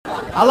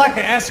I like an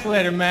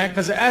escalator, man,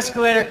 because an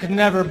escalator can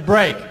never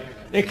break.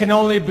 It can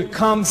only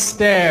become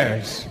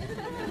stairs.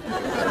 All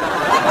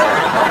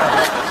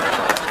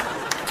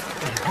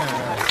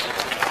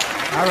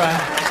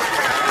right.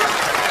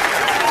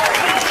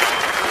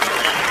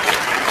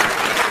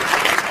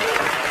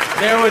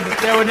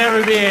 There would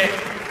never be an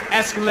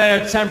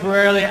escalator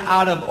temporarily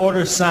out of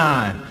order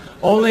sign.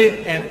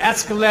 Only an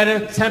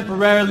escalator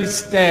temporarily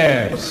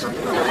stairs.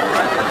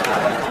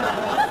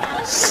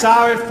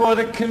 Sorry for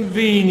the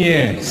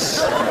convenience.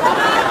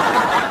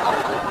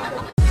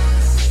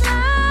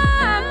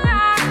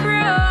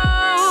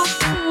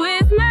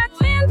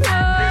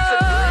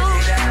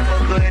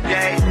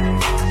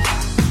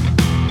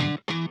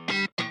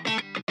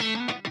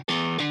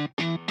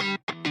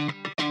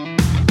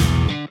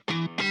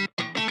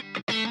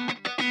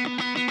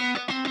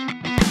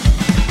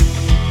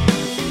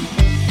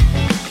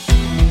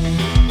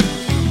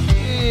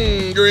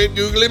 Great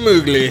googly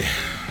moogly.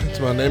 It's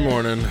Monday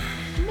morning.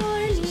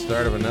 It's the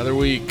start of another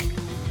week.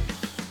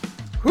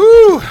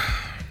 Whoo!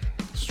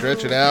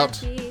 Stretch it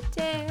out.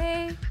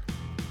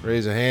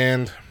 Raise a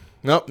hand.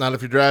 Nope, not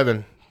if you're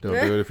driving. Don't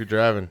do it if you're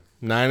driving.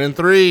 9 and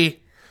 3.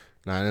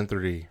 9 and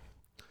 3. You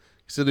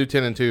still do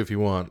 10 and 2 if you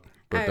want,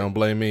 but don't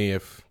blame me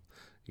if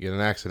you get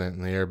an accident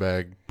and the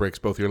airbag breaks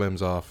both your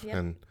limbs off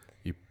and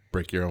you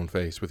break your own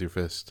face with your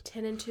fist.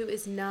 10 and 2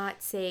 is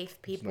not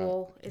safe,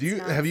 people.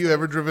 Have you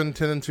ever driven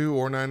 10 and 2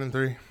 or 9 and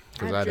 3?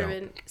 Because I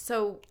don't.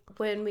 So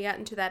when we got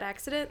into that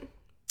accident,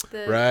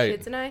 the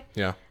kids and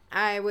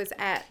I was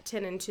at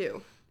 10 and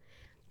 2.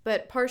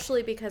 But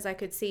partially because I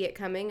could see it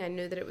coming, I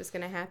knew that it was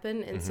going to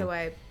happen, and so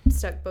I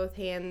stuck both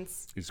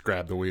hands. You just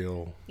grabbed the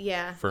wheel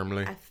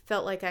firmly? I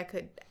felt like I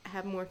could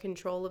have more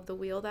control of the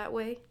wheel that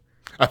way.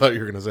 I thought you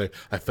were going to say,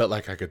 I felt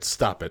like I could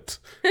stop it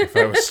if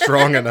I was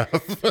strong enough.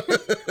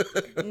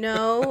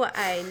 No,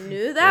 I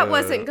knew that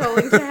wasn't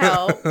going to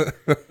help.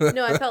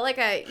 No, I felt like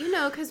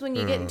because when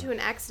you get into an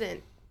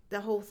accident,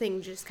 the whole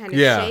thing just kind of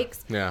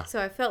shakes. Yeah.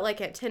 So I felt like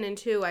at 10 and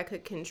 2, I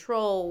could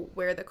control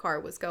where the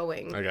car was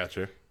going. I got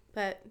you.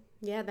 But,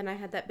 yeah, then I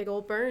had that big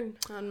old burn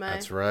on my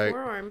That's right.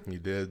 forearm. You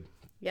did.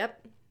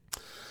 Yep.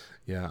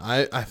 Yeah,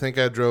 I think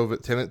I drove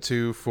at 10 at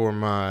 2 for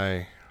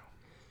my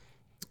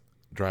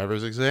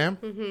driver's exam.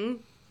 Mm-hmm.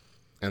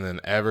 And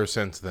then ever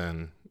since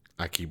then,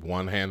 I keep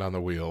one hand on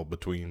the wheel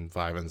between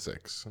 5 and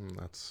 6. And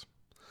that's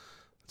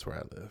where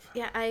I live.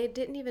 Yeah, I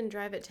didn't even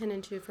drive at 10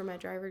 and 2 for my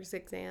driver's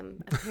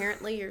exam.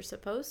 Apparently, you're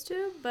supposed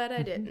to, but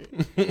I didn't.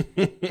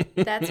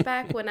 That's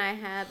back when I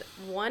had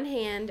one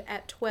hand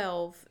at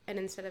 12, and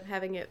instead of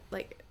having it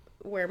like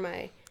where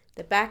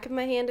the back of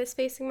my hand is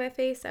facing my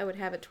face, I would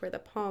have it to where the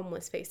palm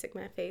was facing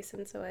my face,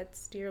 and so I'd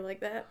steer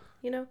like that,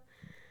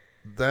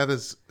 That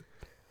is,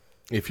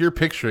 if you're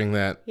picturing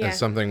that as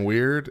something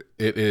weird,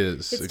 it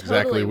is. It's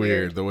exactly totally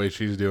weird the way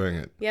she's doing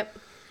it. Yep.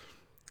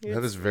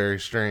 That is very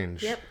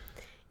strange. Yep.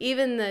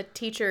 Even the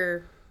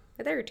teacher,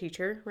 they're a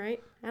teacher,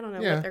 right? I don't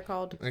know what they're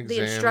called. The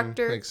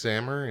instructor.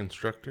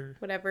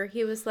 Whatever.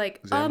 He was like,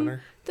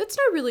 Examiner. That's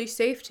not really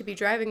safe to be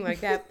driving like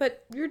that,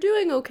 but you're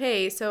doing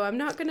okay, so I'm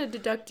not going to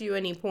deduct you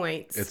any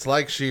points. It's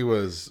like she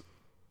was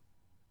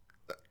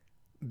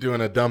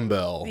doing a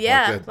dumbbell.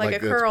 Yeah, like a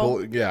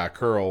curl. A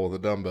curl with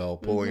a dumbbell,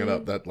 pulling it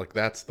up.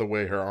 That's the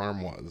way her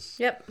arm was.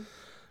 Yep.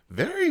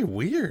 Very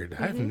weird.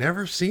 I've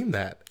never seen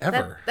that,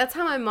 ever. That's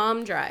how my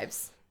mom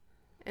drives.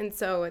 And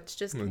so it's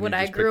just what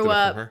I grew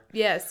up,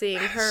 seeing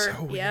her.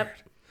 So weird. Yep.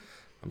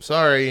 I'm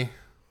sorry.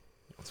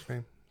 What's her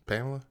name?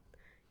 Pamela?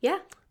 Yeah.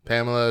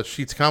 Pamela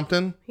Sheets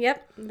Compton?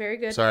 Yep. Very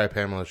good. Sorry,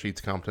 Pamela Sheets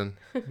Compton.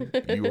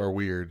 You are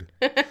weird.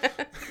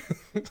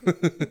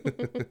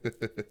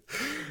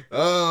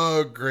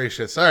 Oh,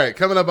 gracious. All right.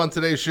 Coming up on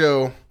today's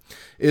show,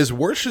 is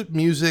worship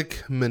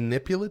music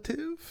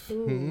manipulative?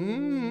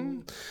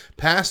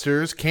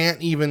 Pastors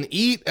can't even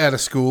eat at a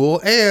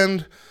school,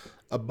 and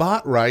a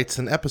bot writes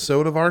an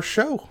episode of our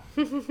show.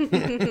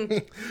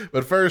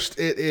 But first,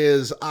 it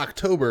is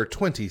October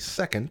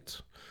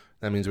 22nd.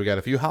 That means we got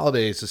a few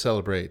holidays to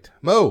celebrate.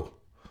 Mo,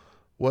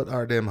 what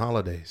are them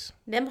holidays?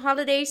 Them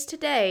holidays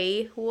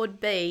today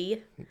would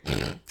be...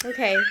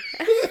 Okay.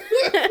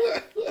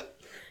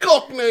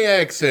 Cockney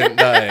accent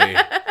day.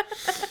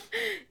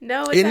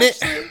 No,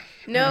 it's actually...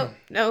 No,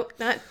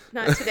 not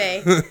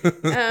today.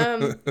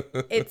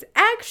 It's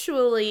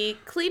actually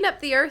Clean Up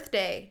the Earth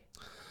Day.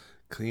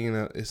 Clean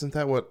up. Isn't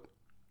that what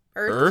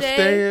Earth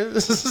Day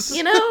is?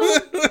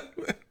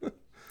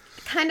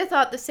 Kind of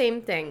thought the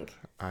same thing.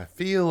 I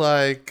feel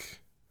like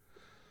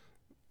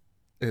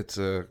it's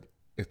a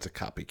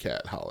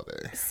copycat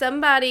holiday.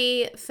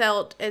 Somebody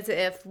felt as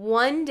if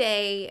one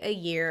day a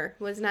year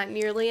was not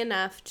nearly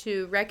enough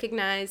to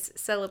recognize,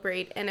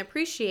 celebrate, and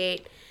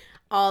appreciate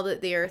all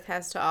that the Earth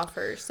has to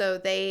offer. So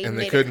they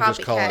made a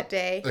copycat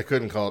day. They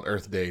couldn't call it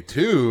Earth Day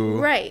 2.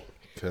 Right.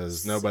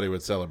 Because nobody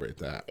would celebrate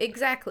that.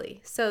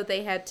 Exactly. So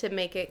they had to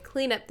make it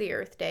Clean Up the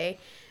Earth Day,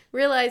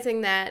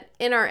 realizing that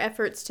in our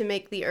efforts to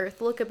make the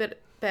Earth look a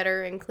bit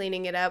better and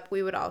cleaning it up,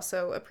 we would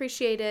also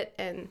appreciate it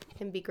and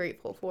be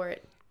grateful for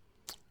it.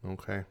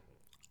 Okay.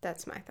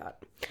 That's my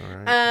thought. All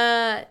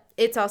right.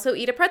 It's also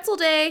Eat a Pretzel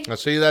Day. Now,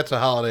 see, that's a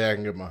holiday I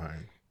can get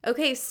behind.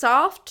 Okay,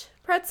 soft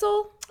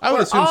pretzel? I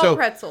would or assume all so.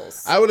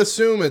 pretzels? I would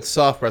assume it's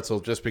soft pretzel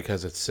just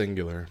because it's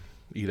singular.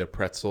 Eat a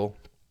pretzel,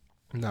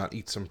 not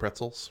eat some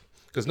pretzels.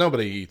 Because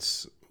nobody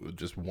eats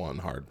just one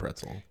hard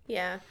pretzel.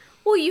 Yeah.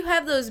 Well, you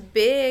have those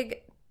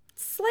big,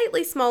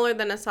 slightly smaller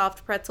than a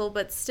soft pretzel,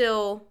 but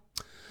still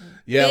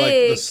Yeah,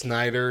 big. like the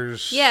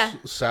Snyder's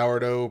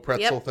sourdough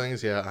pretzel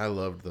things. Yeah, I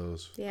loved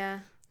those. Yeah.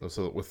 Those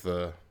with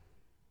the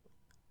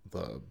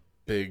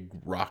big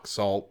rock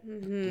salt.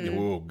 Mm-hmm.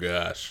 Oh,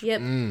 gosh.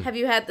 Yep. Have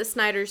you had the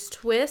Snyder's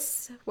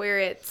Twists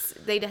where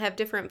they have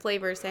different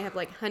flavors? They have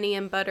like honey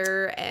and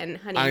butter and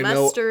honey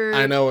mustard.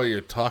 I know what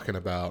you're talking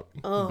about,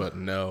 but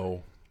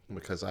no,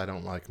 because I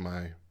don't like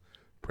my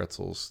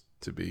pretzels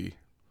to be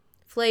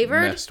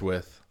flavored messed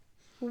with.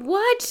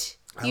 What?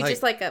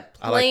 Just like a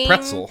plain I like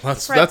pretzel.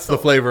 That's the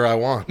flavor I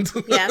want.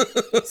 Yeah.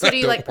 So do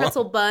you like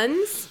pretzel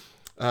buns?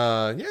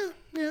 Yeah.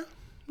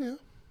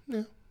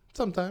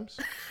 Sometimes.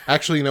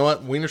 Actually, you know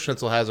what? Wiener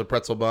Schnitzel has a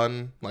pretzel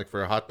bun, like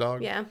for a hot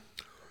dog. Yeah.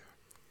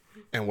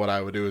 And what I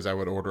would do is I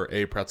would order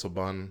a pretzel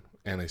bun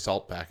and a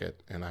salt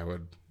packet, and I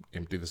would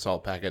empty the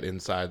salt packet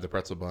inside the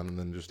pretzel bun and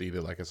then just eat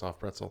it like a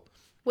soft pretzel.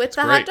 With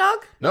the hot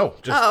dog? No,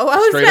 just I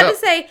was straight about up. to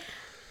say.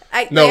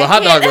 The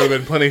hot dog would have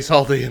been plenty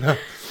salty enough.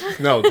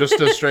 No, just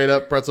a straight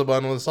up pretzel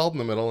bun with salt in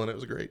the middle, and it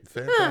was great.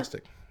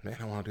 Fantastic. Man,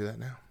 I want to do that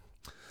now.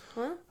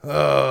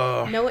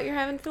 Well, know what you're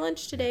having for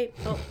lunch today.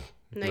 Oh,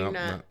 no, you're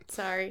not.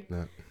 Sorry.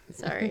 No.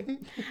 Sorry.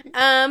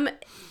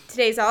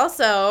 Today's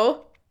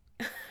also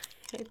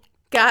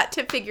got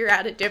to figure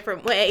out a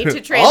different way to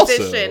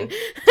transition.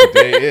 Also,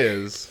 today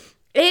is.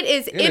 It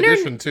is in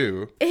addition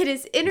to. It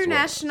is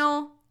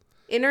international,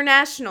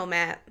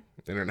 Matt.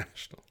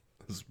 International.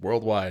 This is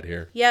worldwide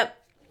here. Yep.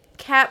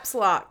 Caps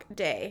Lock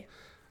Day.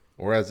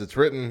 Or as it's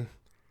written,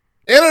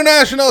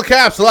 International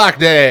Caps Lock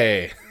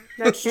Day.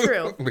 That's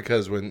true.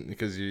 because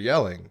you're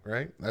yelling,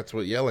 right? That's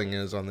what yelling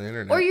is on the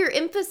internet. Or you're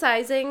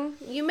emphasizing.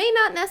 You may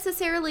not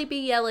necessarily be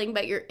yelling,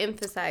 but you're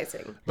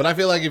emphasizing. But I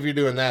feel like if you're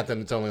doing that,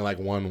 then it's only like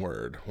one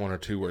word, one or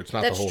two words,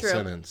 not That's the whole true.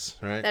 sentence,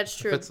 right? That's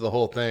true. If it's the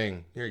whole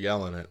thing, you're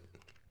yelling it.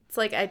 It's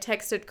like I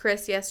texted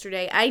Chris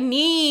yesterday, I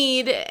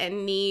need,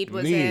 and need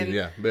was in.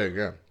 Yeah, big,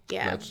 yeah.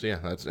 Yeah.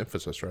 That's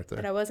emphasis right there.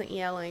 But I wasn't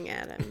yelling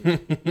at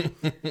him.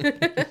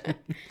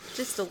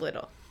 Just a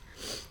little.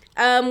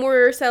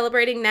 We're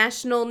celebrating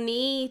National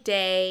Knee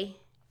Day.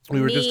 We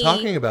were just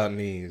talking about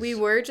knees. We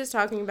were just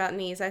talking about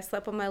knees. I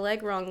slept on my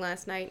leg wrong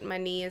last night, and my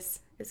knee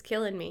is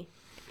killing me.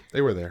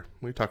 They were there.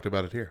 We talked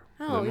about it here.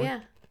 Oh,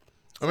 yeah.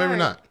 Or maybe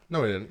not.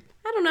 No, we didn't.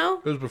 I don't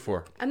know. It was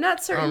before. I'm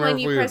not certain when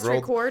you pressed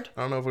record.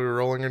 I don't know if we were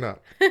rolling or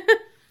not.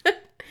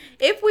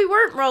 If we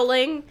weren't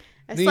rolling,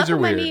 I Knees slept are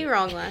on my weird. knee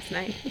wrong last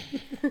night.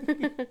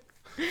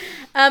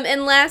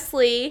 And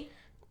lastly,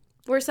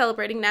 we're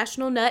celebrating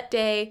National Nut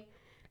Day.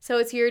 So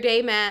it's your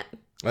day, Matt.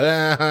 Wait,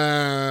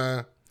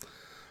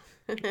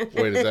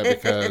 is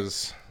that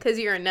because... Because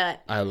you're a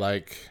nut. I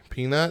like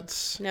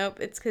peanuts? Nope,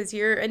 it's because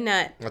you're a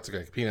nut. That's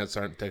okay. Peanuts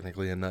aren't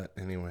technically a nut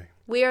anyway.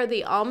 We are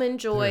the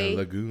almond joy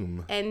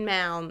legume and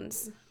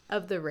mounds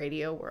of the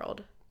radio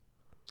world.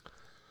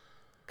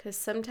 Because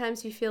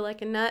sometimes you feel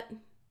like a nut,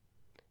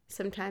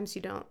 sometimes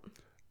you don't.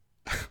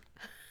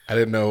 I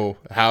didn't know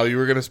how you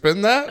were going to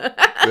spin that.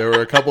 There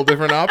were a couple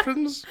different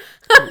options.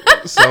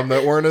 Some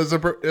that weren't as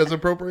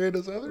appropriate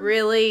as others.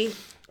 Really?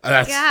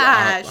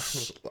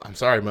 Gosh. I'm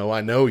sorry, Mo. I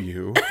know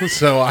you.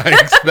 So I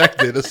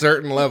expected a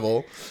certain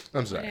level.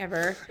 I'm sorry.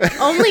 Whatever.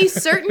 Only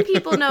certain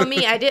people know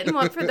me. I didn't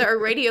want for our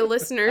radio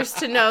listeners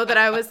to know that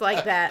I was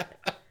like that.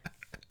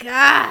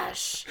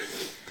 Gosh.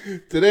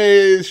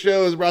 Today's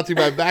show is brought to you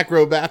by Back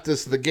Row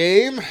Baptist The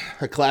Game,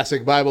 a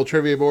classic Bible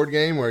trivia board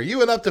game where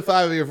you and up to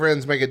 5 of your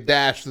friends make a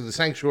dash through the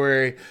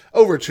sanctuary,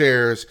 over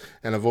chairs,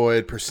 and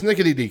avoid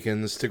persnickety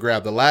deacons to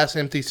grab the last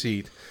empty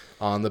seat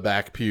on the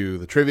back pew.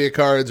 The trivia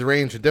cards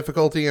range in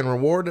difficulty and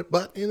reward,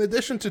 but in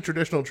addition to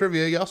traditional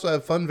trivia, you also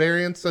have fun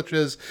variants such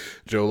as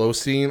Joel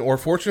Osteen or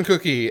Fortune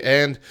Cookie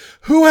and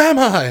Who Am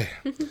I?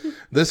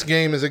 This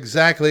game is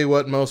exactly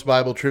what most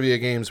Bible trivia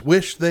games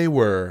wish they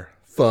were.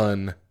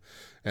 Fun.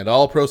 And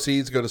all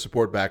proceeds go to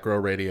support Back Row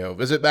Radio.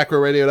 Visit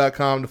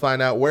backrowradio.com to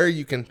find out where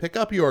you can pick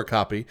up your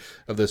copy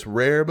of this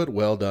rare but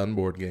well done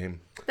board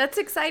game. That's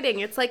exciting.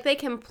 It's like they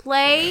can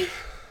play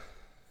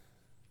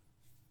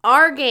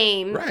our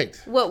game.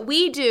 Right. What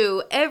we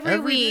do every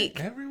week.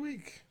 Every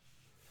week.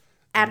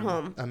 At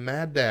home. A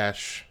mad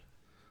dash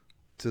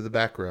to the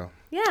back row.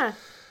 Yeah.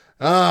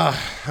 All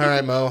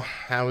right, Mo.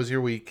 How was your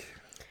week?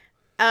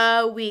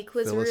 Week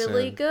was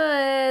really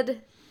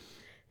good.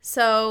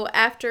 So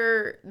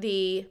after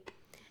the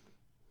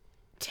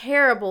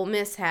terrible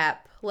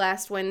mishap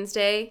last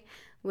Wednesday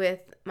with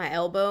my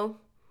elbow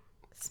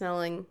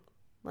smelling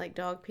like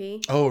dog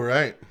pee. Oh,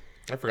 right.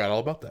 I forgot all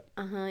about that.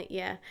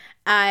 Yeah.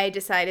 I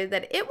decided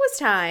that it was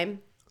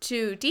time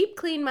to deep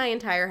clean my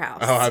entire house.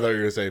 Oh, I thought you were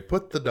going to say,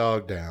 put the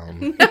dog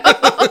down.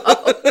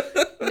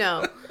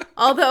 No.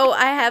 Although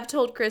I have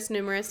told Chris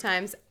numerous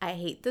times, I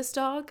hate this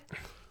dog.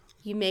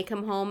 You may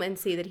come home and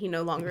see that he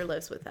no longer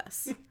lives with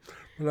us.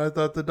 But I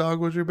thought the dog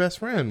was your best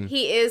friend.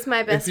 He is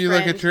my best friend. If you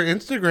look at your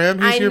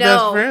Instagram, he's your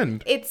best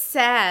friend. It's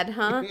sad,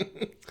 huh?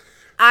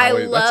 I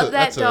love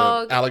that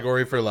dog. That's an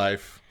allegory for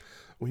life.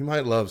 We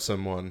might love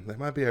someone. They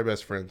might be our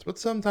best friends, but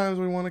sometimes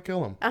we want to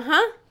kill them.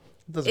 Uh-huh.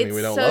 Doesn't mean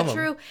we don't love them. It's so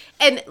true.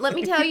 And let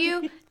me tell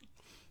you,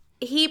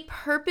 he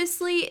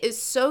purposely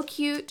is so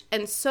cute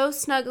and so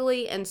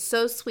snuggly and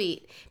so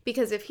sweet.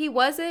 Because if he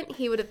wasn't,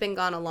 he would have been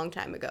gone a long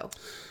time ago.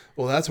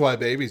 Well, that's why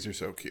babies are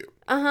so cute.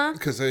 Uh-huh.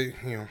 Because they,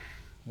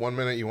 1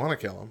 minute you want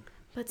to kill them.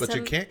 But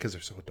you can't because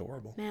they're so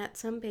adorable. Matt,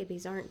 some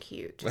babies aren't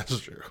cute. That's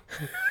true.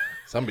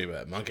 Some people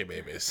have monkey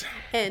babies.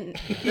 And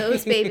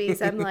those babies,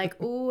 I'm like,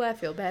 ooh, I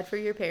feel bad for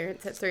your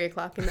parents at 3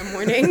 o'clock in the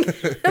morning.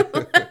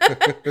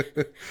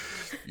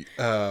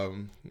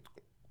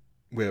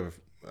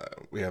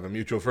 We have a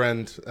mutual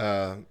friend,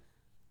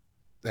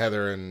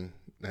 Heather and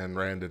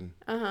Randon.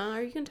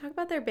 Are you going to talk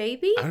about their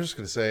baby? I'm just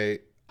going to say,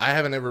 I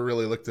haven't ever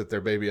really looked at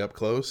their baby up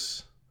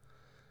close.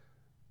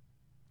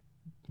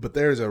 But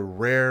there's a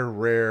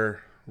rare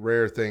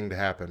thing to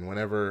happen.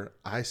 Whenever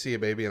I see a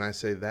baby and I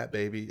say that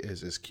baby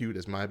is as cute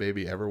as my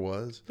baby ever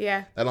was.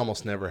 Yeah. That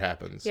almost never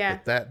happens. Yeah.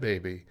 But that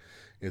baby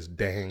is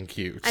dang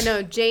cute. I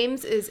know.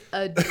 James is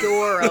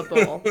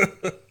adorable.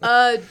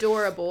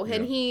 Adorable.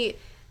 And he,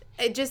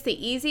 just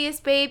the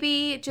easiest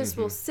baby, just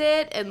will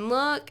sit and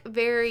look,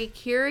 very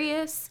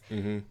curious.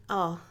 Mm-hmm.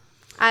 Oh,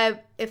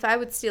 if I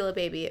would steal a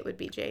baby, it would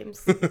be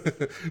James.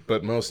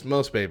 But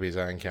most babies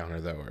I encounter,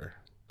 though,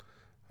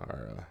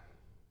 are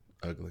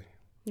ugly.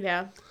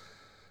 Yeah.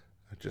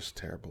 Just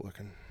terrible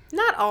looking.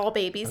 Not all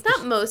babies.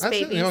 Not most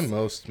babies.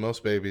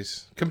 Most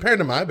babies. Compared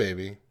to my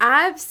baby.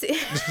 I've seen...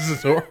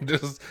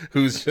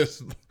 who's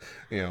just,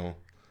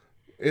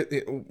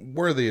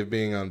 worthy of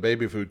being on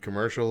baby food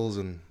commercials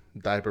and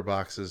diaper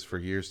boxes for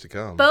years to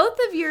come. Both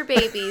of your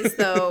babies,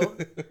 though...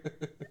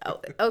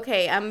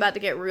 okay, I'm about to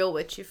get real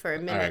with you for a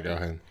minute. All right, go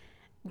ahead.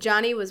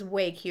 Johnny was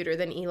way cuter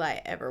than Eli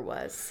ever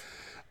was.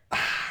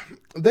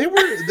 They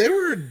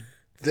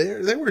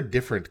were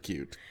different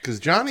cute. Because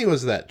Johnny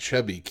was that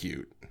chubby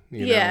cute.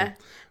 Yeah.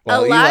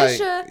 Well,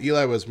 Elijah...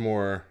 Eli was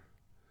more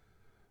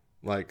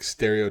like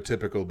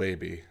stereotypical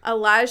baby.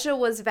 Elijah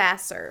was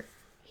Vassar.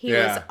 He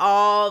was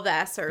all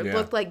Vassar. Yeah.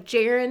 Looked like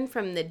Jaron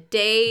from the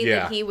day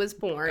that he was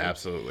born.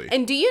 Absolutely.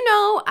 And do you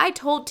know, I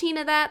told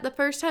Tina that the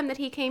first time that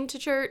he came to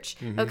church.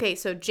 Mm-hmm. Okay,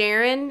 so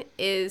Jaron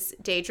is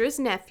Daedra's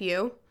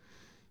nephew.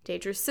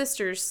 Daedra's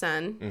sister's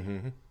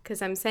son.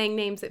 Because I'm saying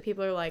names that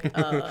people are like,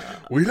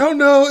 We don't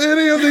know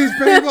any of these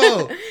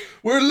people.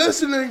 We're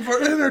listening for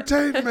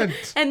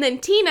entertainment. And then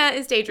Tina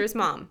is Daedra's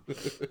mom.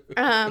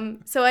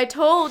 So I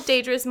told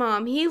Daedra's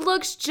mom, he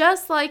looks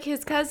just like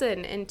his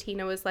cousin. And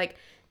Tina was like,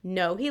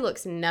 no, he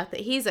looks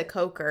nothing. He's a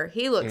coker.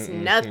 He looks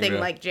nothing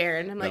like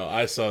Jaron. I'm like, no,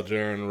 I saw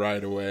Jaron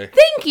right away.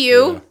 Thank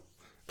you. Yeah.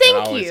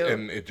 Thank you.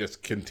 And it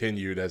just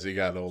continued as he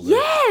got older.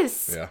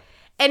 Yes. Yeah.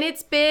 And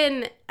it's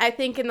been, I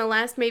think, in the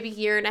last maybe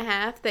year and a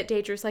half that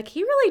Daedra's like,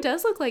 he really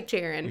does look like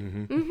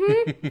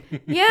Jaron.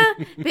 Yeah.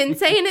 Been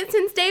saying it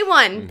since day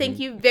one. Thank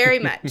you very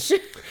much.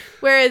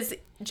 Whereas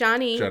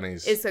Johnny's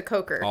is a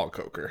coker. All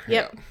coker.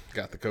 Yep. Yeah.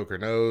 Got the coker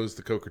nose,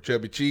 the coker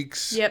chubby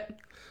cheeks.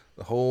 Yep.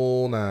 The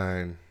whole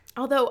nine.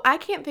 Although I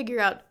can't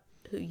figure out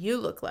who you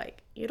look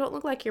like. You don't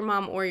look like your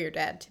mom or your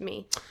dad to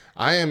me.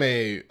 I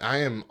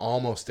am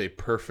almost a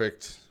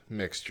perfect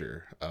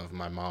mixture of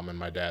my mom and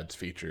my dad's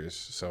features,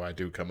 so I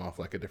do come off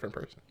like a different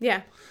person.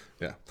 Yeah.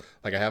 Yeah.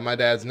 Like I have my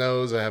dad's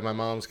nose, I have my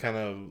mom's kind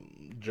of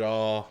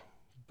jaw,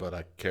 but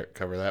I can't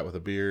cover that with a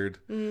beard.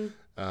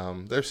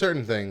 There's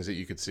certain things that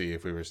you could see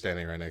if we were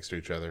standing right next to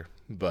each other,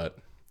 but...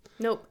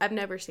 Nope, I've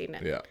never seen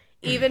it. Yeah.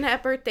 Even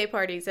at birthday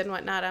parties and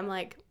whatnot, I'm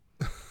like...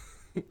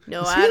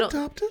 No, I don't.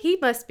 Adopted? He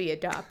must be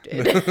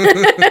adopted.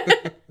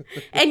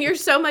 And you're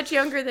so much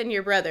younger than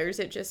your brothers,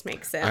 it just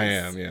makes sense. I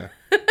am, yeah.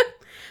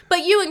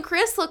 But you and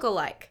Chris look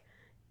alike.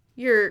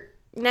 Your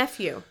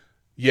nephew.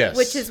 Yes.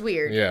 Which is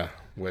weird. Yeah.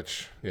 I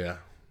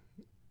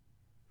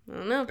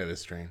don't know. It is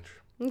strange.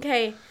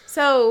 Okay.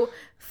 So,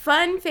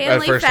 fun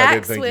family facts I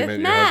did think with you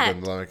meant Matt.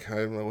 your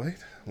husband. Like, wait,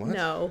 what?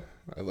 No.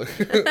 I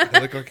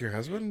look like your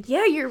husband?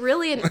 Yeah, you're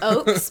really an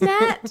Oaks,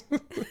 Matt.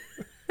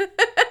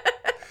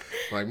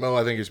 Like, Mo,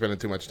 I think you're spending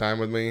too much time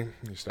with me.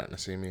 You're starting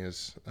to see me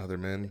as other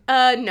men.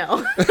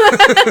 No.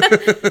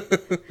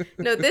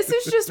 No, this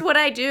is just what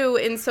I do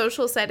in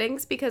social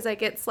settings because I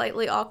get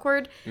slightly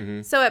awkward.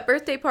 So at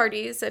birthday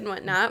parties and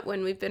whatnot,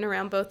 when we've been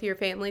around both your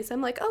families,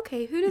 I'm like,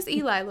 okay, who does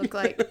Eli look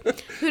like?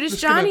 Who does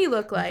Johnny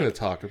look like? I'm going to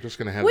talk. I'm just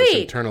going to have this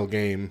internal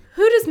game.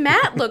 Who does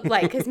Matt look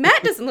like? Because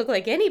Matt doesn't look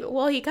like anybody.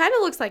 Well, he kind of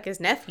looks like his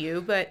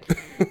nephew, but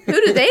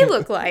who do they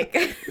look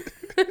like?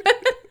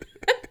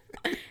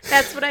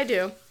 That's what I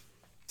do.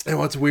 And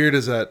what's weird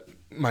is that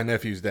my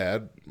nephew's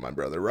dad, my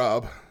brother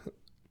Rob,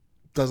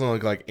 doesn't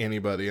look like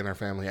anybody in our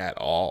family at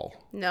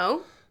all.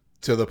 No?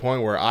 To the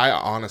point where I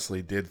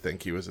honestly did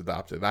think he was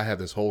adopted. I had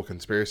this whole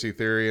conspiracy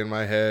theory in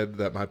my head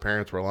that my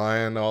parents were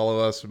lying to all of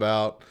us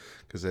about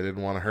because they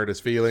didn't want to hurt his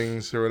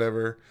feelings or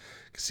whatever.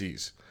 Because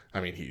he's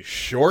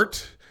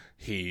short.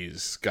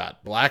 He's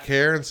got black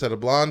hair instead of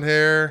blonde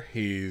hair.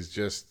 He's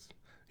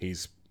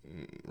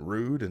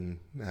rude and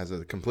has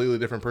a completely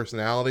different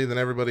personality than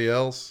everybody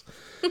else.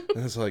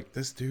 And it's like,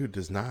 this dude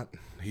he's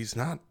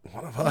not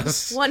one of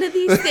us. One of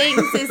these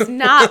things is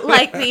not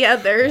like the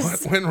others.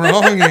 What went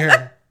wrong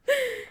here?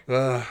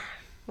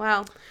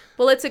 Wow.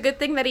 Well, it's a good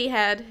thing that he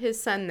had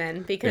his son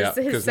then, because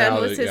his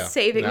son was his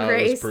saving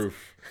grace. That was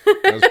proof.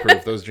 That was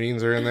proof. Those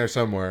genes are in there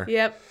somewhere.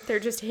 Yep. They're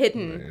just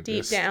hidden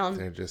deep down.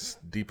 They're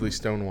just deeply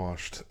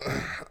stonewashed.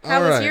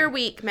 How was your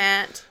week,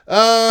 Matt?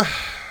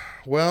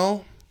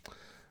 Well,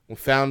 we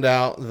found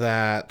out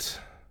that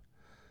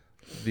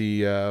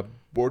the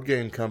board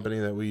game company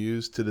that we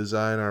use to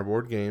design our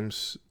board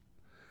games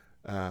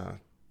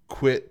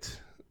quit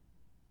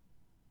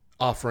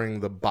offering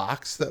the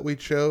box that we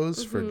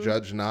chose for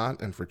Judge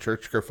Not and for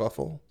Church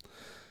Kerfuffle.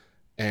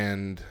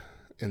 And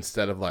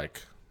instead of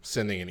like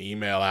sending an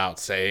email out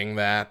saying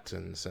that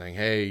and saying,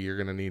 hey, you're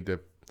going to need to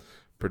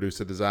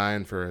produce a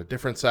design for a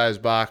different size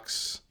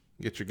box,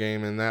 get your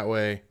game in that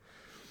way,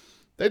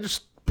 they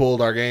just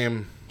pulled our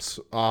games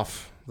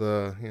off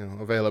the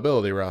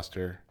availability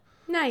roster.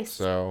 Nice.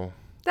 So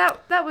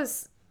that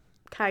was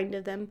kind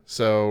of them.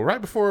 So right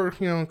before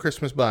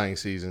Christmas buying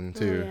season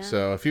too. Oh, yeah.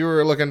 So if you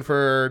were looking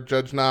for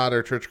Judge Not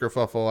or Church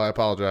Kerfuffle, I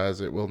apologize.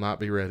 It will not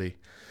be ready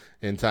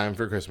in time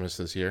for Christmas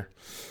this year.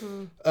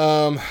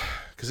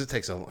 Because it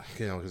takes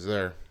because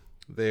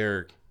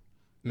they're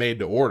made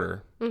to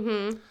order.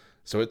 Mm-hmm.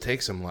 So it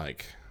takes them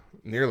like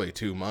nearly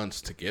 2 months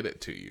to get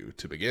it to you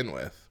to begin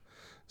with.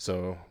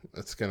 So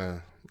I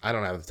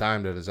don't have the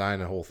time to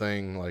design a whole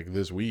thing like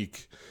this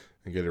week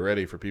and get it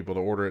ready for people to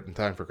order it in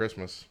time for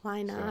Christmas.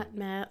 Why not,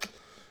 Matt?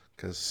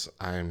 Because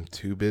I'm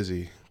too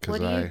busy.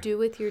 What do you do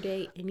with your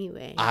day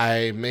anyway?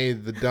 I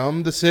made the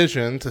dumb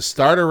decision to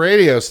start a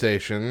radio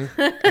station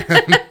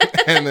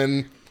and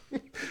then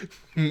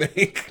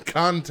make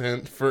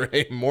content for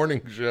a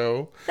morning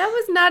show. That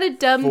was not a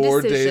dumb decision.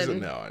 4 days.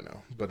 No, I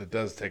know. But it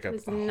does take up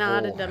a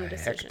not whole a dumb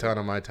decision. heck ton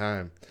of my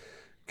time.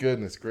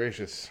 Goodness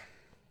gracious.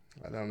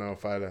 I don't know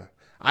if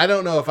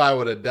I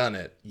would have done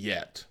it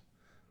yet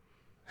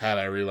had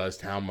I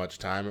realized how much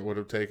time it would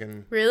have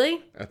taken.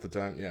 Really? At the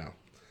time, yeah.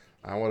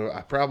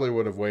 I probably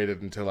would have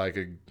waited until I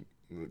could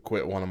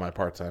quit one of my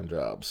part-time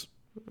jobs.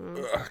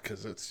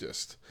 Because it's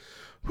just,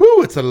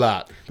 it's a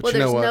lot. But well,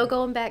 there's no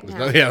going back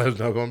now. There's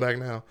no going back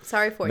now.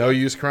 Sorry for you. No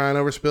use crying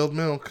over spilled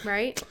milk.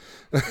 Right?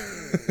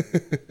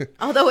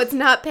 Although it's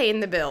not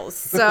paying the bills,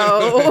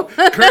 so.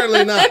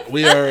 Currently not.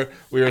 We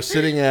are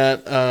sitting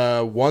at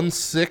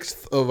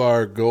 1/6 of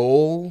our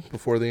goal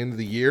before the end of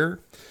the year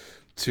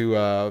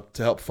to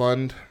help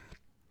fund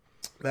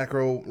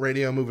Macro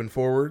Radio moving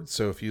forward.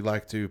 So if you'd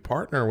like to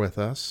partner with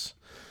us,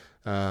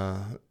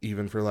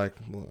 even for like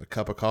a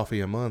cup of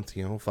coffee a month,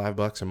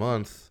 $5 a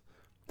month,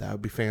 that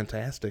would be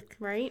fantastic.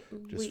 Right.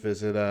 Just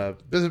visit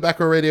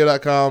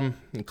backrowradio.com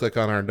and click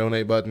on our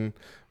donate button,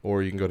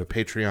 or you can go to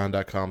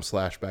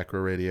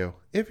patreon.com/backrowradio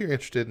if you're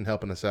interested in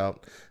helping us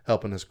out,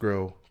 helping us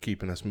grow,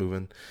 keeping us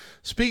moving.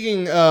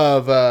 Speaking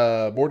of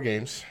board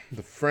games,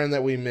 the friend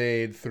that we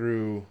made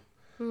through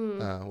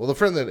the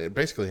friend that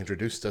basically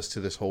introduced us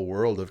to this whole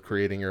world of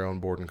creating your own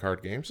board and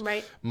card games.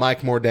 Right. Mike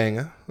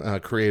Mordanga,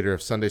 creator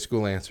of Sunday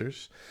School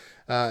Answers.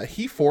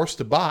 He forced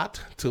a bot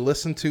to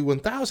listen to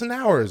 1,000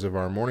 hours of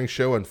our morning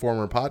show and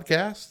former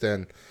podcast,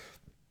 and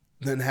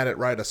then had it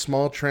write a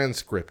small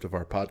transcript of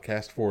our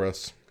podcast for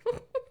us.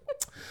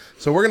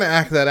 So we're going to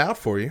act that out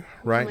for you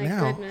right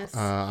now. Goodness.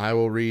 I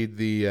will read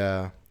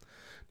the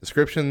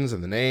descriptions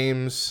and the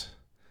names,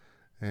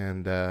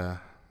 and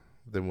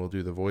then we'll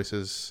do the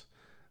voices.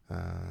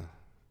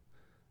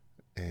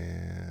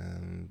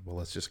 And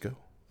let's just go.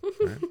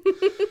 Right?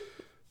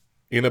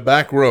 In a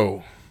back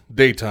row,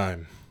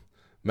 daytime,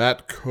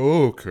 Matt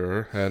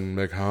Coker and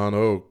McHan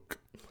Oak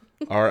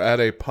are at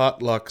a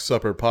potluck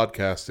supper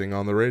podcasting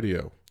on the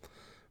radio.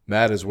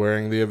 Matt is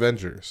wearing the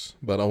Avengers,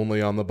 but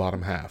only on the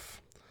bottom half.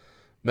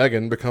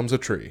 Megan becomes a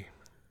tree.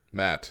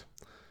 Matt,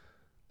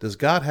 does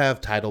God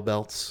have title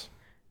belts?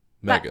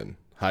 Megan,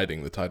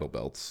 hiding the title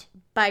belts.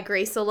 By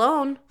grace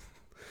alone.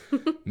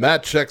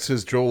 Matt checks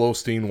his Joel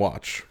Osteen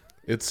watch.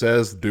 It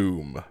says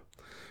doom.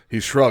 He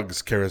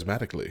shrugs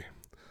charismatically.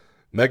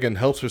 Megan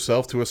helps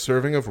herself to a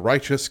serving of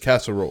righteous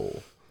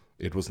casserole.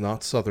 It was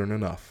not southern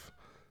enough.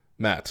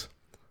 Matt,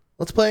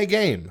 let's play a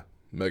game.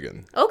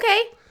 Megan.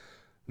 Okay.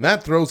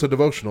 Matt throws a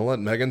devotional at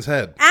Megan's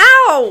head.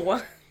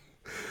 Ow!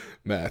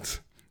 Matt,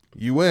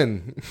 you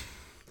win.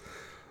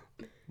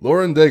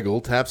 Lauren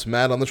Daigle taps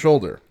Matt on the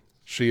shoulder.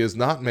 She is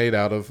not made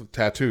out of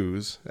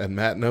tattoos, and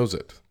Matt knows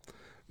it.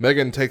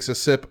 Megan takes a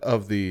sip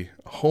of the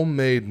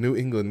homemade New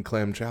England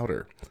clam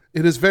chowder.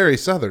 It is very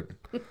southern.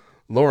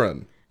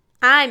 Lauren.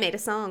 I made a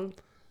song.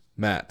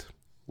 Matt.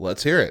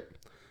 Let's hear it.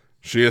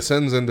 She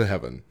ascends into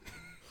heaven.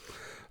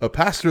 A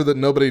pastor that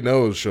nobody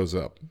knows shows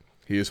up.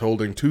 He is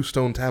holding 2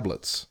 stone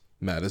tablets.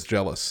 Matt is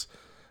jealous.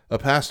 A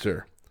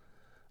pastor.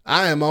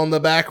 I am on the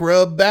back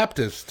rub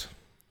Baptist.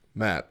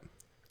 Matt.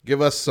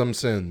 Give us some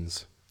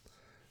sins.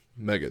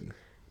 Megan.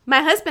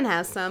 My husband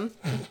has some.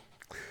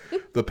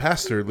 The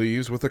pastor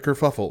leaves with a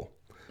kerfuffle,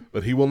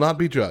 but he will not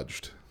be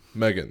judged.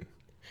 Megan.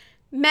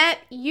 Matt,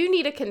 you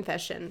need a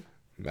confession.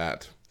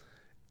 Matt.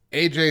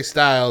 AJ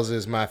Styles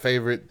is my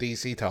favorite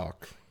DC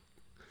talk.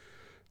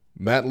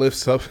 Matt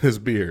lifts up his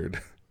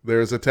beard.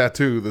 There's a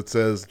tattoo that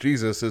says,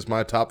 Jesus is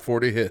my top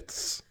 40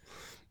 hits.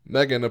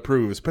 Megan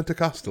approves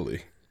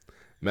Pentecostally.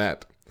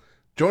 Matt.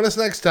 Join us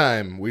next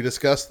time. We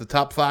discuss the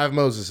top 5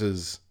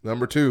 Moseses.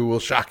 Number 2 will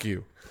shock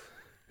you.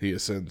 He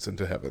ascends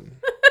into heaven.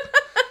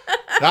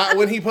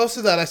 When he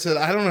posted that, I said,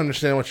 I don't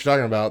understand what you're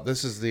talking about.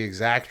 This is the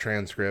exact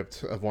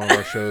transcript of one of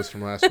our shows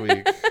from last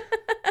week.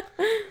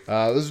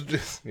 This is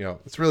just,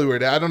 it's really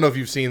weird. I don't know if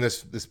you've seen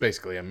this. This is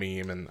basically a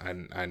meme,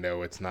 and I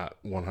know it's not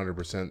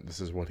 100%. This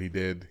is what he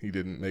did. He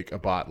didn't make a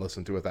bot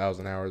listen to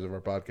 1,000 hours of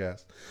our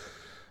podcast.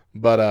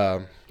 But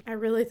I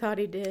really thought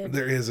he did.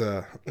 There is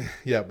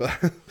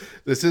but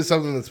this is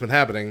something that's been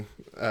happening.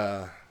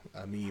 A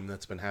meme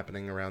that's been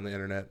happening around the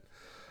internet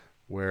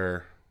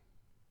where,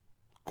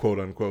 quote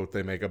unquote,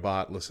 they make a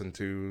bot listen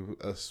to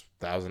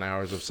 1,000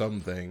 hours of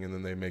something, and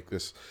then they make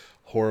this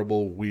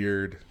horrible,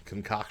 weird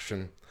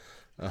concoction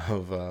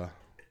of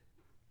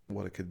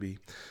what it could be.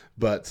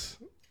 But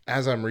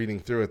as I'm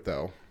reading through it,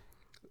 though,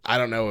 I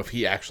don't know if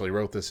he actually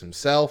wrote this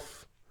himself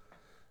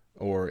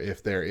or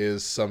if there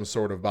is some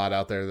sort of bot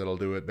out there that'll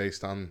do it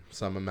based on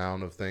some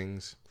amount of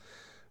things.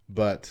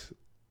 But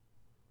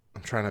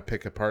I'm trying to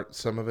pick apart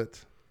some of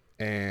it,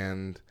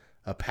 and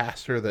a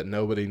pastor that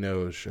nobody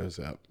knows shows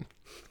up.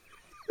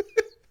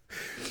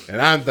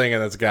 And I'm thinking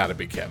it's got to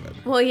be Kevin.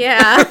 Well,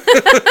 yeah.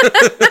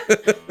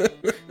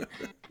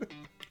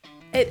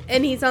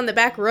 And he's on the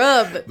back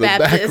rub Baptist. The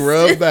back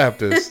rub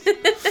Baptist.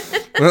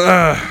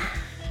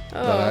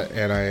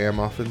 And I am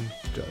often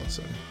jealous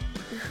of him.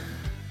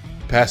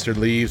 Pastor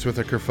leaves with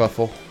a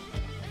kerfuffle,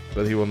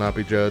 but he will not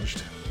be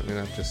judged. I mean,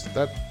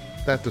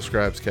 that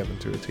describes Kevin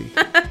to a T.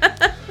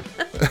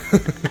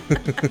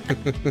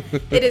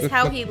 It is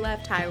how he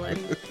left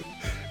Highland.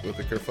 With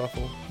a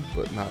kerfuffle,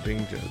 but not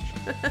being judged.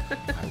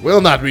 I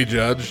will not be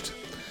judged.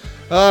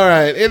 All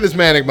right, it is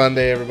Manic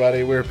Monday,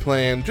 everybody. We're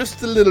playing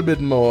just a little bit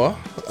more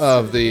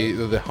of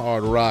the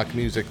hard rock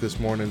music this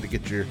morning to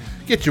get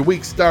your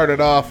week started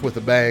off with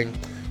a bang.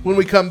 When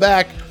we come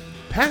back,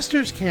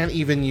 pastors can't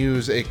even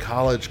use a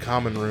college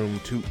common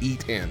room to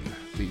eat in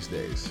these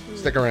days.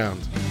 Stick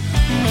around.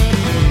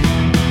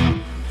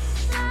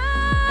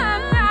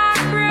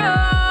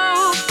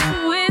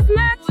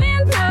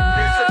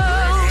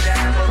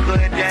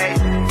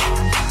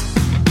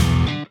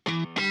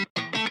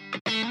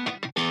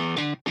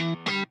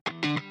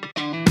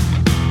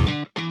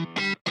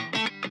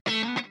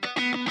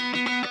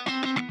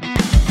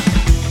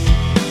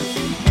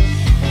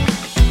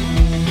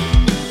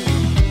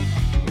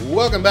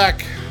 Welcome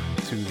back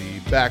to the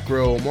Back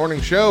Row Morning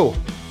Show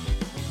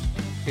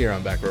here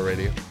on Back Row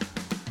Radio.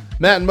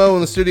 Matt and Mo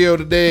in the studio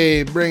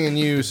today bringing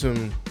you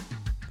some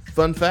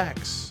fun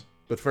facts.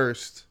 But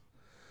first,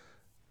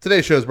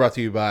 today's show is brought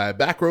to you by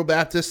Back Row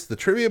Baptist, the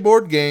trivia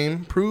board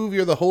game. Prove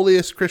you're the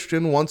holiest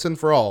Christian once and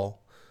for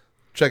all.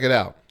 Check it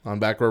out on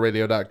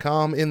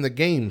backrowradio.com in the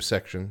games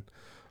section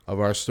of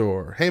our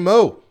store. Hey,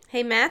 Mo.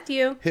 Hey,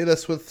 Matthew. Hit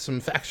us with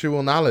some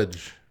factual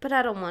knowledge. But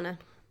I don't want to.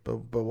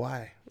 But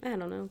why? I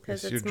don't know,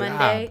 because it's your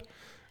Monday. Job.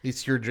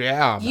 It's your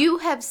job. You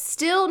have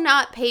still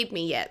not paid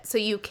me yet, so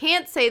you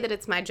can't say that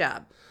it's my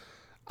job.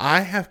 I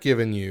have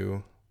given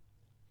you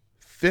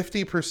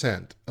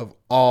 50% of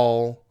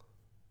all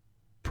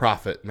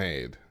profit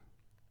made.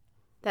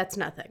 That's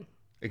nothing.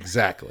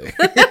 Exactly.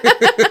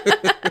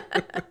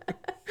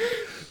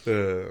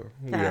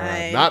 We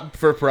are not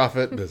for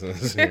profit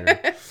business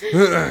here.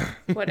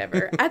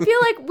 Whatever. I feel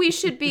like we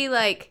should be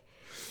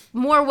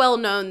more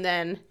well-known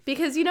then,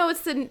 because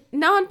it's the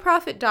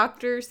non-profit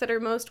doctors that are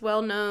most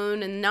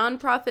well-known and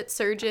non-profit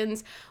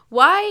surgeons.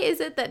 Why is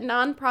it that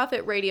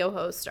non-profit radio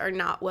hosts are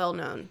not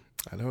well-known?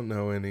 I don't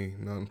know any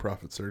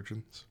non-profit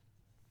surgeons.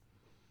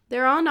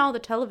 They're on all the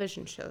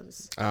television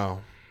shows. Oh.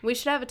 We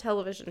should have a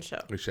television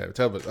show. We should have a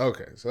television.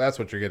 Okay, so that's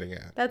what you're getting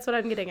at. That's what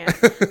I'm getting at.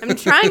 I'm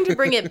trying to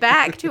bring it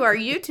back to our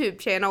YouTube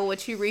channel,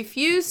 which you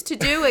refuse to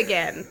do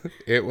again.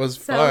 It was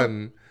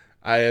fun,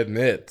 I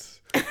admit,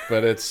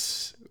 but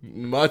it's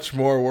much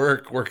more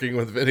work working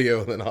with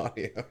video than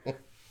audio.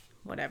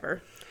 Whatever.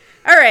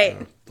 All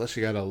right. Plus,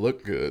 you gotta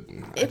look good.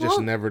 I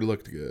just never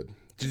looked good.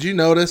 Did you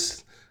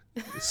notice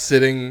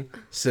sitting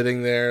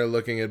there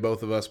looking at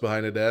both of us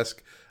behind a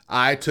desk?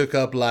 I took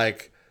up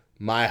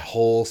my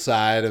whole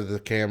side of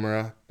the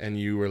camera, and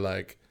you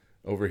were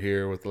over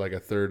here with a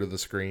third of the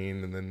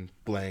screen, and then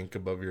blank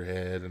above your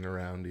head and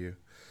around you.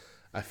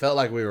 I felt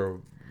like we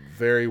were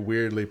very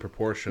weirdly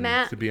proportioned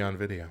to be on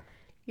video.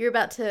 You're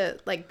about to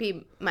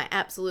be my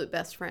absolute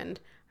best friend.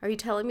 Are you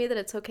telling me that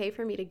it's okay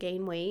for me to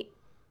gain weight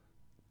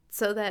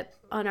so that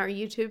on our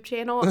YouTube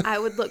channel I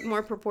would look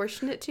more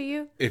proportionate to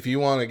you? If you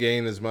want to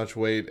gain as much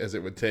weight as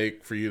it would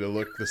take for you to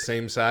look the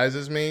same size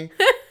as me,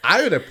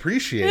 I would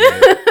appreciate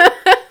it.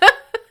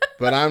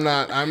 But I'm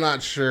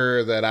not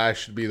sure that I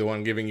should be the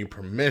one giving you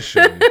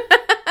permission.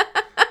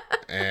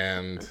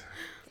 And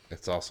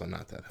it's also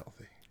not that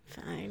healthy.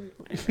 Fine,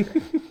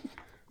 whatever.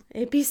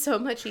 It'd be so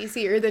much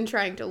easier than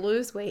trying to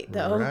lose weight,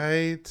 though.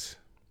 Right.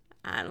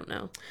 I don't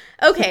know.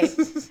 Okay.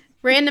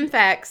 Random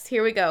facts.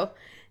 Here we go.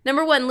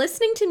 Number 1,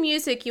 listening to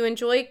music you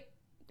enjoy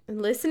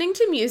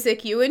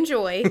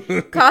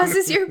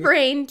causes your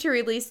brain to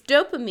release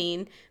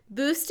dopamine,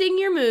 boosting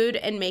your mood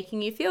and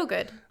making you feel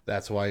good.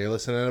 That's why you're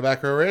listening to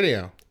Back Row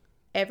Radio.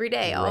 Every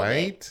day, all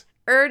day. Right?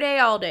 Day,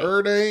 all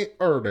day.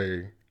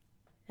 Day.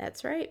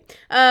 That's right.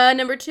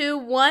 Number 2,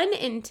 1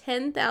 in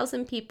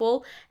 10,000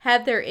 people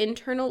have their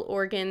internal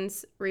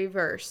organs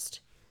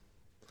reversed.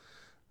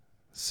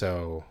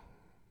 So,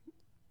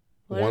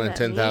 What 1 does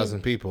in that 10,000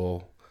 mean?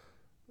 people,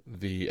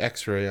 the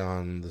x-ray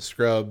on the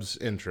Scrubs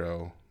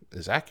intro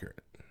is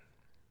accurate.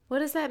 What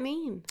does that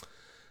mean?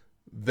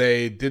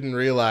 They didn't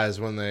realize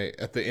when they,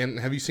 at the end,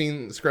 have you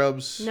seen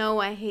Scrubs? No,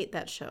 I hate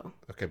that show.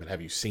 Okay, but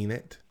have you seen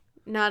it?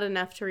 Not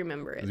enough to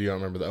remember it. Do you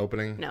don't remember the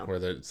opening? No. Where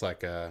it's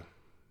like that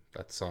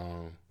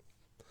song,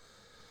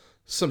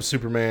 some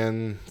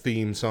Superman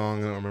theme song,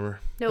 I don't remember.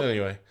 Nope. But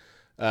anyway,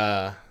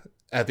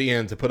 at the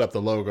end, to put up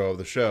the logo of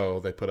the show,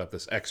 they put up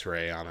this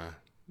x-ray on a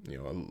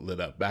lit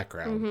up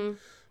background. Mm-hmm.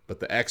 But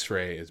the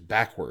x-ray is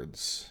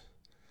backwards.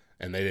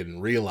 And they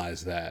didn't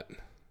realize that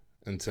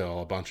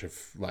until a bunch of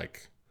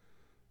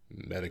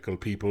medical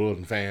people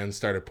and fans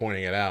started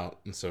pointing it out.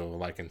 And so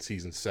like in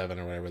season 7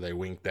 or whatever, they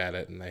winked at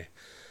it and they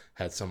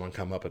had someone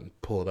come up and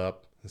pull it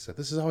up and said,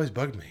 "This has always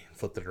bugged me."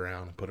 Flipped it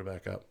around and put it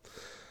back up.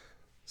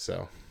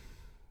 So,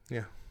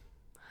 yeah.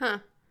 Huh.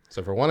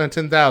 So for 1 in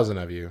 10,000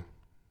 of you,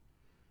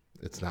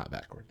 it's not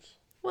backwards.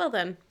 Well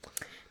then.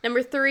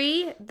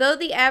 Rude. Though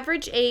the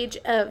average age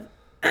of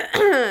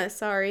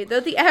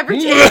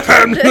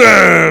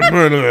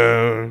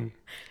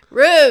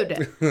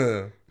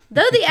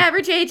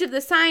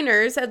the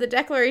signers of the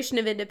Declaration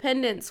of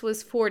Independence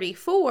was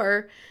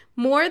 44,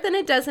 more than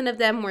a dozen of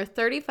them were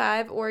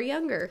 35 or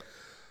younger.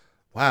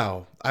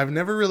 Wow. I've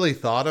never really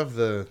thought of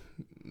the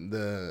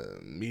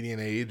median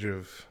age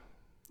of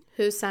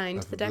Who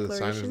signed the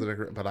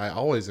Declaration? But I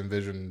always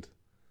envisioned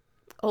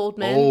Old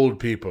men. old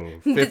people,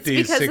 50s, It's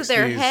because 60s. of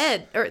their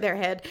hair.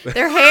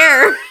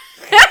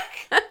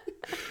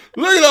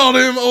 Look at all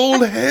them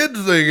old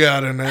heads they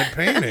got in that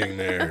painting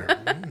there.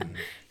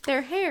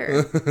 Their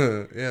hair.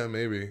 Yeah,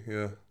 maybe.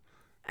 Yeah.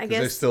 I Because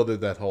they guess still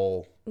did that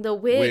whole the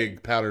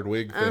wig. powdered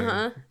wig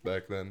thing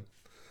back then.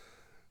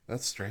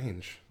 That's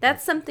strange.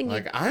 That's something you...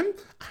 Like, I'm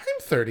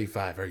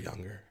 35 or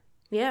younger.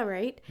 Yeah,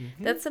 right?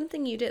 Mm-hmm. That's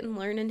something you didn't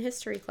learn in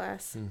history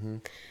class. Mm-hmm.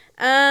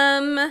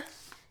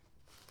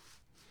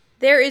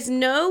 There is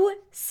no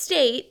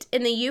state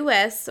in the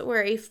U.S.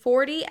 where a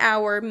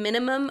 40-hour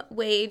minimum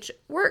wage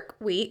work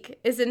week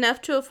is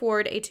enough to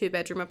afford a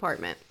 2-bedroom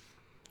apartment.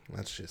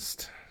 That's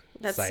just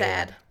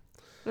sad.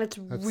 That's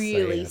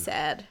really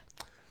sad.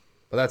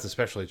 But that's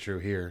especially true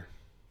here.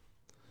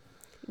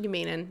 You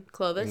mean in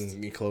Clovis?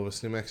 In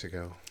Clovis, New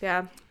Mexico.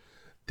 Yeah.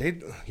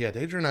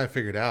 Deidre and I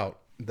figured out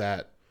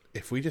that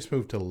if we just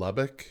moved to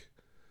Lubbock,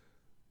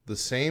 the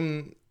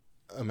same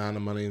amount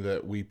of money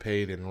that we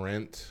paid in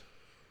rent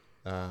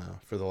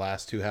for the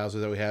last 2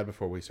 houses that we had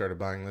before we started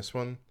buying this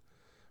one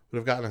would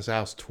have gotten us a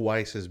house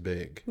twice as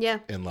big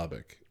in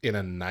Lubbock in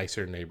a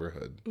nicer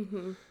neighborhood.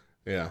 Mm-hmm.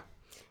 Yeah.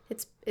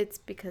 It's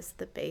because of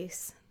the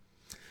base.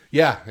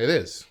 Yeah, it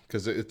is,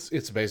 because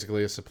it's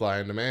basically a supply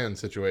and demand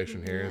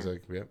situation here. It's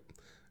like, yep,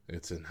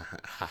 it's in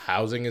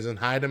housing is in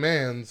high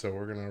demand, so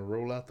we're gonna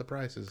roll out the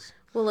prices.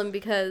 Well, and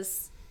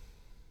because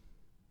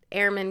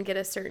airmen get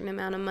a certain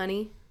amount of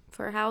money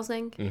for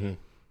housing,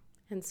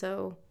 and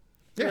so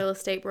real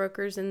estate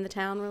brokers in the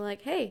town were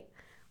like, "Hey,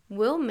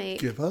 we'll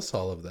give us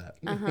all of that.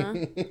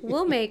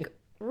 We'll make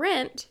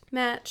rent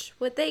match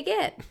what they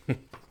get."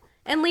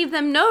 And leave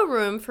them no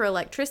room for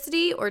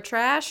electricity or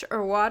trash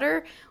or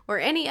water or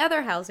any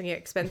other housing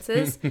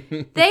expenses.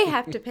 They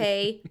have to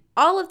pay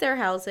all of their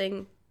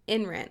housing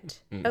in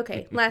rent.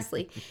 Okay,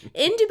 lastly,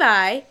 in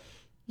Dubai,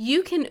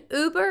 you can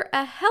Uber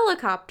a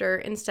helicopter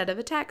instead of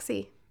a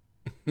taxi.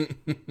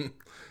 That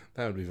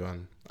would be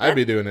fun. I'd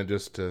be doing it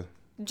just to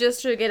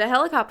get a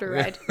helicopter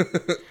ride.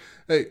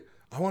 Hey,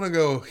 I want to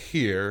go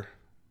here,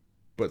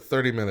 but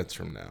 30 minutes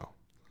from now.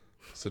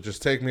 So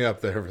just take me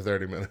up there for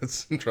 30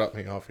 minutes and drop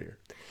me off here.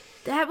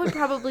 That would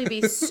probably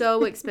be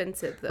so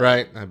expensive, though.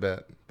 Right, I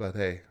bet. But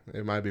hey,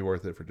 it might be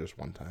worth it for just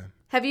one time.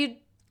 Have you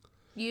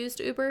used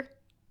Uber?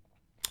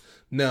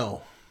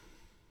 No.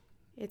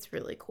 It's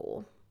really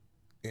cool.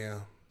 Yeah.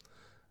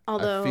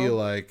 Although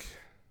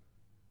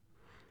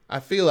I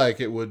feel like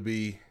it would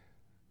be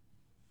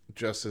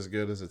just as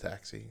good as a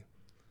taxi.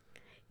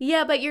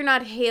 Yeah, but you're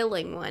not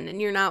hailing one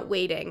and you're not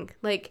waiting.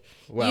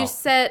 You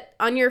set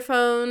on your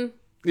phone.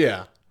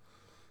 Yeah.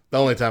 The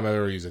only time I've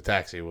ever used a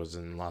taxi was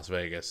in Las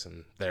Vegas,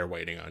 and they're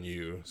waiting on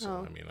you.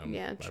 So,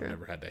 I've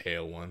never had to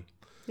hail one.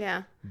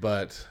 Yeah.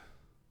 But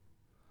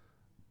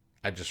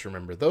I just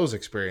remember those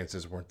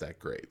experiences weren't that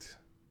great.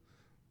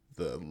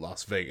 The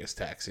Las Vegas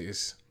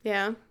taxis.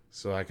 Yeah.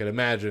 So I could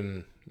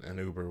imagine an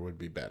Uber would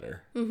be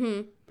better.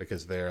 Mm-hmm.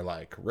 Because they're,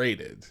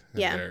 rated.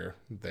 And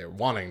they're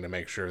wanting to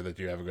make sure that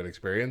you have a good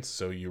experience,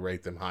 so you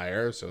rate them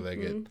higher, so they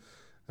get...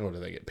 What do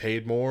they get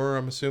paid more?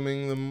 I'm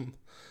assuming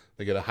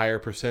they get a higher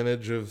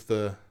percentage of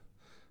the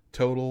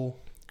total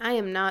I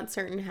am not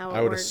certain how it works.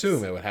 I would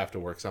assume it would have to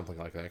work something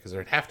like that because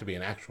there'd have to be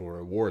an actual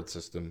reward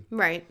system.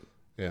 Right.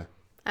 Yeah.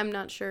 I'm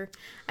not sure.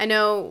 I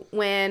know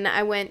when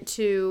I went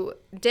to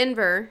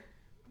Denver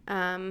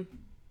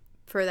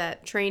for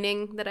that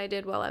training that I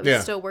did while I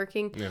was still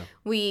working,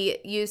 we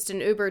used an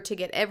Uber to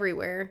get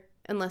everywhere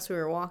unless we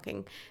were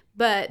walking.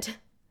 But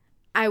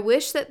I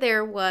wish that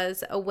there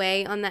was a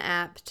way on the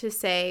app to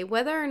say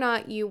whether or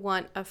not you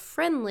want a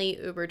friendly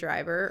Uber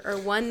driver or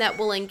one that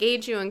will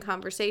engage you in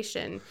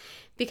conversation.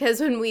 Because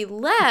when we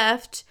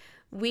left,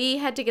 we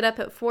had to get up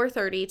at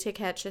 4:30 to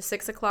catch a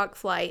 6 o'clock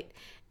flight.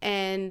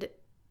 And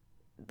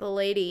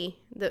the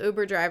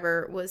Uber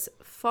driver, was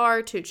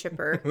far too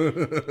chipper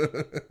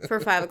for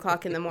 5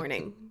 o'clock in the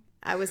morning.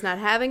 I was not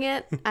having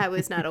it. I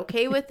was not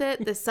okay with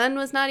it. The sun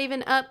was not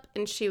even up,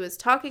 and she was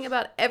talking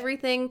about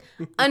everything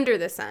under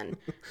the sun.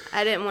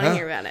 I didn't want to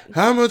hear about it.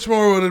 How much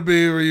more would it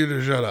be for you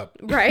to shut up?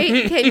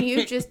 Right? Can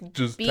you just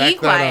be tack quiet?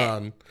 That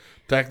on.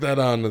 Tack that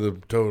on to the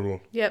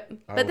total. Yep.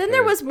 But then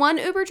there was one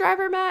Uber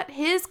driver, Matt.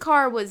 His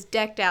car was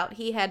decked out.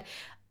 He had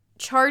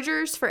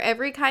chargers for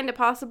every kind of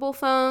possible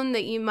phone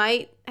that you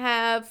might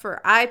have,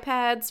 for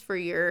iPads, for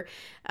your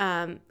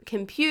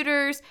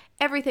computers.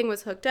 Everything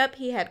was hooked up.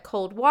 He had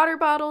cold water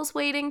bottles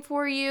waiting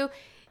for you.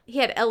 He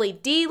had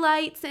LED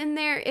lights in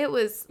there. It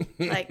was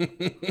like...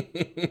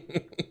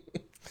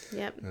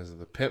 Yep. This is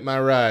the Pimp My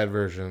Ride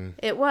version.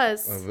 It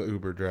was. Of the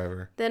Uber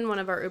driver. Then one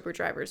of our Uber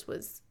drivers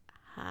was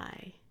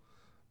high.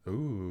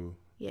 Ooh.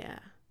 Yeah.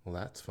 Well,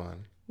 that's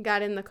fun.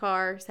 Got in the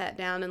car, sat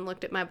down, and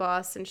looked at my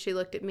boss, and she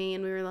looked at me,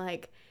 and we were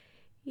like...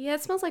 Yeah,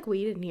 it smells like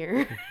weed in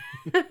here.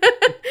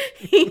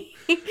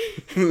 It's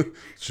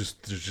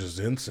just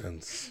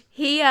incense.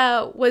 He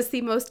was the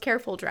most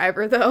careful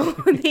driver, though,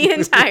 the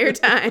entire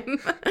time.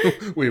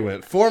 We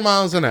went 4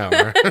 miles an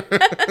hour.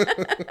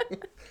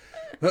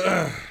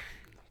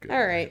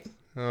 All right.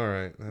 All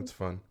right, that's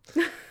fun.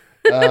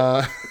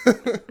 No,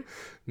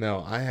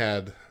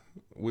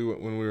 when we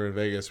were in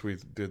Vegas, we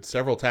did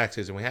several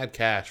taxis, and we had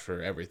cash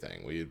for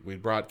everything. We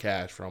brought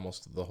cash for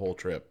almost the whole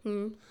trip.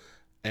 Mm.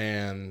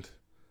 And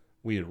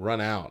we had run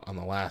out on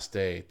the last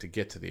day to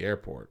get to the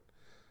airport.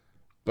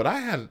 But I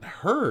hadn't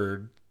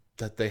heard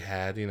that they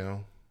had,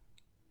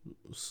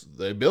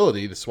 the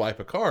ability to swipe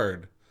a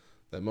card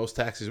that most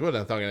taxis would.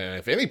 I'm thinking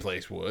if any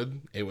place would,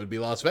 it would be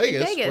Las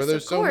Vegas where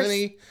there's so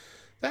many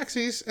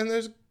taxis, and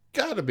there's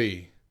got to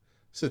be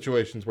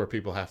situations where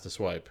people have to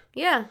swipe.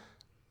 Yeah.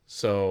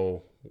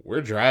 So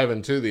we're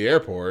driving to the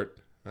airport.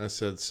 I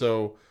said,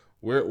 so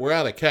we're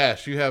out of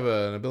cash. You have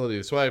an ability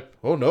to swipe?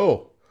 Oh,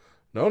 no.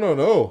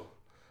 No.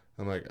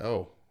 I'm like,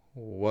 oh,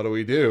 what do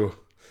we do?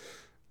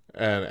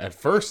 And at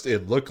first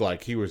it looked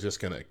like he was just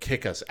going to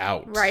kick us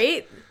out.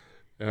 Right.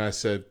 And I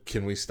said,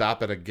 can we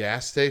stop at a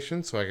gas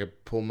station so I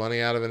could pull money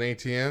out of an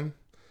ATM?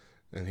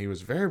 And he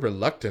was very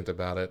reluctant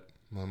about it.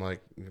 I'm like,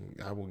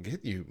 I will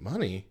get you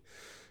money.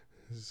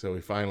 So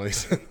he finally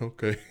said,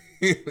 okay.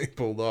 He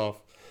pulled off.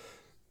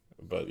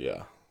 But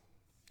yeah,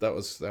 that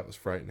was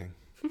frightening.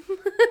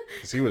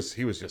 Because he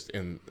was just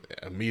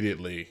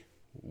immediately...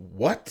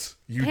 What?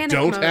 You Panic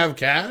don't mode. Have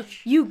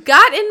cash? You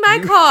got in my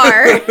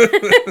car.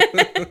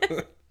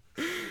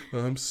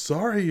 I'm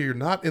sorry you're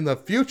not in the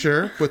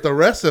future with the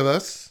rest of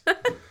us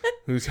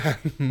who's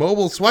had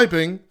mobile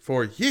swiping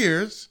for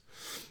years.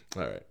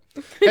 All right.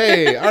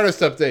 Hey,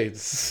 artist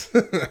updates.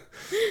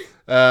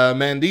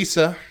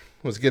 Mandisa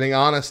was getting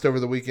honest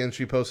over the weekend.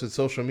 She posted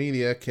social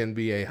media can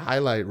be a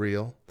highlight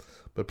reel.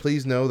 But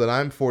please know that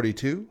I'm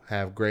 42,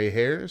 have gray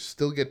hairs,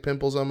 still get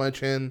pimples on my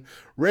chin,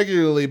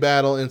 regularly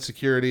battle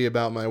insecurity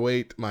about my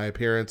weight, my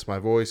appearance, my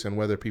voice, and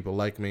whether people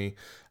like me.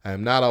 I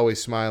am not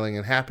always smiling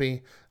and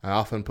happy. I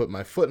often put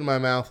my foot in my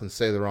mouth and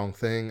say the wrong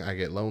thing. I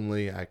get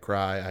lonely. I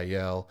cry. I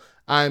yell.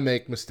 I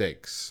make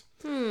mistakes.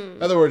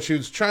 In other words, she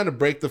was trying to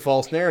break the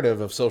false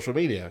narrative of social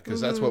media,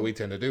 because that's what we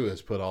tend to do,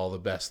 is put all the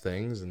best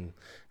things and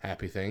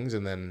happy things,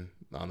 and then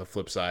on the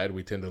flip side,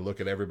 we tend to look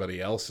at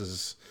everybody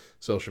else's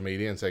social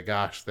media and say,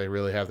 gosh, they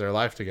really have their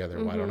life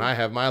together. Why don't I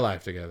have my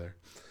life together?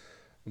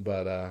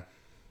 But,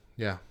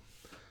 yeah,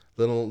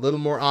 little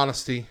more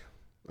honesty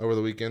over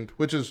the weekend,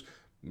 which is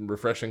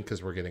refreshing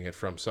because we're getting it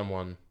from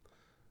someone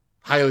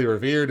highly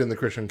revered in the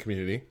Christian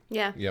community.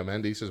 Yeah. Yeah,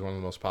 Mandisa is one of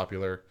the most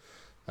popular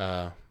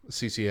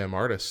CCM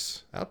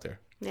artists out there.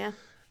 Yeah.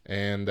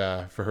 And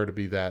for her to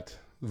be that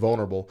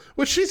vulnerable,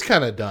 which she's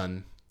kind of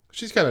done.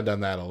 She's kind of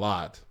done that a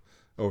lot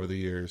over the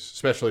years,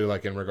 especially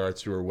like in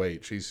regards to her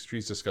weight. She's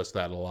discussed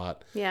that a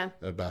lot. Yeah.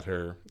 About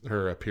her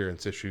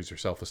appearance issues, her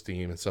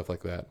self-esteem and stuff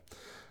like that.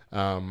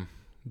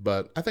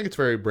 But I think it's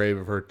very brave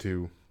of her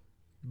to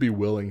be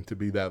willing to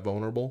be that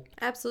vulnerable.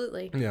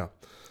 Absolutely. Yeah.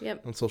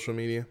 Yep. On social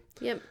media.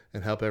 Yep.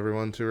 And help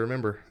everyone to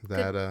remember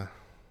that.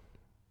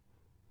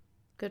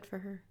 Good for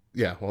her.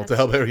 Yeah. Well, to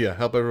help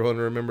everyone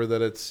remember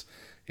that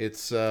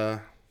it's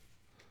a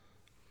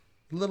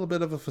little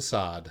bit of a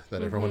facade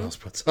that everyone else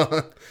puts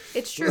on.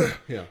 It's true.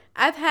 Yeah.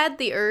 I've had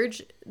the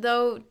urge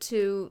though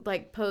to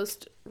like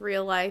post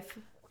real life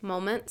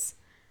moments,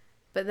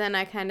 but then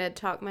I kind of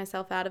talk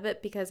myself out of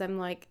it because I'm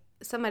like,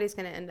 somebody's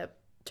going to end up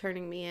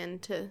turning me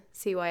into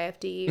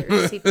CYFD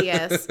or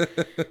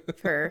CPS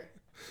for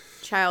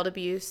child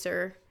abuse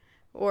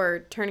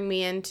or turning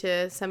me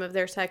into some of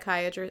their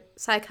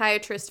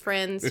psychiatrist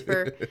friends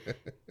for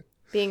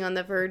being on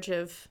the verge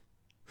of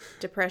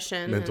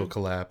depression. Mental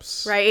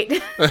collapse. Right.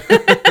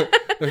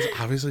 There's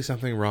obviously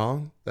something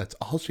wrong. That's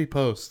all she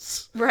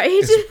posts. Right?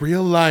 It's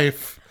real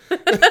life.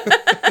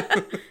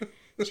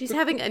 She's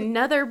having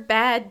another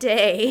bad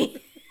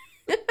day.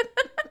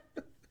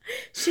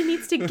 She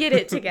needs to get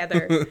it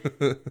together.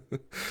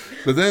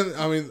 But then,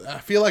 I mean, I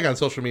feel like on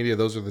social media,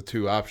 those are the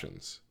two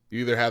options. You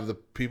either have the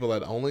people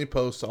that only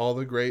post all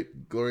the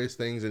great, glorious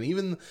things, and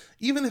even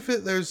if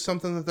there's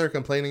something that they're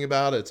complaining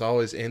about, it's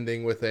always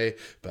ending with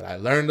but I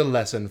learned a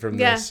lesson from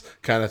this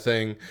kind of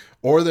thing.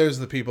 Or there's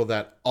the people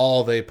that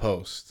all they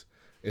post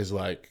is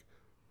like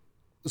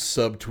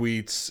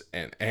subtweets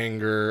and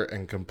anger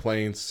and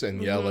complaints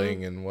and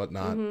yelling and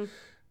whatnot.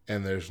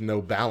 And there's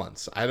no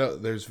balance.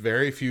 There's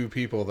very few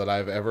people that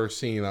I've ever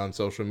seen on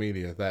social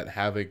media that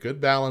have a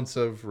good balance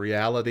of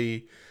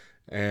reality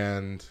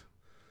and,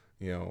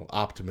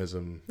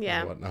 optimism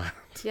and whatnot.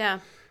 Yeah.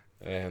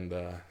 And,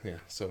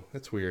 so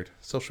it's weird.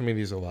 Social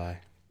media is a lie.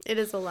 It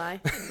is a lie.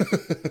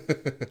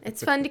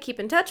 It's fun to keep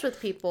in touch with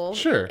people.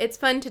 Sure. It's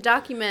fun to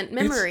document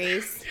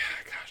memories.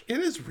 It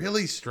is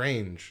really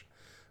strange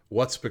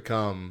what's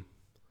become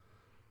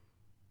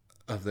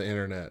of the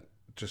internet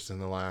just in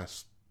the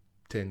last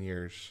 10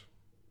 years.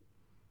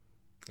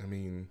 I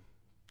mean,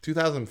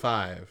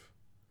 2005,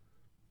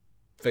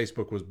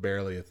 Facebook was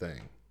barely a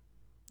thing.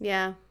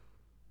 Yeah.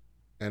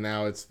 And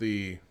now was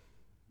it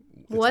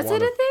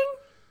a thing?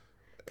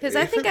 Because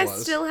I think I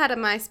still had a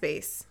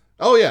MySpace.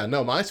 Oh, yeah.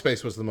 No,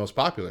 MySpace was the most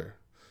popular.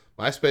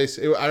 MySpace,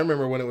 I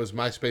remember when it was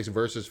MySpace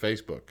versus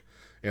Facebook.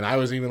 And I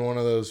was even one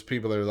of those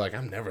people that were like,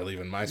 I'm never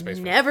leaving MySpace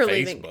for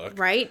Facebook.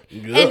 Right?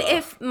 Ugh. And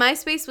if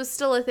MySpace was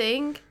still a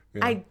thing,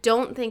 I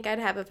don't think I'd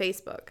have a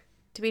Facebook,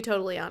 to be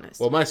totally honest.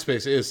 Well,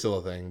 MySpace is still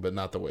a thing, but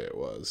not the way it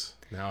was.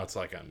 Now it's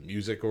like a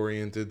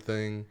music-oriented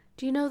thing.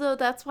 Do you know, though,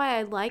 that's why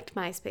I liked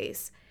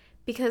MySpace.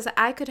 Because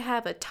I could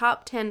have a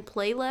top 10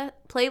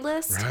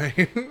 playlist.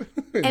 Right.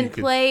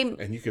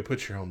 And you could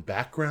put your own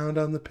background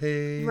on the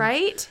page.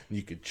 Right.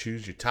 You could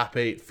choose your top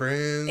 8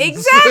 friends.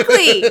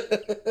 Exactly.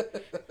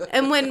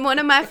 And when one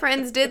of my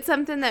friends did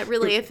something that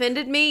really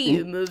offended me,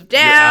 you moved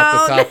down. You're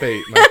out the top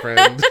 8, my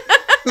friend.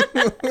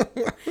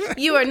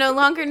 You are no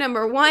longer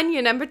number 1,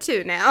 you're number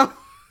 2 now.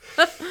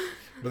 But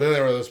then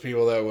there were those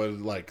people that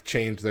would like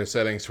change their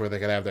settings to where they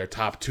could have their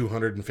top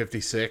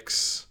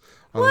 256.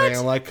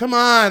 I'm like, come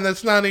on,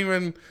 that's not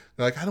even...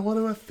 They're like, I don't want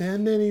to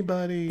offend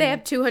anybody. They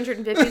have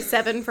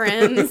 257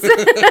 friends.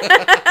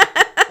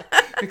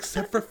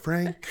 Except for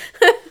Frank.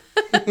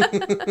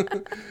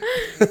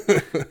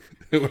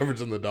 Whoever's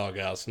in the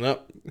doghouse.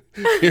 Nope.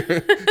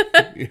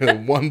 You're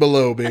one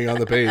below being on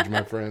the page,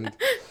 my friend.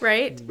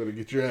 Right? You better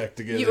get your act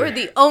together. You are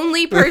the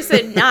only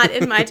person not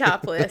in my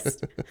top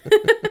list.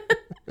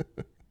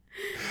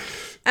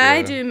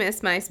 I do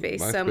miss MySpace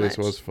so much. MySpace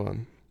was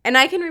fun. And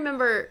I can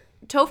remember...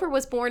 Topher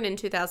was born in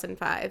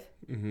 2005,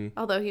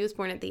 although he was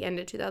born at the end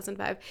of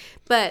 2005.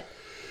 But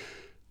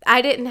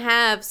I didn't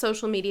have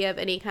social media of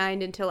any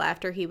kind until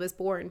after he was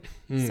born.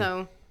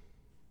 So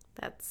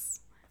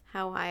that's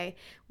how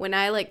when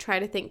I try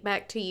to think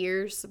back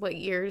to what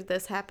years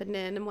this happened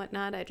in and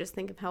whatnot, I just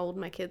think of how old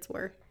my kids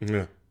were.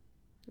 Yeah.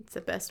 It's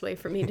the best way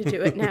for me to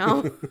do it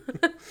now.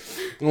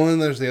 Well, then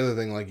there's the other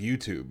thing, like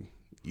YouTube.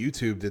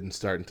 YouTube didn't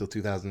start until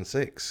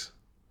 2006.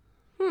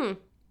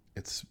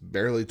 It's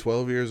barely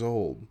 12 years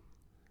old.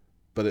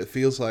 But it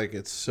feels like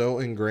it's so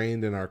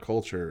ingrained in our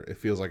culture, it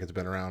feels like it's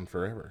been around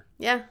forever.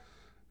 Yeah.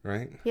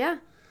 Right? Yeah.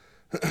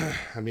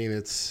 I mean,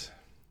 it's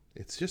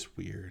just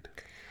weird.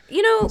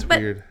 It's but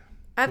weird.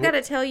 I've got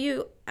to tell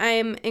you, I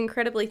am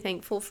incredibly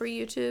thankful for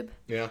YouTube.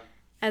 Yeah.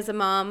 As a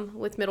mom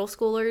with middle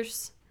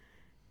schoolers,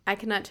 I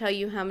cannot tell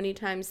you how many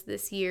times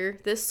this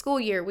school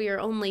year, we are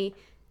only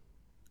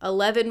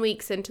 11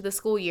 weeks into the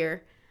school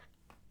year,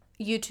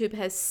 YouTube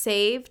has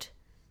saved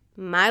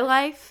my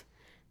life,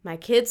 my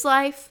kids'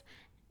 life,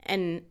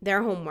 and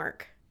their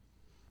homework,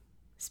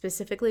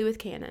 specifically with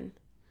Cannon,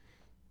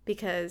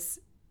 because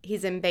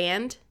he's in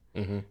band,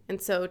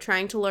 and so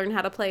trying to learn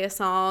how to play a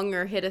song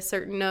or hit a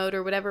certain note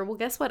or whatever. Well,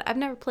 guess what? I've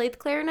never played the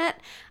clarinet.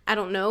 I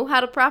don't know how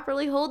to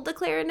properly hold the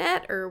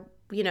clarinet or,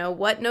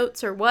 what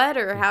notes or what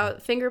or how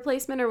finger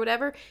placement or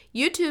whatever.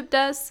 YouTube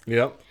does.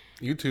 Yep.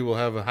 YouTube will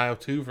have a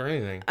how-to for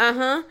anything.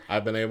 Uh-huh.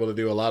 I've been able to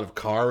do a lot of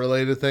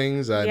car-related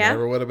things I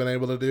never would have been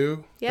able to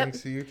do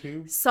thanks to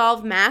YouTube.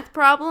 Solve math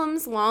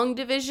problems, long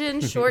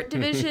division, short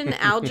division,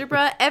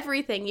 algebra,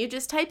 everything. You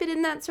just type it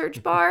in that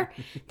search bar.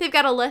 They've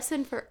got a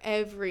lesson for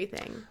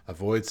everything.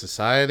 Avoid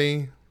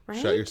society. Right?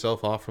 Shut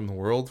yourself off from the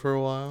world for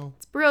a while.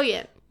 It's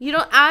brilliant.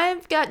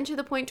 I've gotten to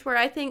the point where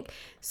I think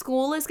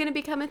school is going to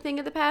become a thing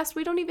of the past.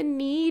 We don't even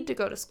need to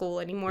go to school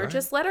anymore. Right.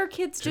 Just let our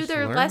kids do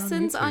their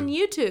lessons on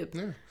YouTube.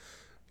 Yeah.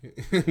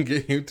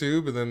 Get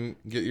YouTube and then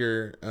get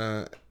your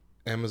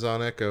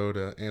Amazon Echo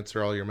to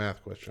answer all your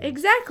math questions.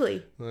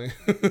 Exactly. And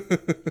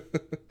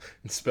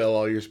spell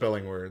all your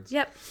spelling words.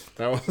 Yep.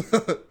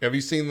 Have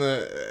you seen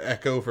the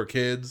Echo for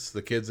Kids,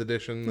 the kids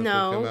edition that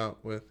No. they come out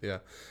with? Yeah.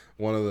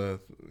 One of the,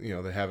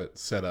 they have it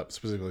set up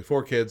specifically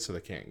for kids so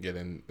they can't get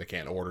in, they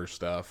can't order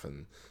stuff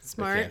and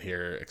Smart. they can't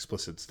hear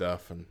explicit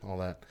stuff and all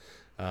that.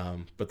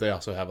 But they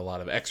also have a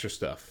lot of extra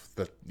stuff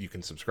that you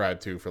can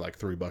subscribe to for like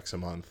 $3 a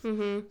month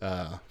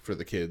for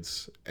the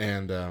kids.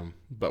 And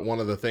but one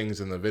of the things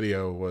in the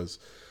video was,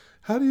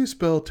 how do you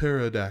spell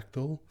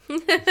pterodactyl?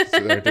 So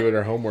they're doing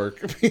their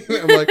homework.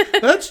 I'm like,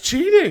 that's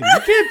cheating.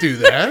 You can't do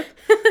that.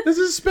 This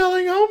is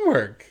spelling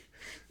homework.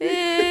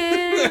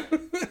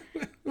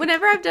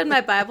 Whenever I've done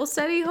my Bible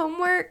study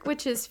homework,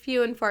 which is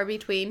few and far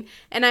between,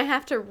 and I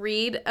have to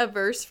read a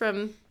verse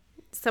from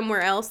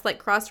somewhere else, like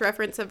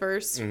cross-reference a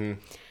verse.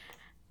 Mm-hmm.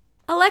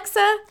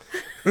 Alexa,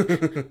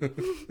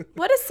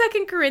 what does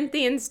 2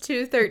 Corinthians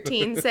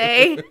 2:13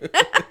 say? 2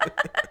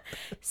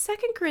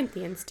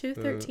 Corinthians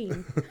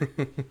 2:13.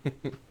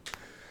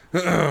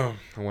 I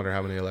wonder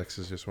how many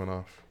Alexas just went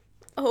off.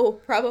 Oh,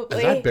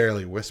 probably. I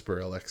barely whisper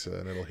Alexa,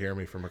 and it'll hear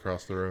me from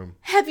across the room.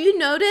 Have you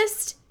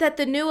noticed that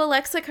the new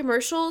Alexa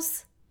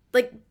commercials,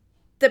 like,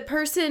 the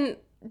person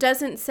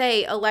doesn't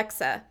say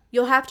Alexa?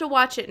 You'll have to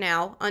watch it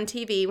now on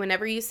TV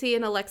whenever you see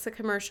an Alexa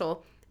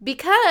commercial,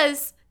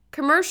 because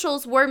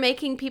commercials were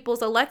making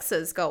people's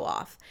Alexas go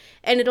off.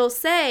 And it'll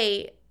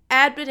say,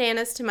 add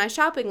bananas to my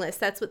shopping list.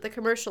 That's what the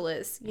commercial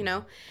is,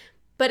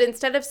 But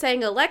instead of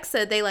saying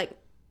Alexa, they, like,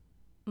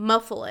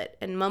 muffle it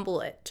and mumble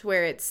it to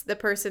where it's the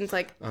person's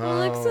like,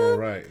 Alexa,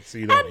 right. So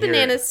you don't add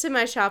bananas to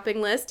my shopping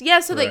list.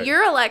 Yeah, so that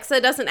your Alexa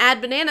doesn't add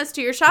bananas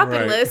to your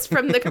shopping list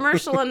from the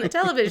commercial on the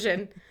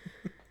television.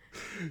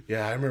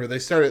 Yeah, I remember they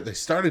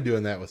started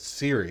doing that with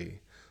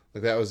Siri.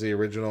 Like, that was the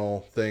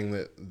original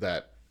thing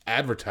that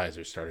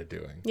advertisers started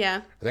doing.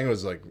 Yeah. I think it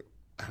was like,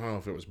 I don't know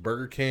if it was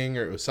Burger King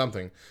or it was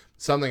something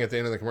at the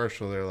end of the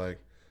commercial. They're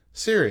like,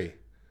 Siri,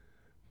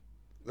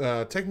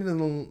 take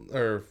me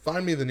or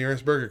find me the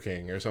nearest Burger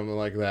King or something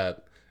like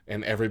that.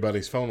 And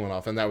everybody's phone went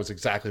off. And that was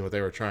exactly what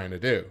they were trying to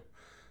do.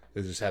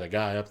 They just had a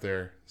guy up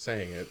there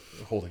saying it,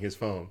 holding his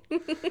phone.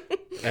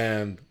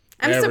 And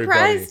I'm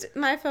surprised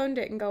my phone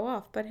didn't go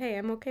off, but hey,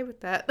 I'm okay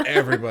with that.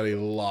 Everybody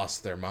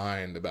lost their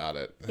mind about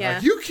it. Yeah.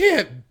 Like, you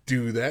can't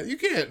do that. You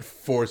can't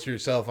force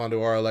yourself onto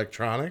our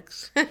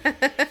electronics.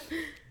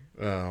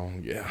 Oh,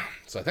 yeah.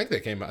 So I think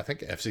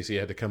FCC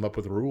had to come up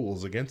with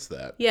rules against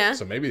that. Yeah.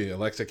 So maybe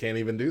Alexa can't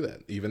even do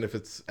that, even if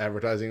it's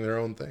advertising their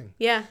own thing.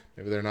 Yeah.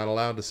 Maybe they're not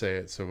allowed to say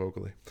it so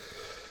vocally.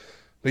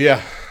 But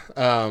yeah,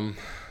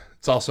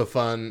 it's also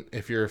fun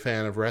if you're a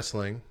fan of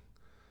wrestling,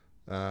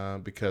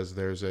 because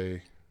there's a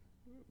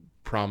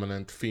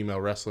prominent female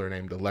wrestler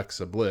named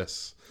Alexa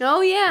Bliss.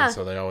 Oh, yeah. And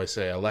so they always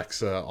say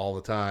Alexa all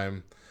the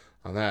time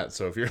on that.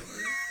 So if you're...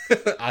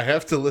 I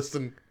have to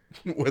listen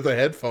with a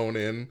headphone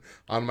in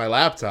on my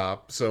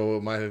laptop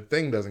so my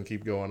thing doesn't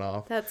keep going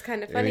off. That's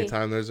kind of funny.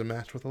 Anytime there's a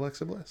match with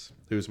Alexa Bliss,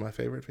 who's my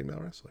favorite female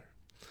wrestler.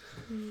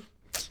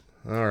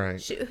 All right.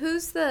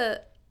 Who's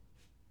the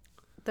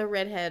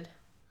redhead?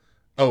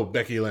 Oh,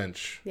 Becky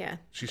Lynch. Yeah.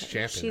 She's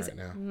champion right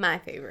now. My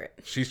favorite.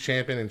 She's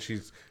champion,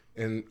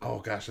 and oh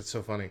gosh, it's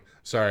so funny.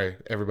 Sorry,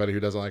 everybody who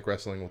doesn't like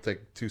wrestling, we'll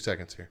take 2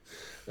 seconds here.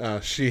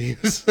 They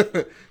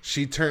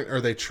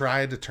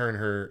tried to turn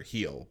her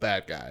heel,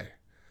 bad guy,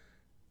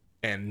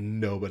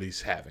 and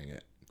nobody's having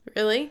it.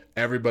 Really?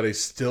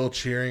 Everybody's still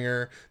cheering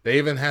her. They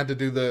even had to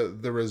do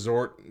the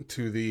resort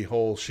to the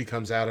whole, she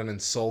comes out and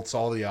insults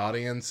all the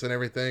audience and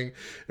everything.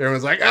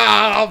 Everyone's like,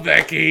 oh,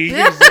 Becky,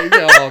 get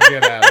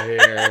out of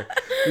here.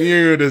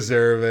 You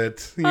deserve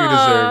it. You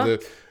deserve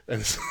it.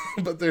 And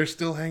but they're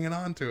still hanging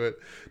on to it,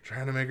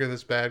 trying to make her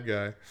this bad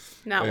guy.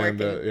 Not working.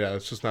 Yeah,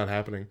 it's just not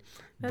happening.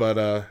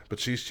 But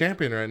she's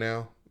champion right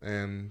now,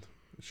 and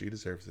she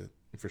deserves it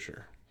for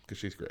sure because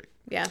she's great.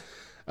 Yeah.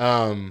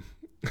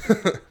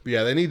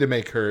 Yeah, they need to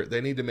make her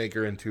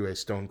into a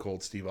Stone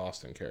Cold Steve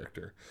Austin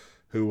character,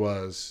 who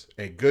was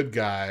a good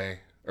guy,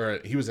 or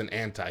he was an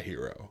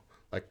anti-hero,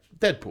 like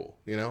Deadpool.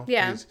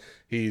 Yeah.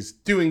 He's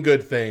doing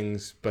good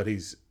things, but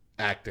he's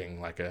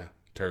acting like a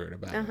turd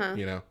about it.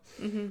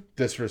 Mm-hmm.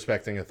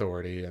 Disrespecting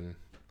authority and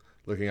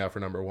looking out for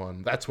number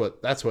one. That's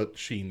what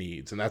she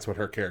needs, and that's what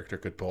her character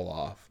could pull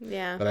off.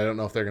 Yeah. But I don't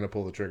know if they're going to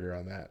pull the trigger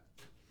on that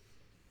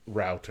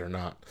route or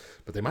not.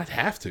 But they might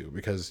have to,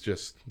 because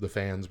just the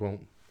fans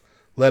won't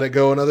let it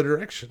go another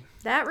direction.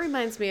 That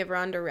reminds me of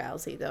Ronda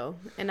Rousey, though,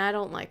 and I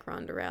don't like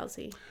Ronda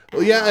Rousey.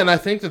 Well, yeah, and I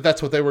think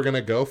that's what they were going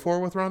to go for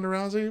with Ronda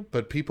Rousey,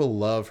 but people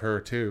love her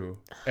too,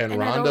 and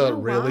Ronda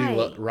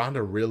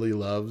really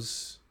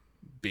loves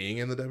being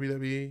in the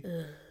WWE.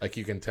 Ugh. Like,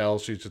 you can tell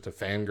she's just a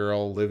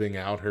fangirl living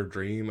out her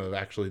dream of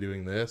actually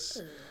doing this.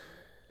 Ugh.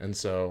 And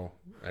so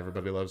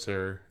everybody loves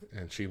her,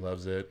 and she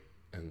loves it,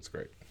 and it's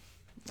great.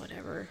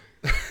 Whatever.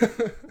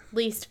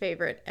 Least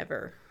favorite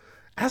ever.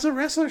 As a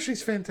wrestler,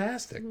 she's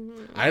fantastic.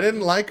 Mm-hmm. I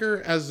didn't like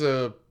her as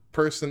a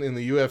person in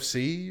the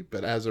UFC,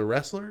 but as a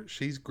wrestler,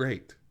 she's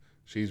great.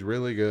 She's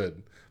really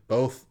good,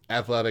 both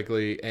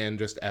athletically and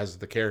just as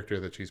the character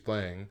that she's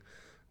playing,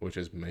 which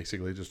is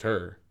basically just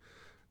her.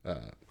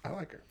 I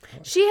like her.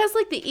 She has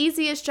like the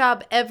easiest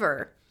job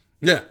ever.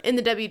 Yeah. in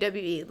the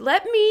WWE.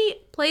 Let me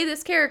play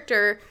this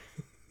character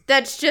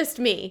that's just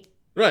me.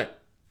 Right.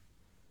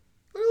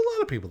 There's a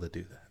lot of people that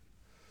do that.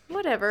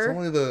 Whatever.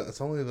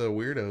 It's only the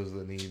weirdos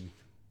that need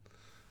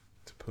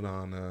to put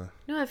on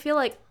No, I feel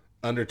like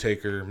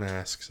Undertaker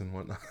masks and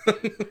whatnot.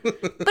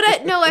 But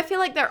I feel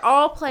like they're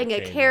all playing a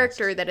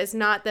character that is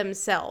not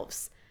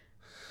themselves.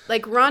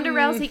 Like Ronda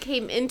Rousey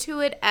came into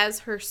it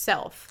as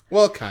herself.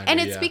 Well, kind of. And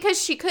it's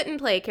because she couldn't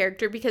play a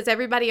character because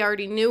everybody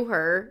already knew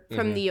her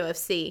from the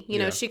UFC. You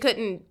know, she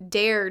couldn't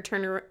dare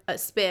turn a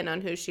spin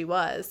on who she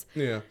was.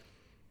 Yeah.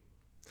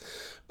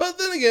 But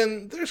then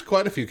again, there's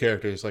quite a few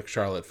characters like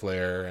Charlotte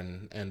Flair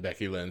and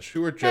Becky Lynch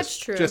who are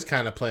just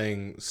kind of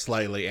playing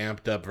slightly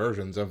amped up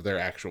versions of their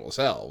actual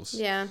selves.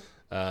 Yeah.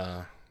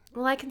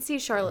 Well, I can see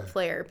Charlotte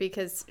Flair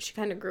because she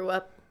kind of grew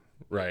up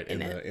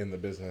in the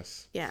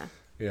business. Yeah.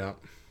 Yeah.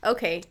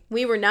 Okay,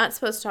 we were not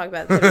supposed to talk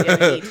about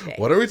WWE today.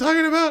 What are we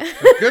talking about?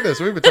 Oh, goodness,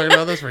 we've been talking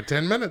about this for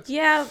 10 minutes.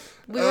 Yeah,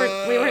 we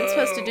weren't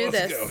supposed to do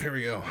this. Let's go. Here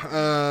we go.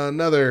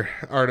 Another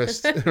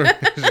artist.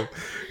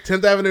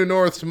 10th Avenue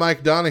North's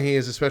Mike Donaghy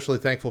is especially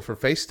thankful for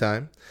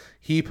FaceTime.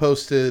 He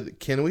posted,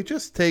 "Can we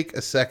just take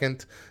a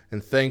second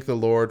and thank the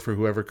Lord for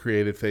whoever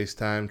created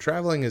FaceTime?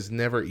 Traveling is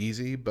never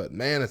easy, but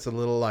man, it's a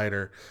little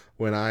lighter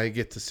when I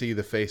get to see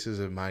the faces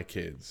of my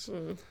kids."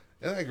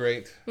 Isn't that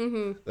great?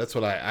 Mm-hmm. That's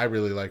what I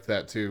really liked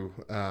that too.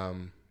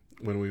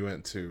 When we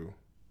went to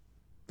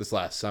this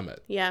last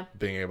summit,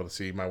 being able to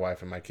see my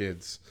wife and my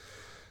kids,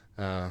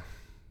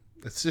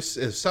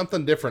 it's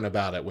something different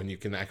about it when you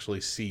can actually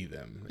see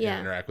them and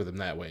interact with them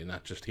that way,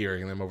 not just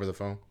hearing them over the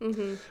phone.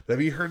 Mm-hmm. But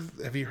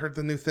have you heard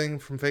the new thing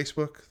from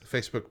Facebook? The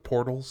Facebook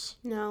portals?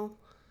 No.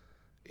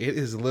 It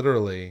is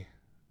literally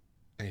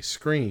a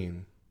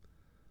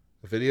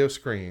video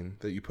screen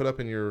that you put up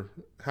in your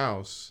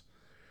house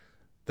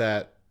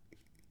that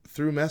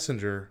through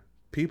Messenger,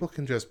 people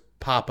can just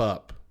pop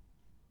up.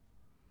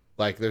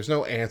 Like, there's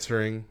no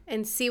answering.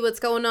 And see what's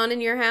going on in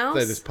your house?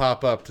 They just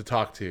pop up to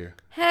talk to you.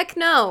 Heck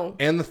no.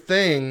 And the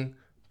thing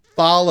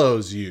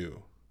follows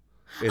you.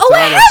 It's I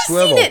have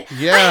seen it.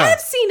 Yeah. I have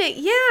seen it,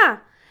 yeah.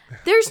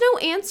 There's no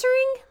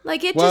answering?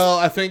 Like, it Well,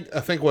 I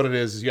think what it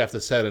is you have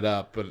to set it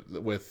up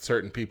but with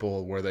certain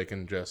people where they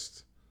can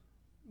just,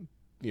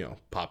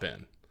 pop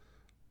in.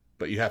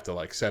 But you have to,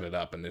 like, set it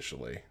up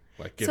initially.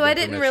 Like, give them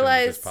permission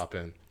to just pop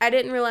in. I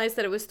didn't realize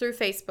that it was through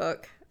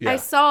Facebook. Yeah. I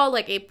saw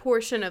like a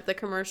portion of the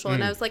commercial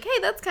and I was like, hey,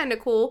 that's kind of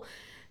cool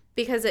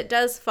because it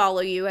does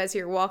follow you as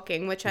you're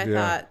walking, which I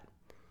thought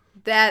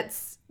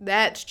that's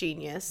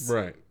genius.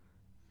 Right.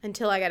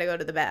 Until I got to go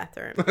to the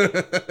bathroom.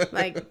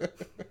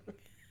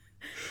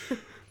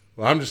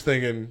 Well, I'm just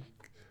thinking,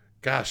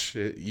 gosh,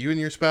 you and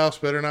your spouse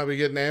better not be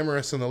getting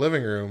amorous in the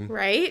living room.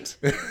 Right?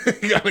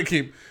 You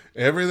gotta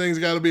everything's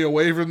got to be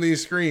away from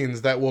these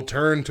screens that will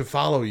turn to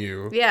follow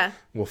you. Yeah.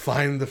 We'll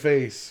find the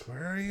face.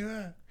 Where are you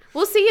at?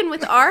 We'll see. And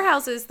with our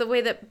houses, the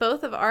way that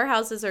both of our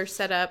houses are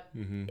set up,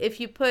 if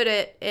you put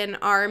it in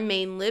our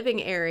main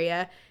living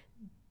area,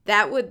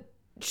 that would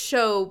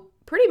show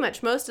pretty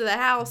much most of the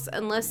house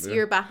unless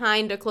you're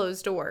behind a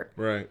closed door.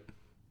 Right.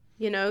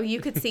 You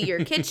could see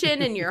your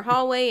kitchen and your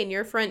hallway and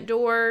your front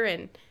door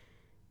and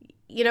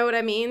you know what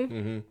I mean?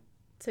 Mm-hmm.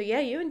 So,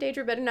 yeah, you and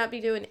Deidre better not be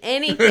doing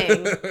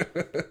anything.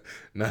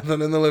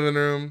 Nothing in the living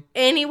room.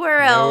 Anywhere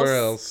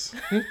else.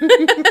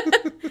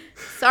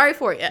 Sorry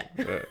for you.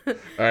 All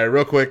right,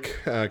 real quick,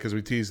 because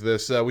we teased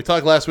this. We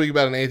talked last week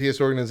about an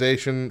atheist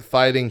organization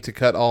fighting to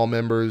cut all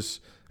mentions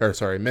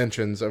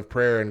of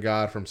prayer and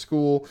God from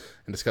school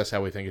and discuss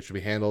how we think it should be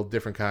handled.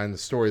 Different kind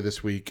of story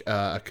this week.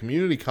 A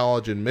community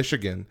college in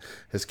Michigan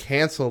has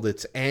canceled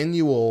its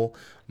annual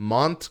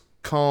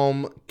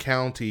Montcalm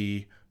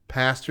County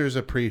Pastor's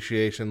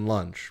Appreciation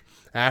Lunch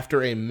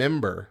after a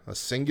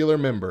singular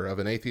member of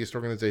an atheist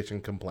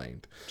organization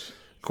complained.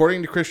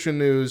 According to Christian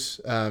News,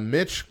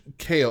 Mitch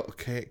Kale,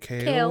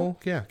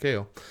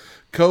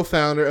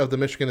 co-founder of the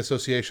Michigan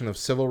Association of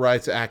Civil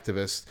Rights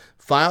Activists,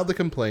 filed the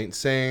complaint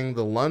saying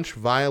the lunch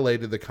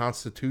violated the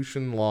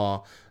Constitution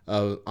law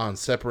on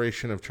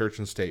separation of church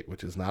and state,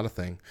 which is not a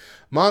thing.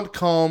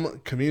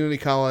 Montcalm Community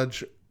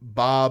College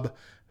Bob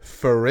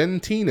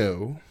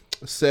Ferentino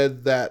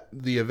said that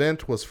the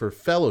event was for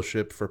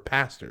fellowship for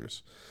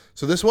pastors.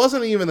 So this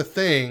wasn't even a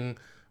thing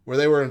where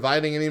they were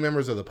inviting any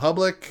members of the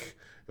public.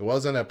 It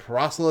wasn't a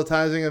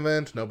proselytizing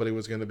event. Nobody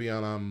was going to be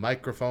on a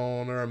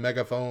microphone or a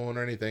megaphone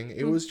or anything.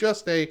 It was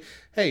just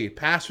hey,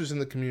 pastors in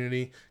the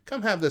community,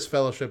 come have this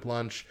fellowship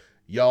lunch.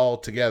 Y'all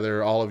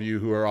together, all of you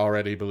who are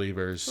already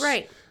believers.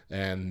 Right.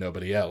 And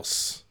nobody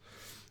else.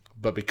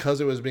 But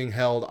because it was being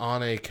held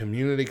on a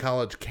community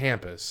college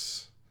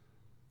campus,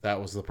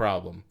 that was the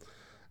problem.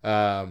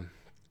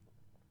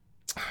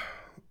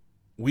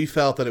 We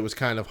felt that it was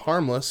kind of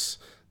harmless.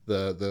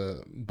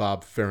 The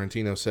Bob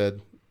Ferentino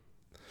said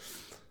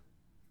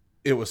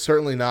it was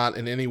certainly not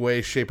in any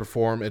way, shape, or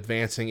form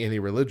advancing any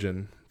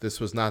religion. This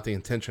was not the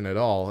intention at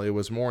all. It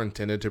was more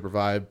intended to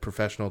provide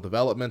professional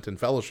development and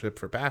fellowship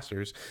for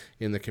pastors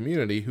in the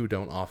community who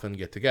don't often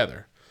get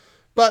together.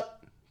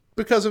 But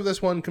because of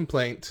this one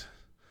complaint,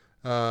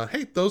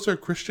 hey, those are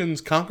Christians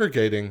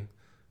congregating.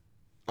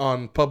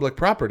 on public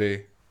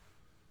property,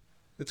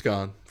 it's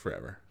gone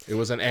forever. It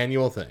was an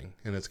annual thing,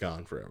 and it's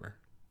gone forever.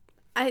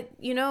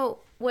 You know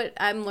what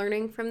I'm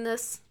learning from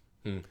this?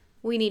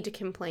 We need to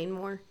complain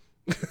more.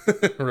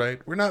 Right?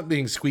 We're not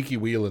being squeaky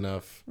wheel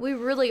enough. We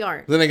really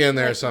aren't. Then again,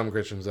 there are some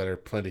Christians that are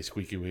plenty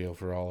squeaky wheel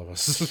for all of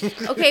us.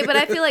 Okay, but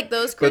I feel like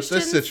those Christians...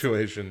 But this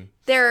situation...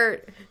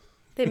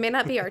 They may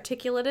not be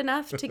articulate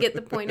enough to get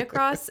the point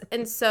across,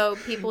 and so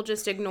people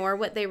just ignore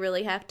what they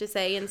really have to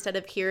say instead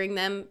of hearing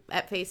them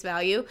at face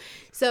value.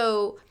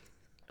 So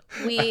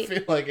I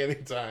feel like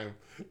anytime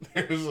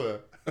there's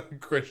a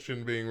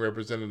Christian being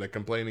represented, a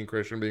complaining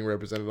Christian being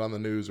represented on the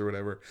news or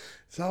whatever,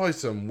 it's always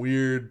some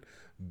weird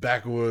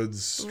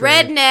backwoods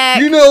redneck.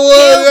 You know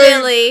what?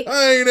 Hillbilly.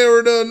 I ain't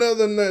never done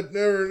nothing that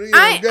never.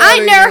 I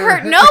never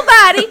hurt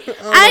nobody.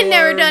 I ain't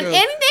never done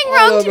anything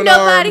wrong to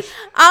nobody.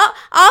 All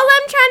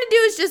I'm trying to do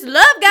is just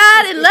love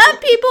God and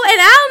love people, and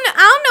I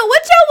don't know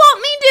what y'all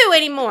want me to do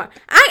anymore.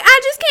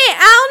 I just can't.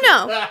 I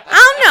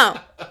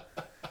don't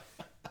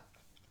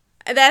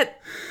know.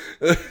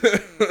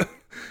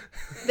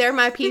 They're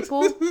my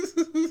people.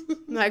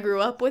 I grew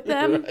up with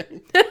them.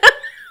 Right.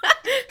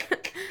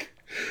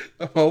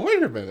 Oh,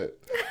 wait a minute.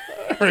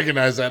 I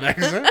recognize that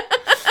accent.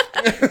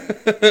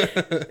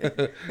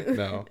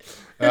 No.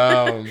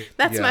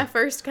 That's my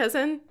first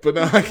cousin, but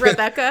no,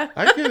 Rebecca.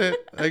 I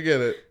get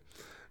it.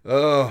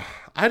 Oh,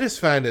 I just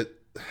find it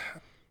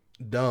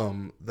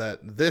dumb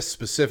that this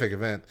specific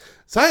event.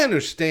 So I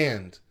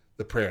understand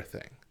the prayer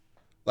thing,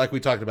 like we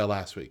talked about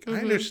last week. I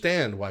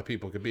understand why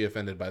people could be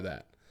offended by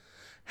that.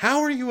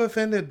 How are you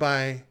offended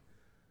by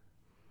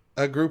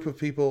a group of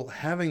people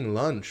having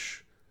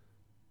lunch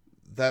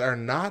that are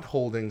not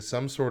holding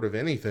some sort of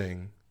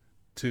anything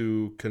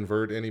to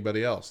convert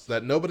anybody else?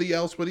 That nobody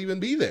else would even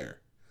be there.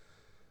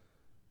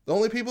 The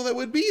only people that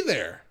would be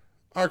there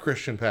are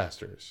Christian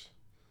pastors.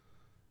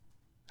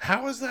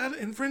 How is that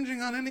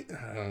infringing on any...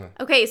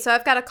 Okay, so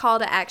I've got a call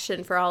to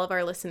action for all of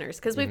our listeners,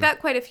 because we've got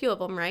quite a few of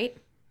them, right?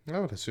 I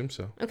would assume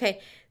so. Okay,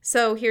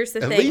 so here's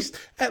the thing.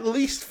 At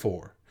least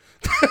 4.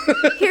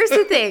 Here's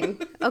the thing,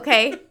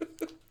 okay?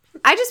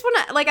 I just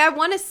want to, I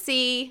want to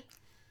see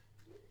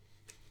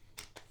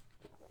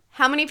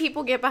how many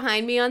people get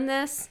behind me on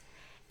this.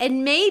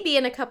 And maybe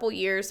in a couple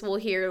years, we'll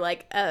hear,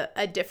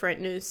 a different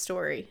news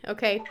story,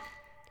 okay?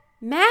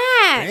 Matt!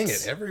 Dang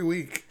it, every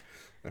week.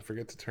 I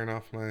forget to turn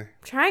off my... I'm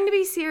trying to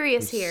be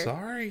serious here.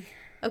 Sorry.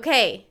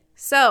 Okay,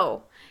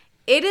 so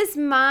it is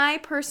my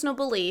personal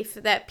belief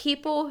that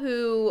people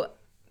who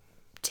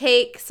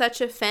take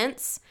such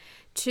offense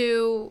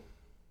to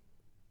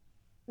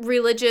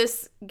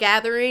religious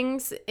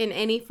gatherings in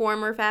any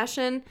form or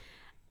fashion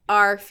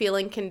are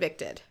feeling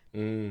convicted.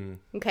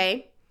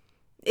 Okay?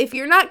 If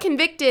you're not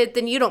convicted,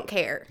 then you don't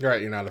care.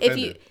 Right, you're not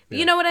offended.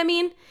 You know what I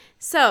mean?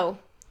 So,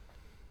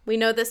 we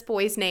know this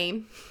boy's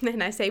name,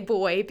 and I say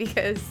boy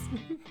because...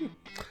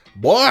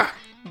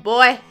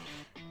 Boy.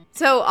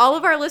 So, all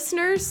of our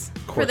listeners,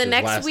 for the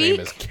next week...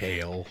 His last name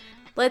is Kale.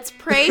 Let's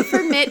pray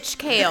for Mitch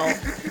Kale,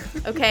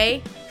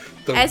 okay?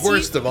 The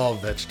worst of all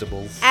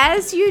vegetables.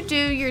 As you do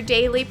your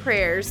daily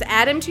prayers,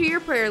 add him to your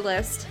prayer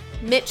list,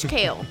 Mitch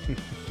Kale.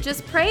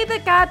 Just pray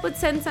that God would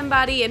send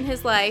somebody in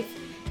his life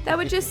that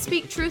would just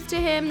speak truth to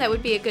him, that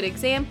would be a good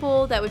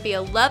example, that would be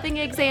a loving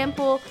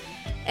example,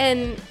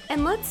 and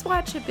let's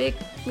watch a big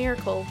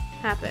miracle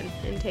happen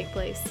and take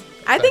place.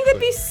 I think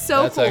that'd be so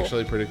cool. That's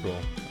actually pretty cool.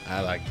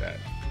 I like that.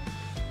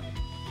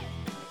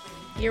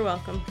 You're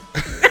welcome.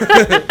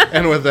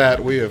 And with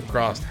that, we have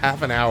crossed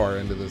half an hour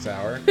into this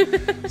hour.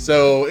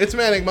 So it's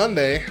Manic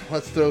Monday.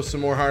 Let's throw some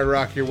more hard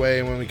rock your way.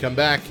 And when we come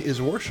back,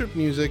 is worship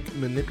music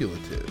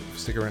manipulative?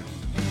 Stick around.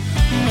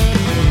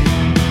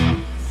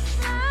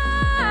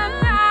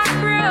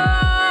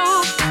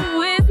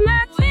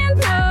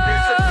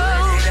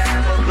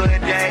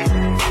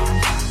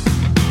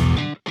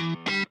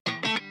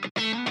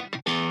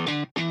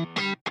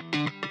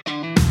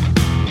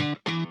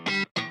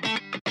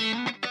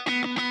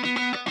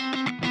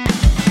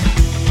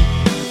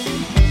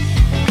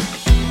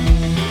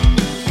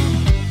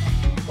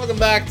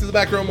 Back to the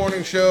Back Row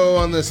Morning Show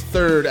on this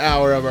third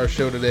hour of our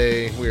show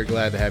today. We are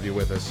glad to have you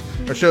with us.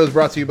 Our show is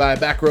brought to you by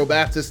Back Row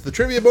Baptist, the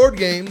trivia board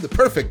game, the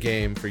perfect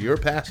game for your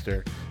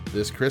pastor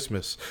this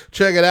Christmas.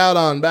 Check it out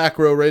on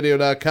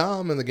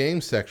backrowradio.com in the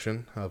games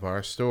section of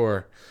our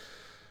store.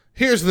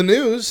 Here's the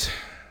news.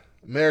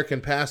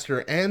 American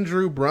pastor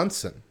Andrew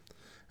Brunson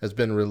has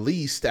been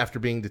released after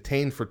being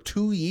detained for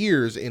 2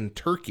 years in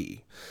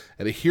Turkey.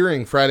 At a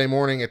hearing Friday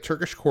morning, a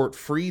Turkish court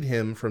freed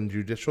him from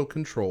judicial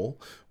control,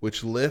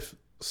 which lifts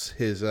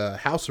his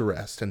house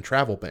arrest and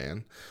travel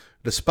ban.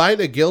 Despite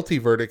a guilty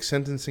verdict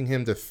sentencing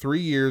him to 3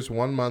 years,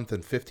 1 month,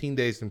 and 15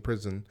 days in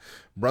prison,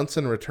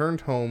 Brunson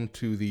returned home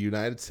to the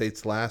United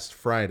States last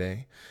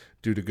Friday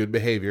due to good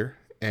behavior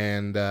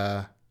and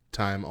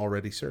time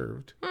already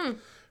served.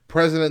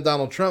 President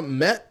Donald Trump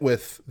met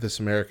with this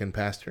American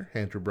pastor,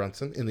 Andrew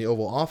Brunson, in the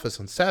Oval Office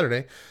on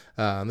Saturday.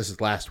 This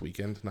is last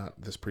weekend,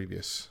 not this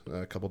previous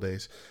couple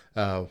days.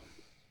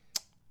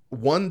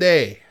 1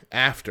 day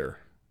after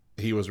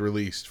he was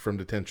released from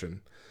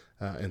detention.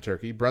 in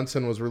Turkey.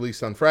 Brunson was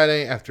released on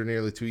Friday after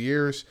nearly 2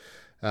 years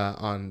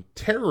on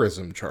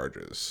terrorism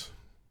charges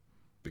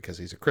because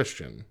he's a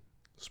Christian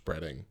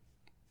spreading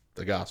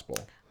the gospel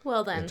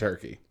Well then. in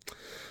Turkey.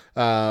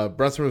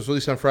 Brunson was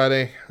released on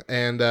Friday,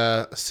 and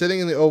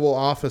sitting in the Oval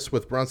Office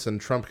with Brunson,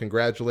 Trump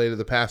congratulated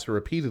the pastor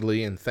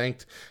repeatedly and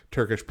thanked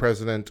Turkish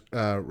President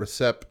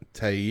Recep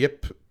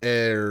Tayyip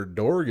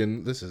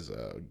Erdogan. This is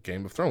a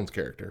Game of Thrones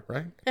character,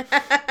 right?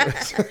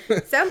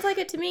 Sounds like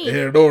it to me.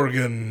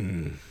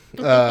 Erdogan.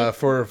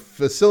 For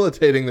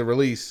facilitating the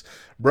release.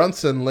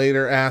 Brunson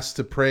later asked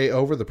to pray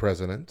over the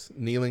president.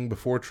 Kneeling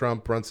before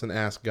Trump, Brunson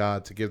asked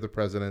God to give the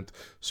president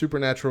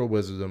supernatural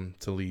wisdom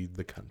to lead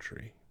the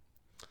country.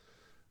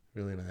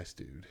 Really nice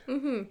dude.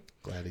 Mm-hmm.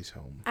 Glad he's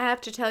home. I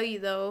have to tell you,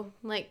 though,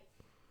 like,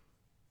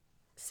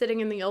 sitting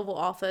in the Oval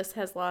Office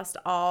has lost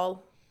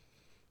all...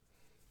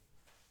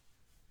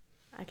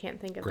 I can't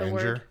think of Grandeur?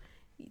 the word.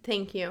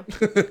 Thank you.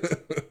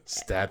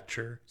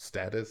 Stature,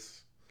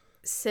 status,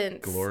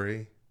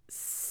 glory.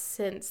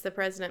 Since the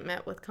president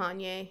met with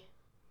Kanye.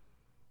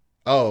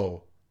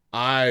 Oh,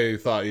 I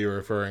thought you were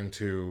referring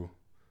to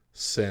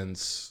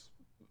since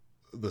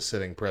the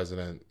sitting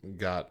president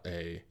got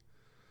a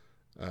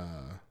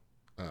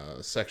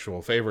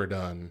sexual favor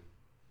done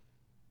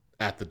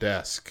at the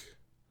desk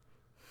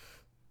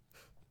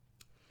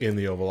in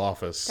the Oval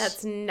Office.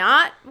 That's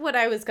not what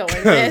I was going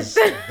with.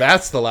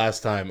 That's the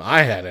last time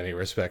I had any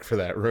respect for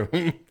that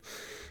room.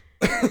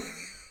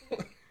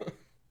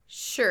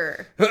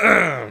 Sure.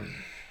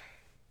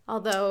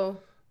 Although,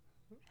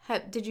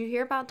 did you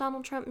hear about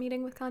Donald Trump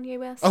meeting with Kanye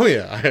West? Oh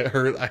yeah, I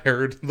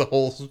heard the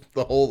whole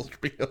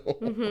spiel.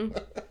 Mm-hmm.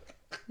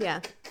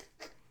 Yeah.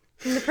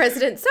 And the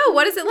president, so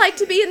what is it like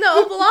to be in the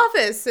Oval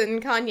Office?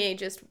 And Kanye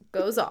just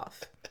goes off.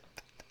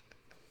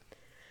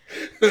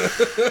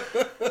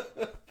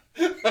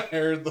 I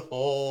heard the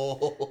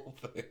whole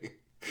thing.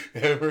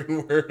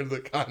 Every word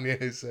that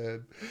Kanye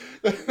said.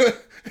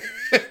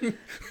 And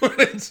when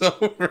it's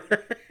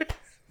over,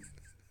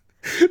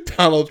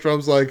 Donald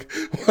Trump's like,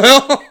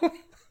 well,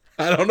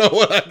 I don't know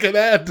what I can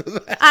add to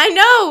that. I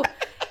know.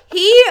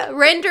 He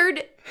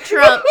rendered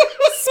Trump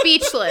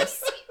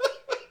speechless.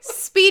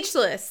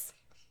 Speechless.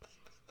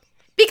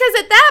 Because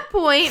at that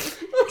point,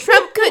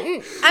 Trump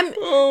couldn't...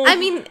 I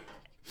mean,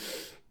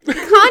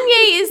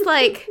 Kanye is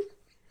like...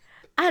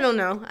 I don't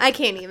know. I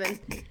can't even.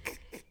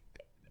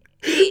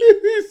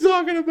 He's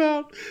talking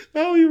about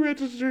how he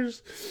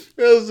registers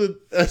as a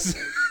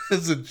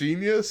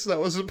genius. That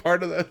was a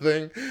part of that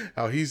thing.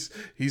 How he's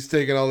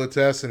taking all the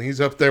tests and he's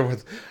up there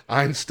with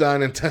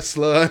Einstein and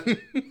Tesla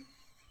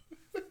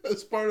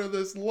as part of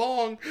this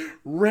long,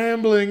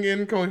 rambling,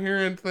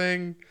 incoherent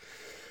thing.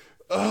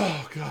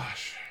 Oh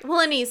gosh. Well,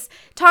 and he's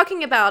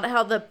talking about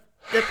how the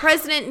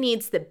president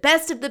needs the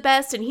best of the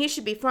best and he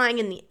should be flying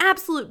in the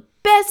absolute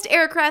best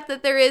aircraft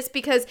that there is,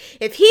 because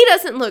if he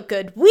doesn't look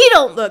good, we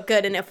don't look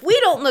good, and if we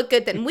don't look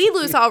good, then we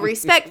lose all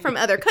respect from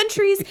other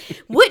countries.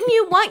 Wouldn't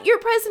you want your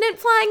president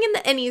flying in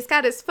the... And he's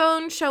got his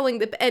phone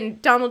showing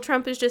and Donald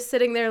Trump is just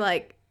sitting there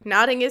like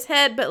nodding his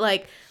head, but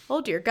like,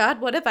 oh dear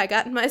God, what have I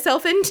gotten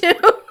myself into?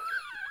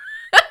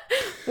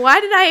 Why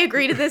did I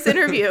agree to this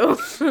interview?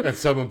 And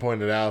someone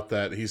pointed out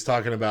that he's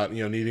talking about,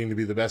 needing to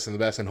be the best and the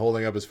best and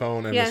holding up his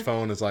phone, and his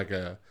phone is like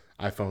a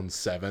iPhone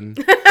 7.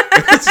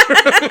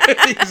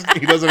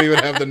 He doesn't even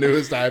have the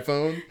newest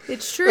iPhone.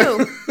 It's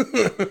true.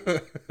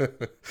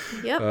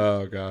 Yep.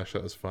 Oh gosh,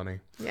 that was funny.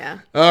 Yeah.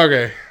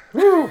 Okay.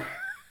 Whew.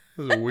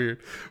 This is a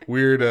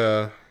weird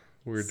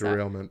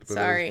derailment, but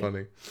sorry. It was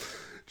funny.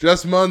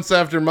 Just months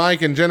after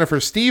Mike and Jennifer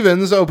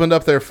Stevens opened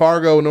up their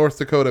Fargo, North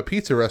Dakota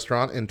pizza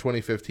restaurant in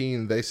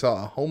 2015, they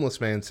saw a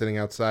homeless man sitting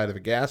outside of a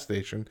gas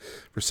station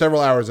for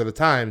several hours at a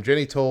time.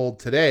 Jenny told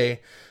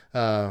Today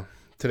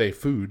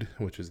Food,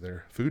 which is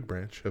their food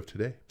branch of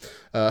Today,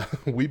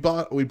 we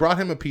brought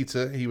him a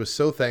pizza. He was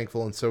so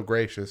thankful and so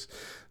gracious.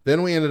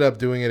 Then we ended up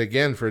doing it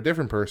again for a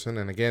different person,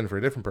 and again for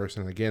a different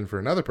person, and again for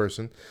another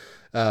person.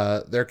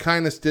 Their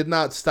kindness did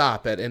not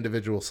stop at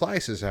individual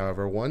slices,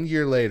 however. 1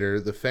 year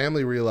later, the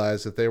family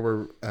realized that there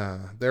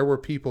were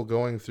people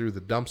going through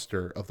the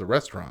dumpster of the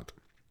restaurant.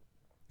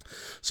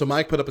 So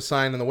Mike put up a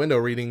sign in the window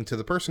reading, "To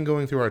the person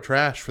going through our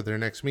trash for their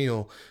next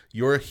meal,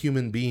 you're a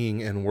human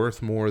being and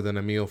worth more than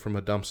a meal from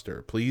a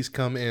dumpster. Please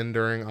come in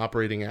during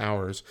operating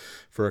hours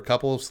for a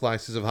couple of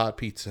slices of hot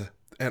pizza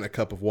and a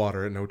cup of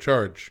water at no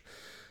charge.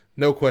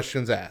 No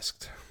questions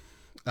asked."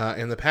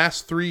 In the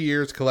past 3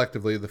 years,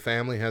 collectively, the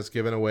family has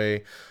given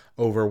away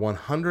over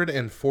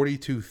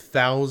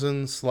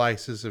 142,000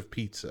 slices of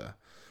pizza,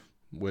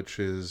 which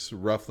is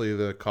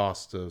roughly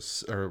costs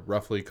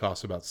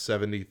about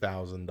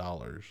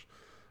 $70,000.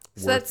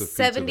 So that's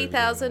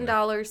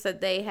 $70,000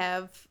 that they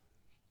have.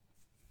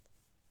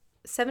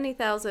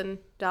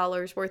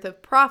 $70,000 worth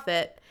of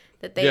profit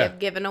that they have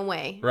given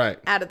away, right,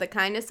 out of the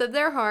kindness of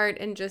their heart,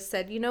 and just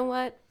said, you know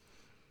what?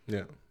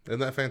 Yeah.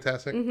 Isn't that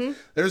fantastic? Mm-hmm.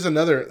 There's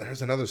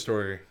another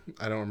story.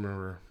 I don't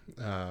remember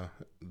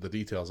the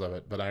details of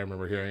it, but I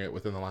remember hearing it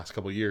within the last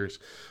couple of years,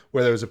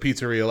 where there was a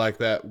pizzeria like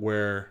that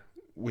where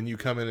when you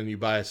come in and you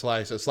buy a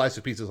slice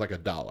of pizza is like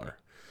 $1.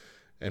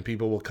 and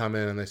people will come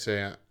in and they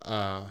say,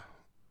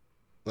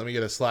 let me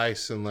get a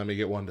slice and let me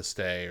get one to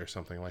stay or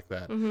something like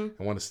that. And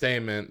one to stay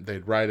meant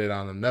they'd write it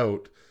on a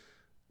note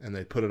and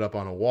they'd put it up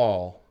on a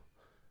wall.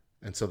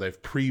 And so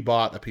they've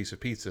pre-bought a piece of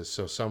pizza.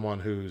 So someone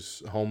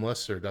who's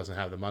homeless or doesn't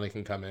have the money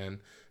can come in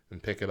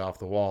and pick it off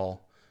the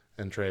wall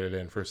and trade it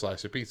in for a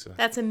slice of pizza.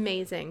 That's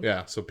amazing.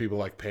 Yeah. So people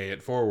like pay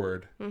it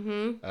forward.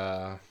 And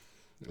I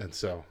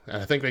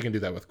think they can do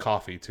that with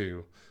coffee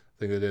too. I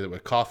think they did it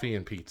with coffee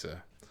and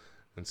pizza.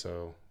 And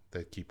so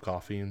they keep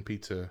coffee and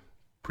pizza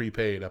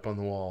prepaid up on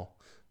the wall.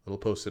 Little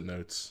Post-it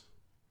notes.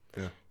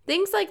 Yeah.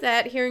 Things like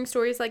that, hearing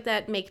stories like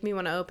that make me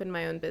want to open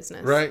my own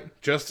business. Right.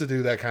 Just to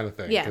do that kind of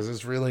thing. Yeah. Because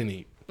it's really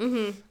neat.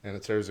 And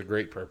it serves a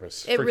great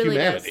purpose It for really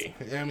humanity.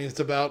 Does. I mean, it's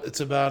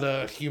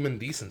about human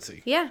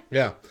decency. Yeah.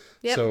 Yeah.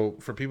 Yep. So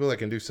for people that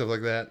can do stuff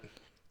like that,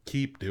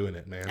 keep doing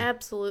it, man.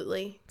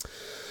 Absolutely.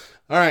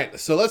 All right.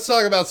 So let's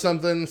talk about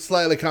something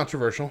slightly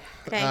controversial.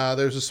 Okay.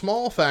 There's a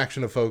small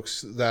faction of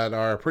folks that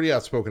are pretty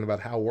outspoken about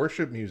how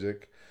worship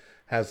music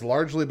has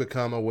largely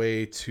become a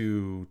way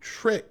to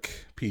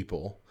trick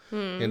people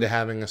into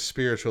having a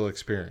spiritual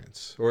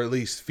experience, or at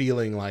least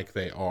feeling like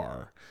they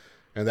are,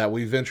 and that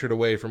we ventured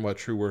away from what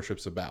true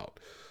worship's about.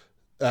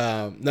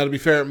 Now, to be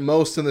fair,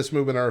 most in this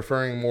movement are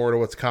referring more to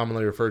what's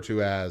commonly referred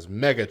to as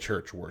mega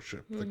church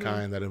worship, the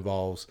kind that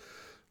involves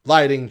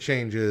lighting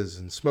changes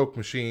and smoke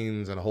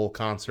machines and a whole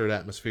concert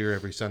atmosphere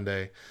every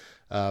Sunday.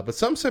 But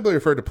some simply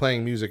refer to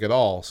playing music at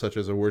all, such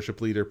as a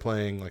worship leader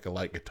playing like a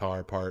light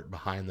guitar part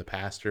behind the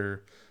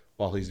pastor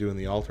while he's doing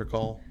the altar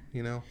call,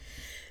 you know?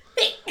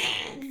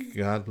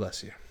 God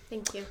bless you.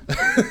 Thank you.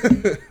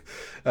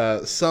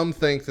 Some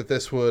think that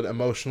this would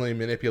emotionally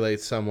manipulate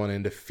someone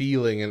into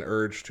feeling an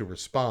urge to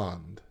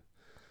respond.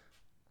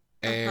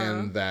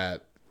 And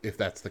that if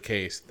that's the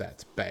case,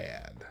 that's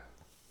bad.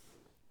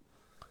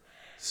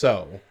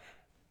 So,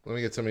 let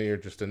me get some of your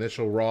just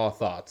initial raw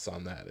thoughts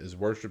on that. Is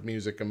worship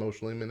music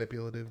emotionally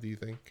manipulative, do you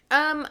think?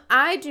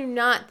 I do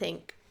not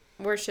think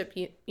worship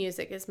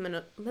music is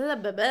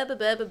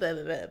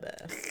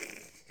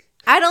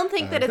I don't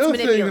think that it's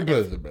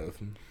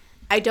manipulative.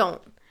 I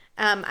don't.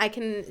 I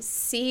can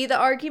see the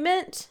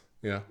argument.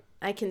 Yeah.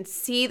 I can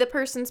see the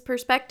person's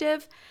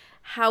perspective.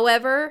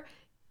 However,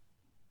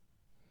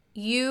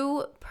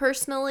 you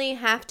personally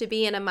have to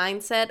be in a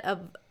mindset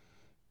of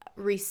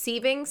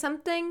receiving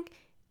something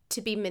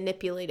to be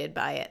manipulated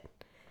by it.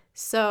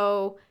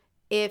 So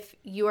if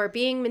you are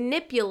being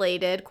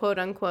manipulated, quote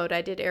unquote,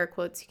 I did air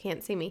quotes, you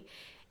can't see me.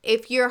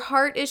 If your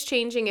heart is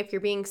changing, if you're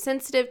being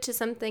sensitive to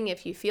something,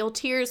 if you feel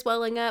tears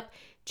welling up,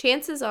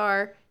 chances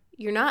are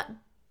you're not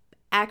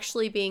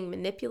actually being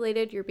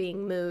manipulated, you're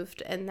being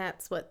moved, and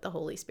that's what the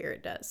Holy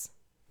Spirit does.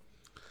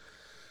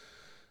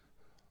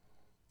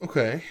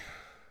 Okay.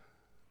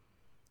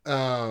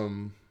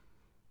 But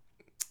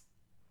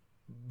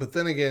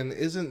then again,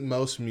 isn't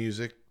most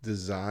music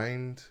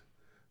designed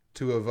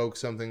to evoke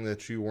something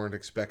that you weren't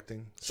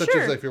expecting? Such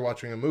as if you're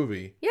watching a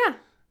movie. Yeah.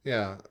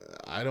 Yeah,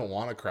 I don't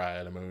want to cry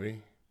at a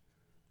movie.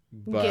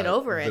 But get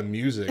over it. The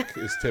music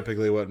is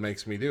typically what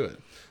makes me do it.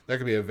 There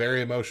could be a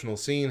very emotional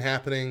scene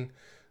happening,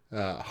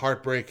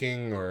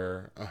 heartbreaking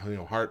or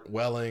heart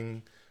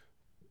welling,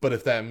 but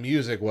if that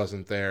music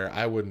wasn't there,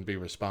 I wouldn't be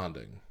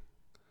responding.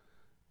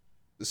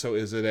 So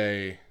is it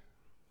a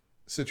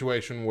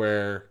situation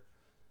where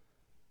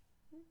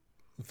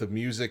the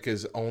music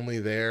is only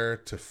there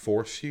to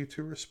force you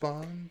to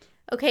respond?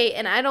 Okay,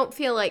 and I don't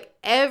feel like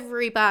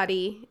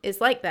everybody is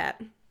like that.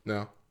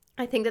 No.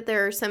 I think that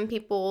there are some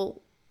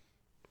people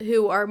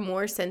who are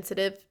more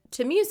sensitive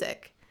to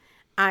music.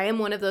 I am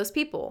one of those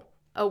people.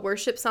 A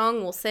worship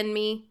song will send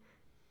me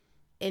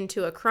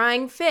into a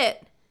crying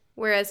fit,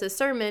 whereas a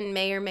sermon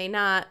may or may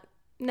not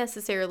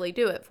necessarily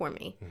do it for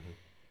me. Mm-hmm.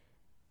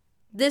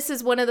 This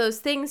is one of those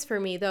things for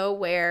me, though,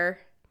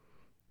 where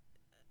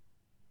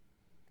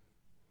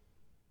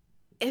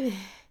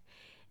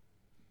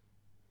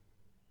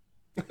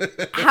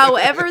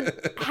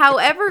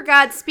however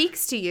God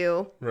speaks to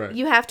you, right,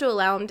 you have to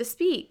allow him to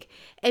speak.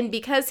 And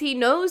because he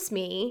knows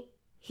me,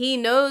 he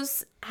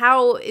knows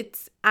how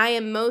I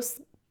am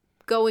most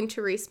going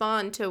to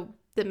respond to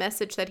the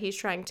message that he's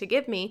trying to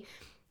give me.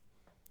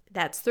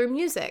 That's through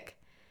music.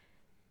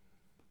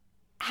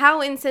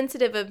 How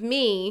insensitive of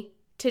me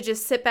to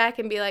just sit back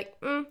and be like,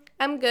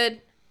 I'm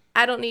good.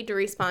 I don't need to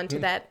respond to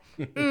that.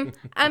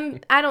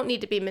 I don't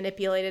need to be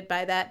manipulated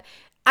by that.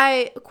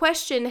 I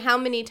question how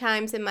many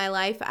times in my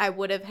life I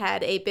would have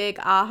had a big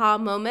aha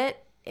moment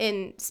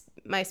in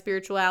my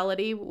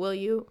spirituality,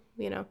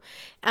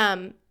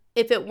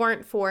 if it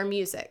weren't for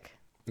music.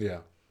 Yeah.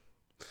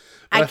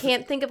 I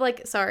can't think of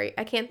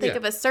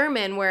of a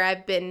sermon where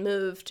I've been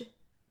moved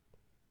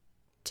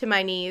to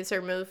my knees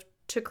or moved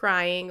to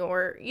crying,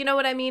 or you know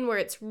what I mean, where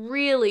it's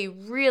really,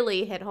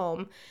 really hit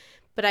home.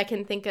 But I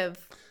can think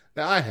of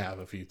now I have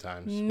a few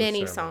times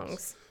many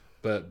songs.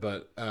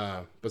 But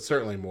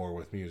certainly more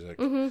with music.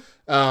 Mm-hmm.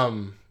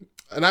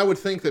 And I would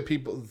think that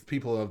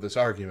people of this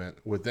argument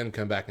would then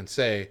come back and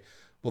say,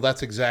 well,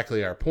 that's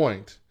exactly our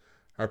point.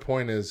 Our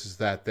point is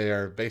that they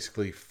are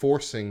basically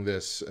forcing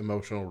this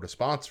emotional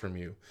response from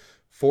you,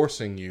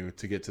 forcing you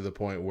to get to the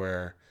point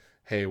where,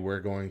 hey, we're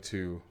going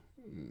to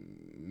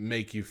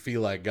make you feel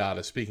like God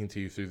is speaking to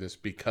you through this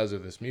because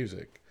of this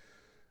music.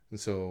 And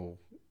so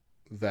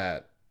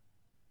that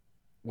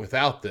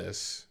without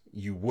this,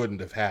 you wouldn't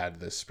have had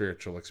this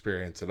spiritual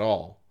experience at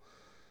all.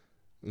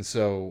 And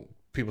so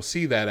people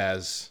see that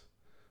as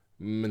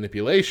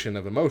manipulation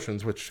of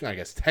emotions, which I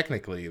guess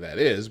technically that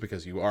is,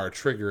 because you are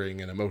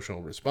triggering an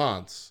emotional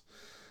response.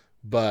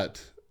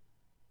 But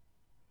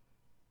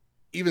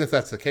even if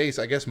that's the case,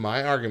 I guess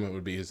my argument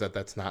would be is that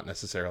that's not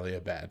necessarily a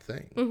bad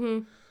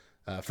thing.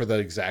 For the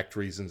exact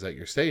reasons that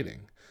you're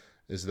stating,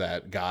 is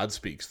that God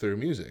speaks through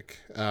music.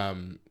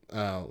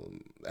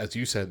 As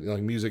you said,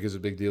 music is a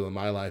big deal in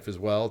my life as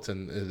well,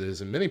 and it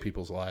is in many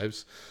people's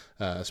lives,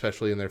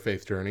 especially in their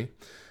faith journey.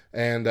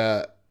 And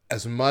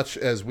as much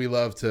as we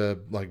love to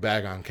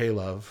bag on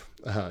K-Love,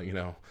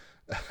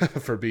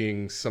 for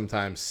being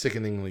sometimes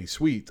sickeningly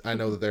sweet, I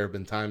know that there have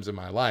been times in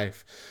my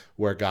life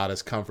where God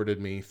has comforted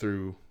me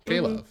through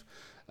K-Love,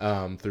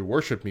 through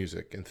worship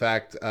music. In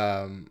fact,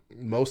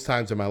 most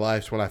times in my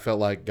life when I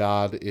felt like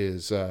God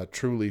is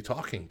truly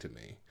talking to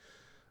me,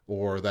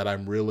 or that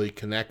I'm really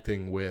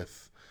connecting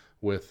with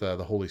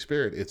the Holy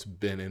Spirit, it's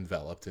been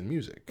enveloped in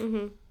music.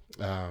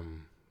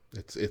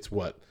 It's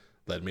what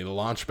led me to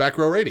launch Back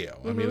Row Radio.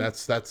 I mean,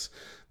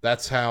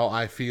 that's how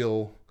I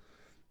feel.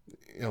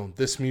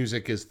 This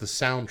music is the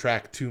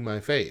soundtrack to my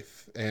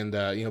faith. And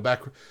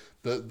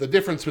the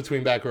difference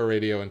between Back Row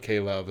Radio and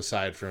K-Love,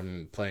 aside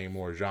from playing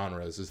more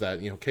genres, is that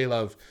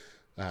K-Love,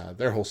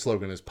 their whole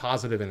slogan is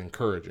positive and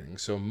encouraging.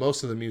 So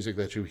most of the music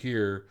that you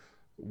hear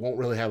won't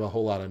really have a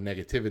whole lot of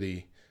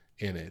negativity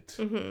in it.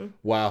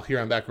 While here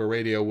on Back Row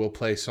Radio, we'll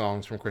play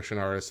songs from Christian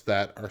artists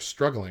that are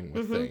struggling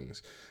with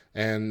things,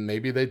 and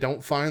maybe they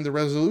don't find the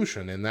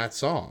resolution in that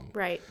song.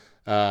 Right.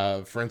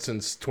 For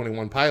instance,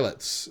 21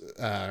 Pilots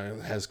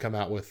has come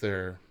out with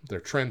their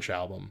Trench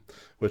album,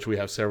 which we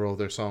have several of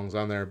their songs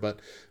on there. But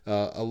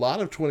a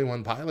lot of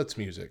 21 Pilots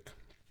music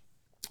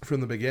from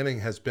the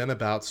beginning has been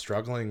about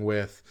struggling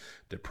with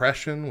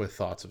depression, with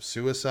thoughts of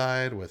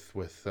suicide,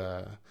 with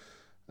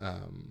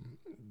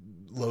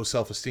low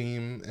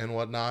self-esteem and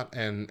whatnot.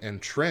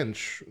 And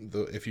Trench,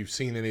 if you've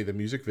seen any of the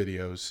music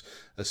videos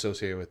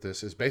associated with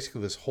this, is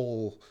basically this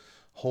whole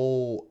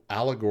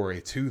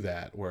allegory to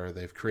that, where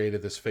they've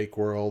created this fake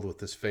world with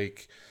this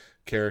fake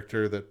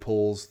character that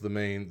pulls the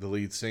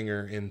lead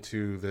singer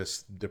into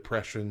this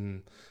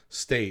depression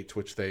state,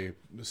 which they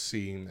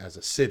see as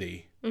a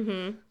city.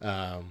 And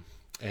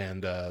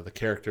the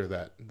character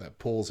that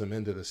pulls him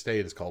into the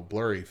state is called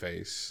Blurry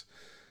Face,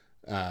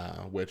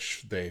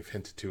 which they've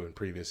hinted to in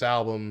previous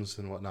albums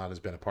and whatnot, has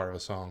been a part of a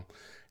song.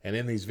 And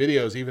in these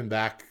videos, even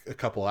back a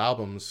couple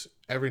albums,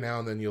 every now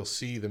and then you'll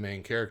see the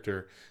main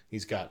character.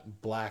 He's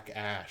got black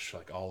ash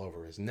all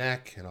over his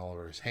neck and all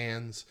over his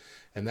hands.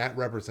 And that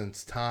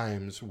represents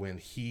times when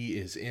he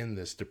is in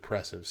this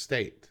depressive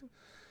state.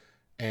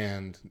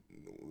 And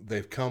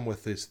they've come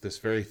with these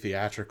very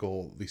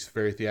theatrical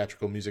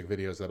music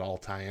videos that all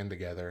tie in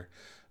together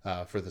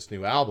for this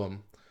new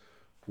album,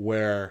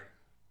 where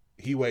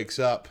he wakes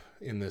up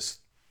in this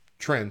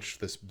trench,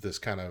 this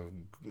kind of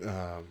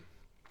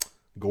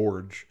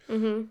gorge,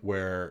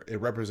 where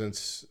it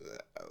represents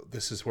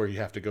this is where you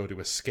have to go to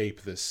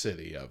escape this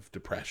city of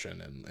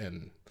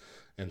depression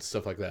and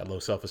stuff like that, low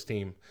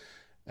self-esteem,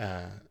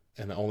 and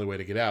the only way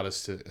to get out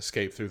is to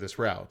escape through this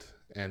route.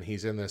 And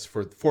he's in this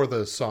for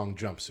the song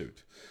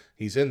Jumpsuit.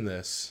 He's in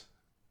this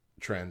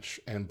trench,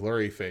 and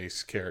Blurry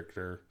Face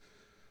character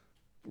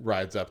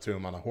rides up to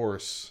him on a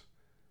horse,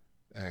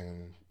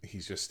 and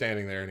he's just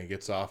standing there, and he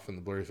gets off, and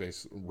the Blurry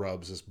Face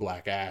rubs this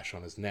black ash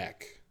on his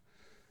neck.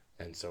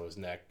 And so his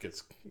neck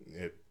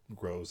it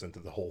grows into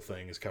the whole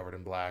thing is covered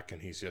in black,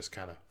 and he's just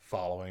kind of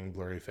following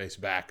Blurry Face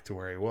back to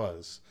where he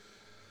was.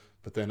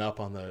 But then up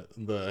on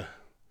the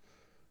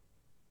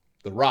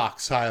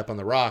rocks, high up on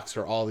the rocks,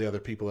 are all the other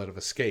people that have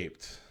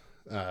escaped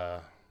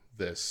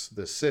this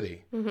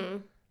city.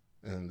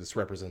 And this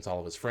represents all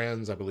of his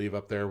friends. I believe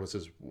up there was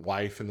his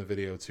wife in the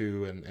video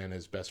too, and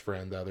his best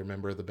friend, the other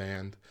member of the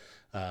band.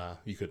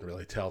 You couldn't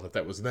really tell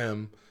that was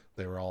them.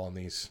 They were all in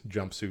these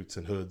jumpsuits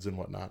and hoods and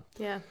whatnot.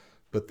 Yeah.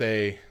 But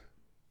they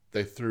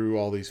threw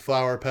all these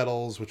flower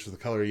petals, which is the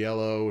color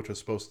yellow, which was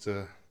supposed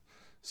to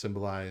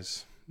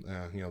symbolize,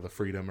 the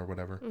freedom or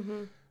whatever,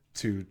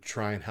 to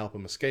try and help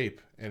him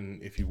escape.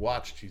 And if you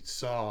watched, you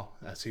saw,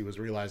 as he was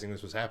realizing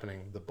this was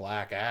happening, the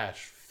black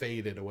ash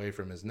faded away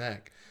from his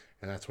neck.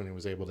 And that's when he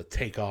was able to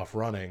take off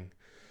running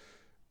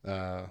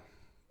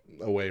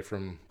away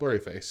from Blurry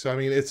Face. So, I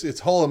mean, it's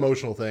whole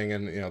emotional thing.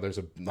 And, there's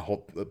a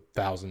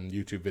 1,000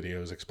 YouTube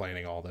videos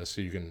explaining all this,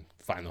 so you can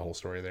find the whole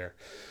story there.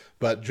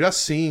 But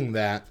just seeing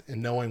that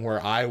and knowing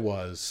where I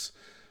was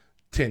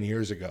 10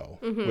 years ago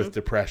with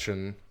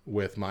depression,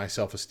 with my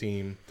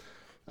self-esteem,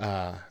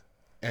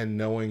 and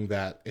knowing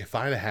that if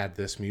I'd had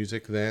this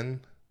music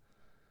then,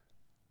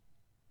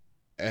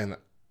 and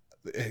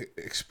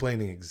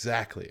explaining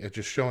exactly,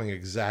 just showing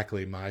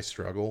exactly my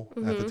struggle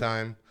at the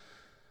time,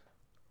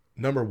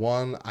 number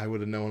one, I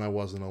would have known I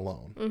wasn't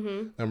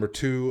alone. Number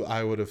two,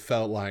 I would have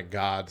felt like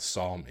God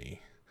saw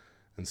me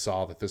and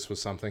saw that this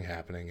was something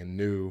happening and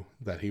knew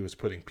that he was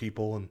putting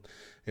people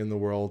in the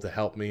world to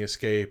help me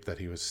escape, that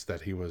he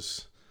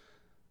was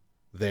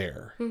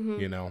there,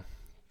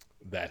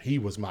 that he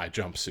was my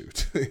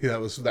jumpsuit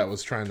that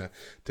was trying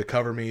to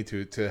cover me,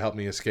 to help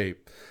me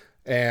escape.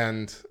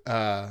 And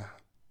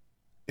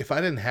if I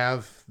didn't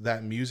have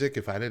that music,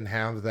 if I didn't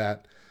have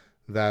that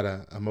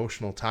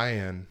emotional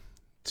tie-in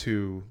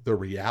to the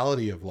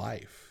reality of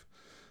life,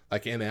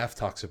 like NF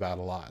talks about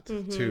a lot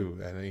too,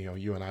 and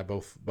you and I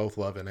both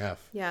love NF.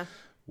 Yeah.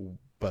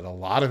 But a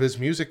lot of his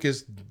music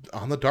is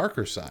on the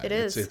darker side. It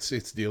is.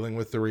 It's dealing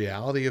with the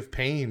reality of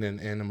pain and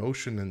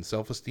emotion and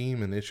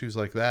self-esteem and issues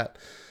like that.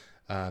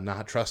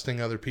 Not trusting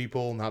other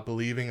people, not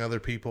believing other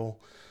people,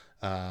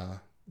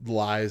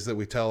 lies that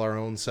we tell our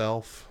own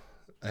self,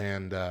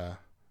 and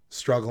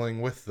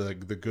struggling with the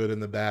good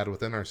and the bad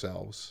within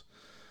ourselves.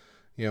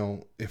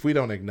 If we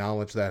don't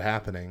acknowledge that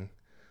happening,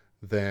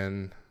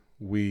 then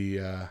we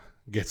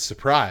get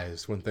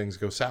surprised when things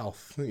go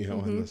south,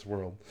 in this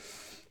world.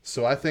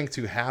 So I think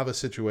to have a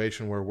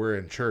situation where we're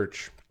in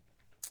church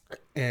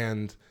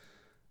and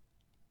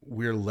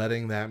we're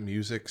letting that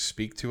music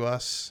speak to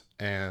us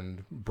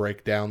and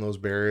break down those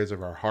barriers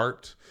of our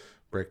heart,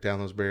 break down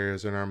those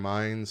barriers in our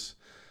minds,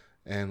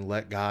 and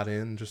let God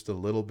in just a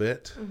little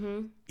bit,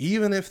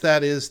 even if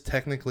that is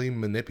technically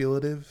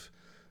manipulative,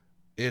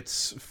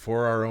 it's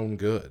for our own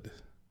good,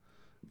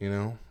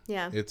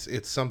 Yeah.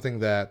 It's something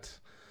that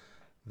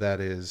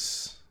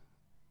is,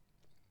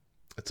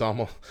 it's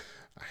almost,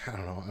 I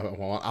don't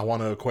know, I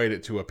want to equate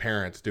it to a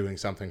parent doing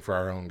something for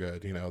our own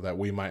good, that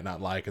we might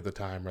not like at the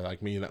time, or like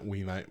we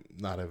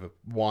might not have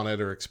wanted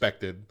or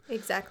expected.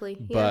 Exactly.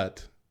 Yeah.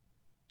 But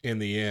in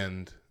the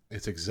end,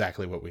 it's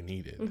exactly what we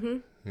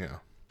needed.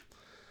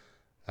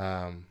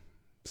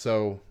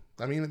 So,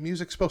 I mean,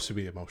 music's supposed to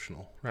be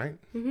emotional, right?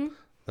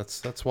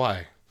 That's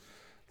why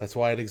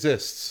it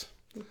exists.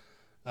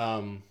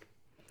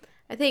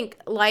 I think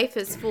life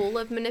is full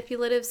of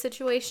manipulative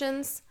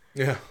situations.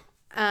 Yeah.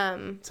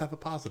 Let's have a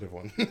positive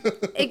one.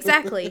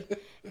 Exactly.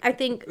 I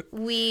think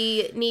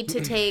we need to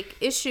take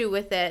issue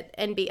with it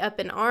and be up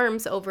in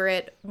arms over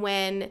it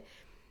when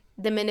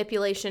the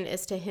manipulation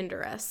is to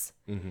hinder us.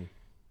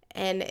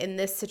 And in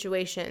this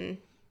situation,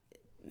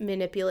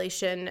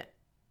 manipulation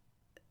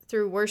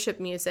through worship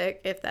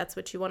music, if that's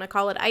what you want to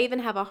call it. I even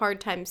have a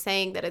hard time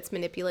saying that it's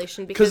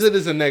manipulation because it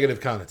is a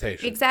negative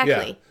connotation.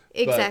 Exactly.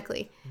 Yeah.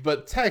 Exactly.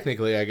 But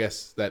technically, I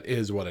guess that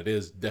is what it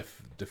is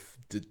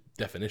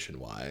definition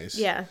wise.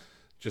 Yeah.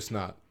 Just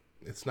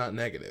it's not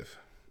negative.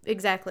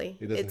 Exactly.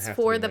 It doesn't it's have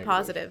to for be the negative.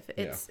 positive.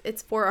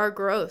 It's for our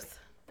growth.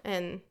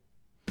 And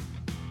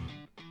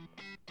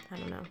I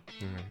don't know.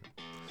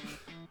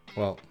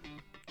 Well,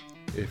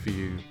 if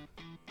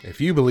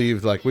you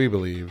believed like we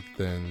believed,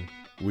 then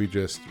we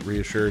just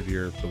reassured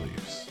your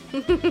beliefs.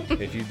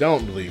 If you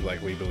don't believe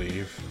like we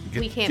believe,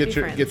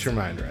 get your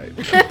mind right.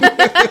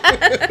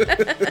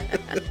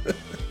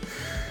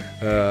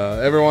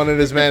 Everyone, it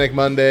is Manic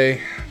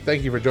Monday.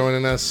 Thank you for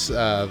joining us.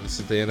 This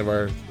is the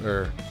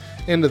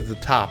end of the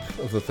top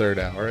of the third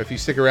hour. If you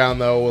stick around,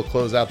 though, we'll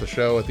close out the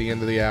show at the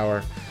end of the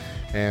hour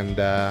and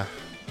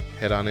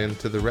head on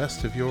into the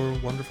rest of your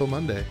wonderful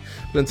Monday.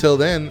 But until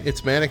then,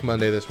 it's Manic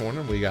Monday this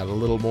morning. We got a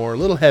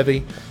little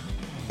heavy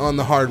on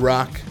the hard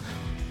rock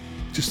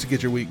just to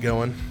get your week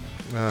going.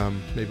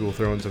 Maybe we'll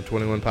throw in some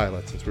 21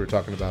 Pilots since we were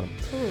talking about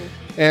them.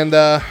 And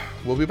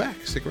we'll be back.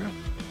 Stick around.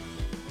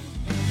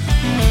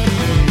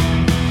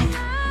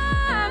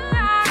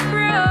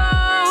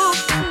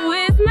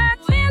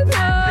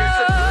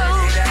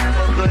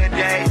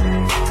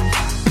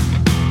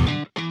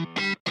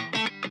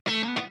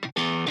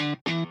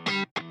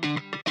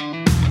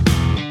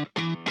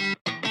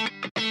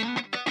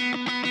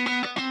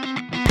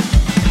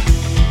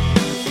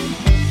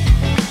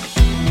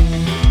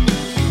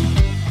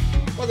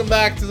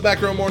 Back to the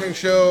Back Row Morning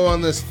Show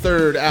on this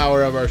third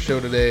hour of our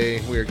show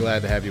today. We are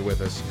glad to have you with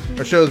us.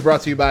 Our show is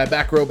brought to you by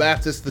Back Row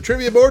Baptist, the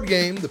trivia board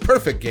game, the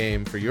perfect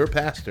game for your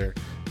pastor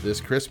this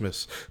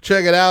Christmas.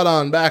 Check it out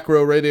on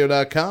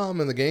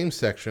backrowradio.com in the games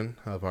section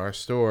of our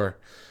store.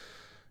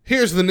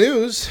 Here's the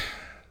news.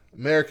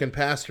 American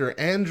pastor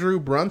Andrew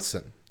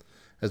Brunson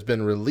has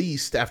been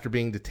released after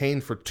being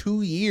detained for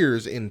 2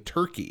 years in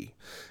Turkey.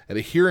 At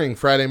a hearing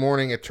Friday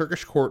morning, a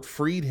Turkish court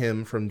freed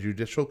him from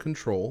judicial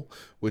control,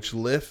 which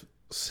lifts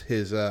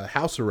his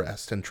house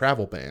arrest and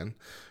travel ban.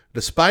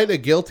 Despite a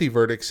guilty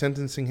verdict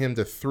sentencing him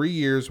to 3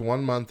 years,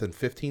 1 month, and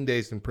 15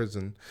 days in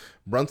prison,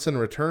 Brunson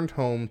returned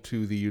home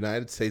to the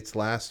United States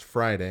last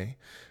Friday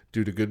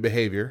due to good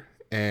behavior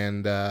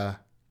and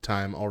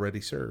time already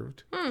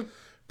served.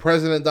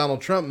 President Donald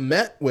Trump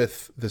met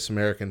with this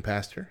American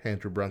pastor,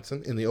 Andrew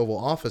Brunson, in the Oval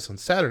Office on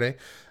Saturday.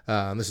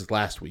 This is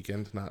last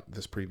weekend, not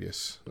this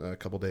previous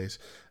couple days.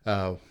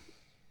 1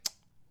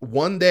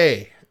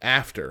 day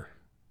after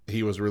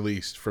he was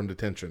released from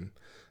detention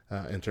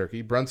in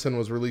Turkey. Brunson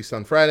was released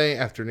on Friday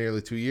after nearly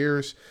 2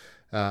 years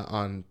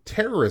on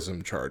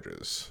terrorism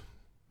charges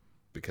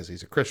because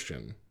he's a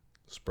Christian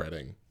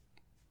spreading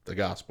the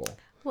gospel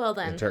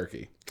in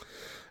Turkey.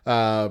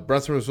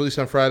 Brunson was released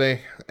on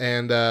Friday,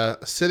 and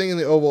sitting in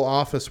the Oval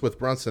Office with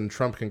Brunson,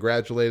 Trump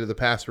congratulated the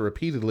pastor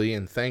repeatedly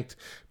and thanked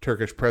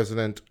Turkish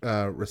President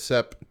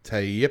Recep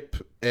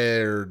Tayyip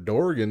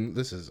Erdogan.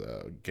 This is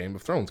a Game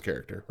of Thrones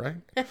character, right?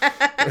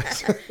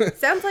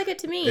 Sounds like it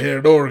to me.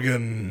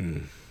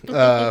 Erdogan.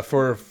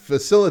 For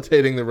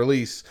facilitating the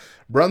release.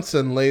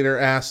 Brunson later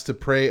asked to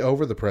pray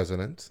over the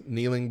president.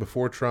 Kneeling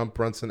before Trump,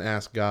 Brunson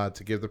asked God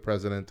to give the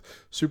president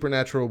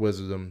supernatural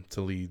wisdom to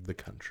lead the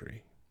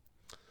country.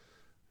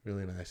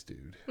 Really nice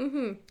dude.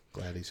 Mm-hmm.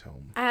 Glad he's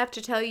home. I have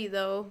to tell you,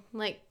 though,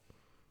 like,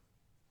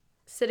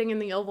 sitting in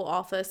the Oval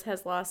Office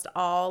has lost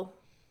all...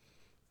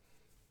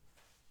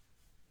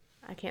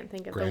 I can't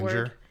think of Grandeur? the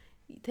word.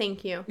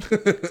 Thank you.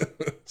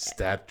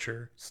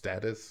 Stature,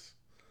 status,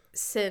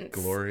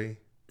 glory.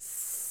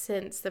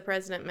 Since the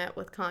president met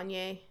with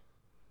Kanye.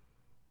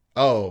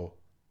 Oh,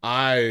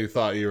 I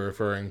thought you were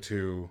referring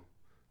to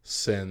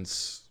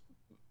since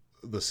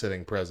the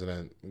sitting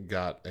president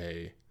got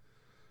a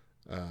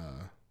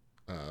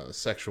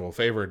sexual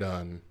favor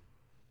done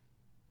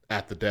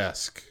at the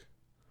desk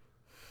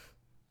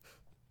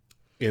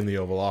in the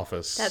Oval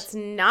Office. That's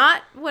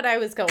not what I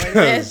was going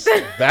with.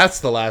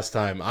 That's the last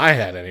time I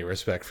had any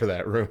respect for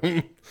that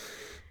room.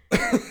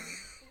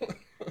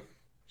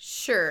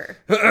 Sure.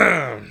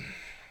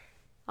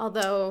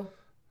 Although,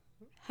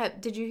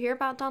 did you hear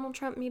about Donald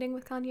Trump meeting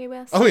with Kanye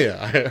West? Oh yeah,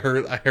 I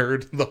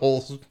heard the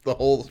whole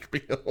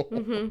spiel.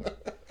 Mm-hmm.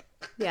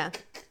 Yeah.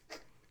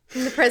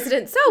 And the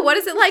president, so what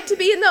is it like to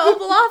be in the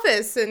Oval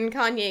Office? And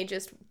Kanye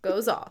just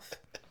goes off.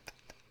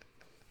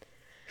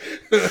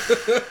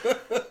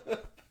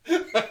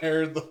 I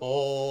heard the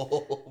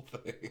whole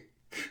thing.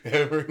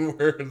 Every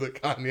word that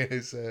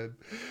Kanye said.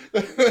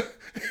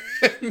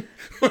 And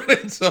when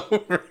it's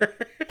over,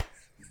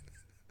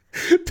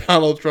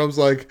 Donald Trump's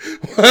like,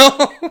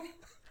 well,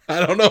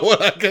 I don't know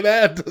what I can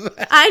add to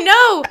that. I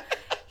know.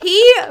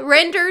 He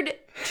rendered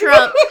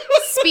Trump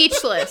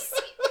speechless.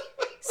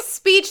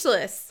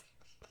 Speechless.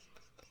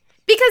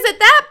 Because at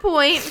that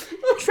point,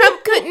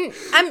 Trump couldn't...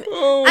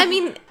 I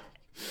mean,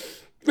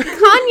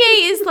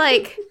 Kanye is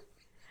like...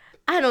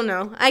 I don't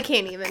know. I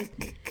can't even.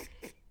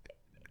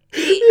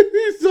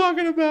 He's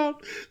talking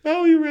about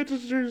how he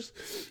registers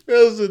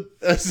as a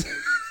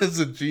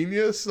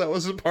genius. That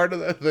was a part of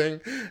that thing.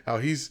 How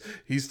he's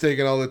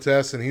taking all the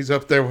tests and he's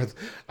up there with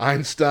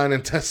Einstein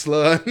and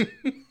Tesla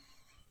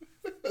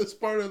as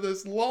part of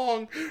this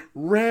long,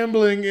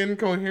 rambling,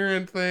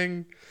 incoherent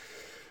thing.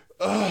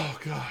 Oh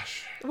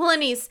gosh. Well,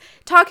 and he's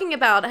talking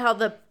about how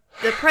the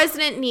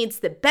president needs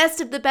the best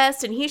of the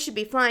best and he should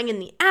be flying in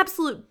the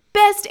absolute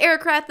best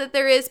aircraft that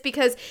there is,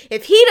 because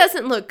if he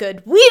doesn't look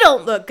good, we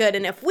don't look good,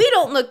 and if we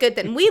don't look good,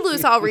 then we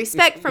lose all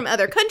respect from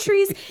other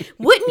countries.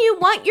 Wouldn't you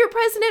want your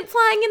president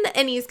flying in the...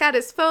 And he's got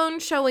his phone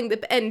showing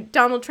and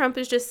Donald Trump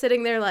is just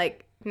sitting there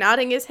like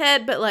nodding his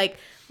head, but like,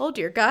 oh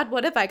dear God,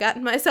 what have I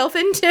gotten myself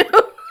into?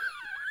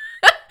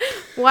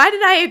 Why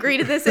did I agree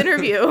to this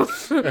interview?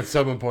 And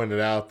someone pointed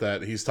out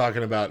that he's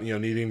talking about,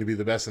 needing to be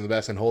the best and the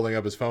best and holding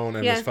up his phone,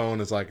 and his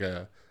phone is like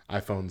a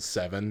iPhone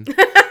 7.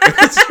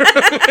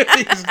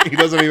 He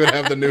doesn't even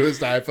have the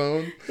newest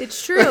iPhone.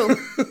 It's true.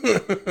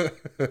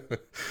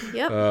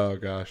 Yep. Oh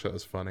gosh, that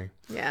was funny.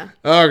 Yeah.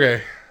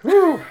 Okay.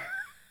 Whew.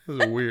 This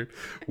is a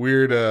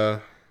weird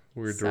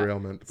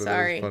derailment, but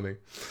sorry. It was funny.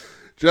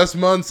 Just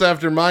months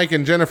after Mike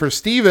and Jennifer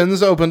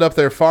Stevens opened up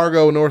their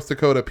Fargo, North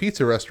Dakota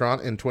pizza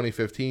restaurant in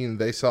 2015,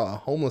 they saw a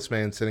homeless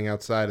man sitting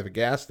outside of a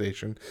gas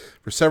station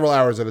for several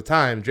hours at a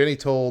time. Jenny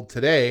told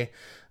Today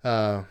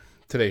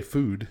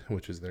Food,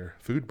 which is their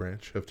food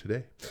branch of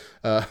Today,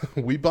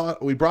 we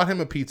brought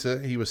him a pizza.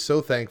 He was so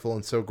thankful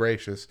and so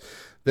gracious.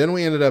 Then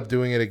we ended up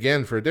doing it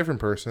again for a different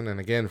person, and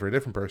again for a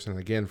different person, and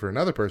again for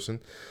another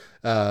person.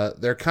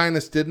 Their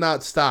kindness did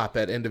not stop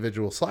at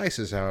individual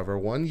slices, however.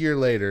 1 year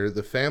later,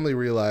 the family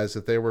realized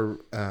that there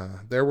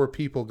were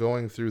people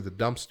going through the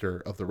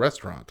dumpster of the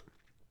restaurant.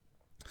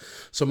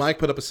 So Mike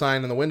put up a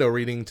sign in the window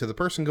reading, "To the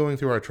person going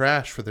through our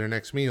trash for their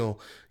next meal,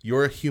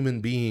 you're a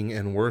human being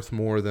and worth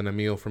more than a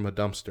meal from a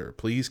dumpster.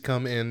 Please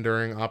come in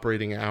during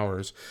operating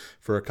hours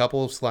for a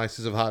couple of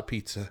slices of hot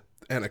pizza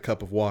and a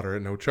cup of water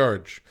at no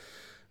charge.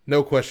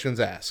 No questions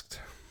asked."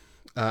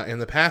 In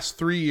the past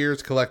 3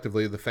 years,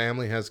 collectively, the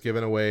family has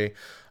given away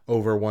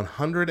over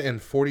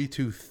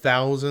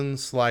 142,000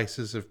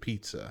 slices of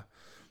pizza,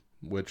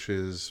 which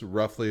is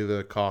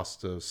roughly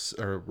costs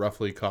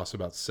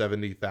about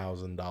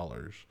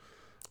 $70,000.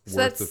 So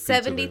that's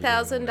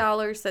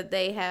 $70,000 that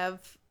they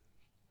have.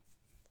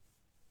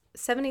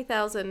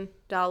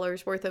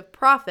 $70,000 worth of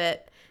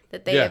profit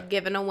that they have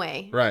given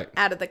away, right,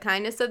 out of the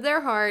kindness of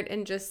their heart,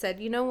 and just said,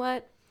 you know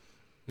what?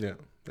 Yeah.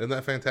 Isn't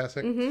that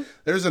fantastic? Mm-hmm.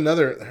 There's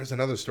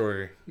another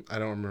story. I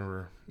don't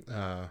remember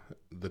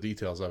the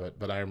details of it,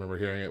 but I remember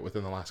hearing it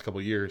within the last couple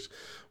of years,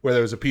 where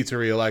there was a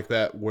pizzeria like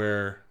that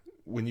where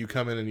when you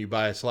come in and you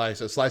buy a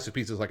slice of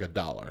pizza is like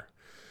 $1,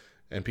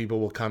 and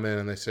people will come in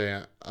and they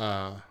say,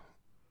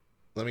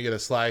 "Let me get a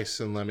slice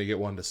and let me get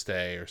one to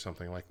stay," or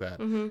something like that.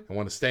 Mm-hmm. And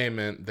one to stay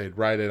meant they'd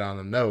write it on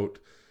a note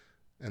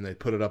and they'd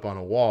put it up on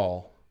a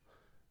wall,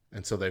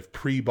 And so they've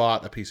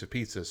pre-bought a piece of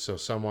pizza. So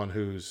someone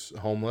who's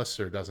homeless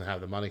or doesn't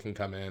have the money can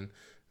come in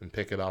and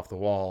pick it off the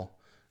wall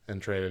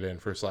and trade it in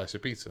for a slice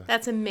of pizza.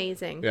 That's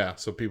amazing. Yeah,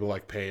 so people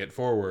like pay it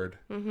forward.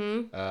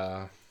 Mm-hmm.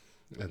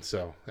 And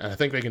I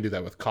think they can do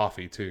that with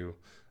coffee too.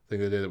 I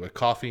think they did it with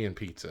coffee and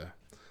pizza.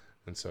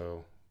 And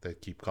so they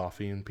keep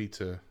coffee and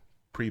pizza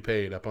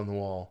prepaid up on the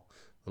wall,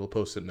 little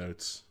Post-it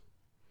notes.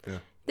 Yeah.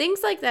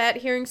 Things like that,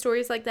 hearing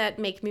stories like that,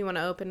 make me want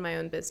to open my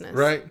own business.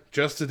 Right,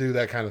 just to do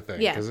that kind of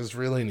thing. Yeah. Because it's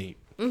really neat.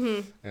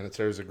 Mm-hmm. And it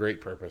serves a great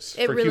purpose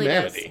it for really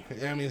humanity.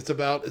 Does. I mean,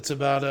 it's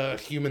about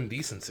human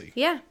decency.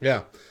 Yeah.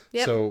 Yeah.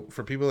 Yep. So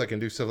for people that can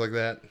do stuff like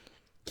that,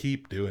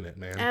 keep doing it,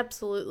 man.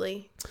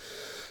 Absolutely.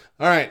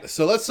 All right,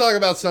 so let's talk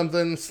about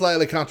something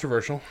slightly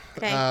controversial.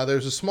 Okay.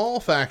 There's a small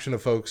faction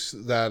of folks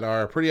that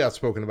are pretty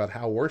outspoken about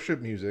how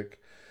worship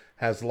music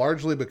has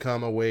largely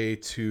become a way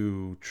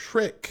to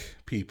trick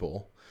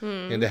people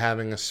into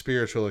having a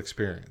spiritual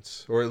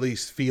experience, or at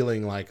least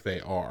feeling like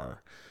they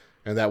are,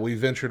 and that we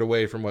ventured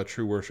away from what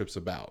true worship's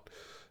about.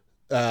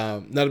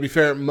 Now, to be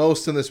fair,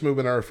 most in this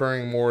movement are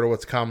referring more to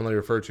what's commonly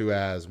referred to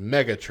as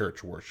mega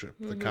church worship,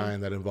 the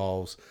kind that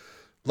involves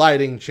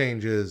lighting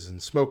changes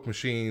and smoke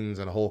machines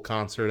and a whole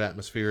concert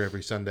atmosphere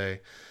every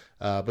Sunday.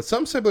 But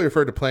some simply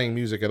refer to playing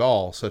music at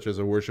all, such as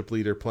a worship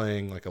leader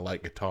playing like a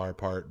light guitar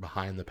part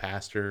behind the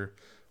pastor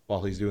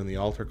while he's doing the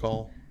altar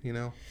call, you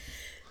know?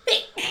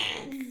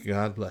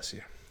 God bless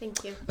you.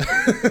 Thank you.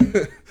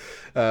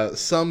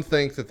 Some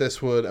think that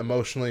this would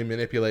emotionally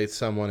manipulate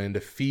someone into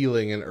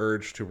feeling an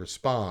urge to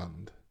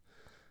respond.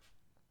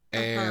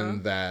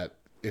 And that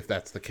if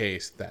that's the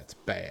case, that's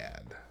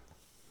bad.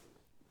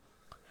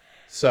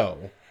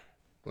 So,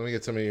 let me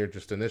get some of your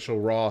just initial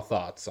raw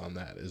thoughts on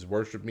that. Is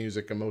worship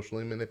music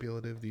emotionally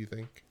manipulative, do you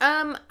think?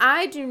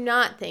 I do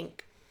not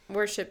think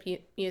worship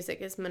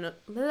music is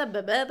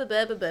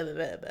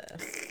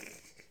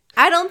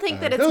I don't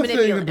think that it's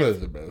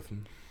manipulative.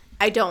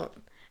 I don't.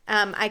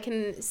 I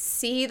can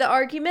see the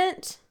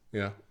argument.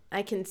 Yeah.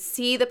 I can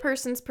see the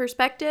person's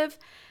perspective.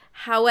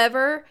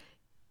 However,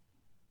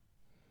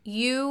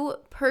 you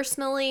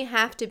personally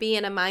have to be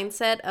in a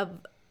mindset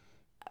of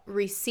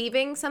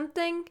receiving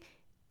something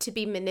to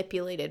be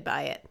manipulated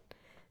by it.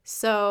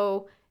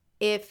 So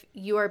if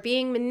you are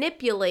being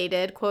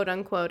manipulated, quote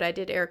unquote, I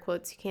did air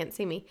quotes, you can't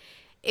see me.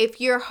 If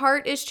your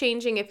heart is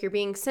changing, if you're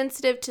being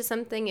sensitive to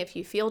something, if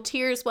you feel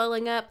tears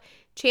welling up,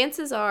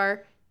 chances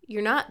are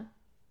you're not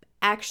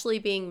actually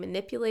being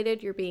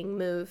manipulated, you're being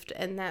moved,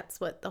 and that's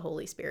what the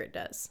Holy Spirit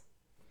does.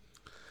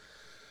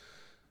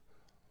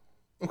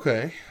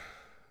 Okay.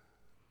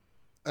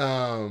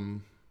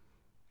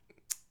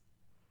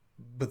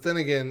 But then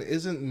again,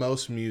 isn't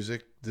most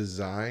music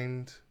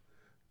designed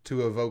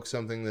to evoke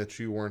something that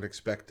you weren't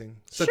expecting?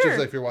 Such as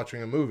if you're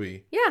watching a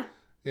movie. Yeah.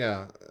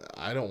 Yeah,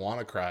 I don't want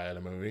to cry at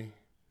a movie.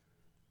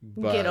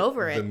 But get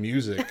over it. The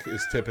music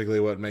is typically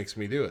what makes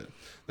me do it.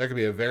 There could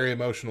be a very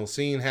emotional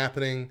scene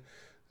happening,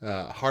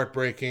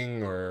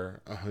 heartbreaking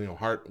or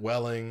heart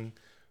welling,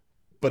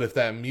 but if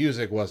that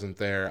music wasn't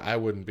there, I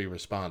wouldn't be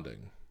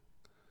responding.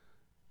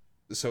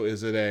 So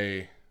is it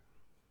a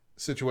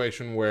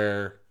situation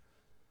where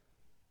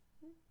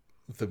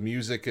the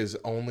music is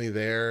only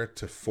there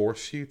to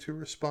force you to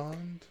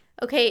respond?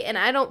 Okay, and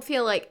I don't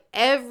feel like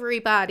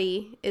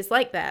everybody is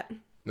like that.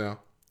 No.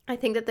 I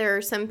think that there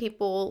are some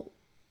people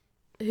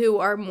who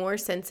are more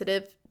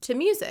sensitive to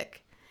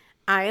music.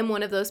 I am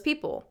one of those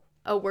people.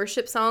 A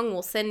worship song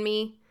will send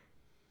me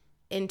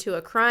into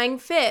a crying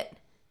fit,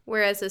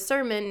 whereas a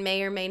sermon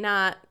may or may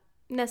not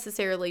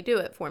necessarily do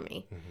it for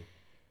me. Mm-hmm.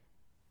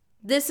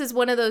 This is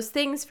one of those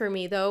things for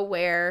me, though,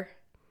 where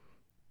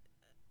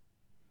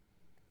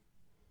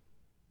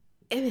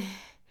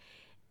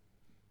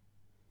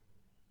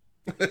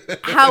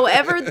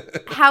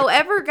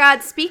however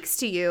God speaks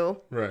to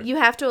you, right, you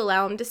have to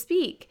allow him to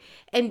speak.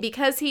 And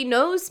because he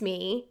knows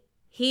me,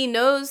 he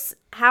knows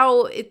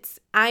how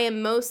I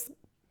am most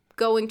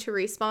going to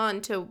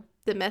respond to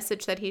the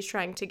message that he's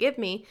trying to give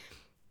me.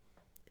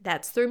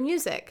 That's through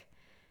music.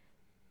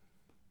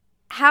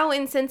 How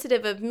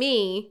insensitive of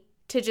me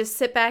to just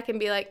sit back and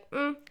be like,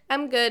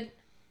 I'm good.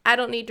 I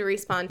don't need to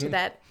respond to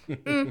that.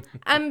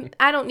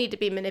 I don't need to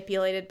be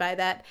manipulated by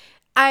that.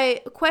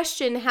 I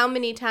question how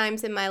many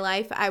times in my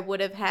life I would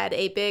have had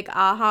a big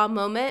aha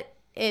moment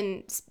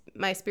in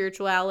my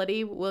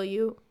spirituality, if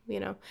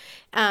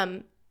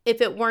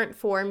it weren't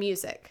for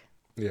music.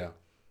 Yeah.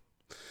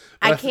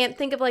 I can't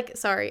think of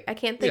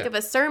of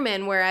a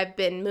sermon where I've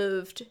been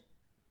moved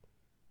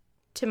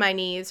to my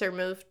knees or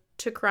moved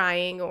to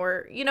crying,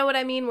 or you know what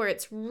I mean, where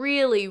it's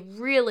really,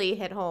 really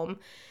hit home.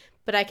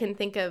 But I can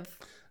think of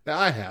now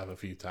I have a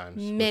few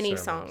times many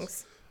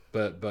songs.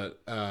 But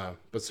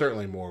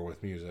certainly more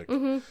with music.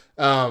 Mm-hmm.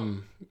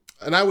 And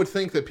I would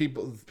think that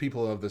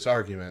people of this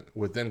argument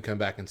would then come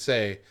back and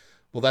say,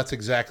 well, that's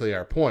exactly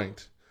our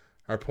point.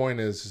 Our point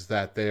is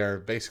that they are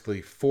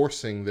basically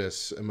forcing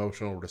this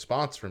emotional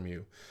response from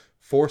you,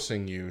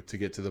 forcing you to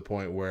get to the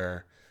point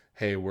where,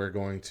 hey, we're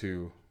going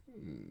to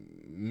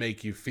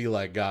make you feel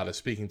like God is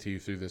speaking to you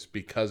through this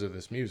because of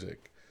this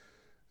music.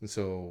 And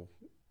so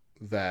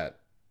that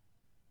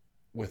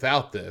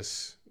without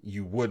this,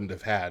 you wouldn't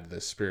have had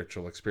this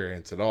spiritual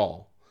experience at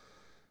all.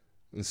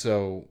 And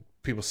so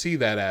people see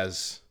that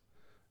as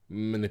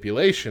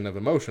manipulation of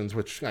emotions,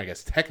 which I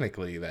guess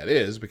technically that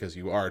is, because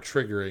you are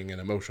triggering an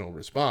emotional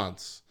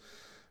response.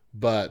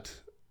 But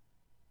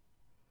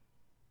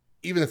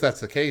even if that's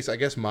the case, I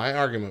guess my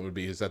argument would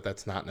be is that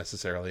that's not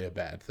necessarily a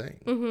bad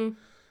thing.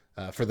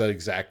 For the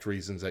exact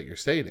reasons that you're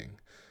stating,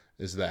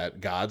 is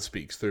that God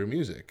speaks through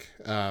music.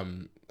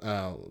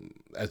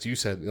 As you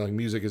said,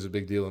 music is a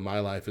big deal in my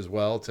life as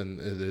well, and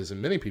it is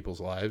in many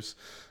people's lives,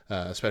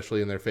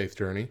 especially in their faith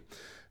journey.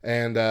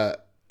 And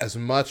as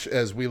much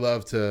as we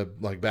love to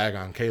bag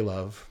on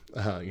K-Love,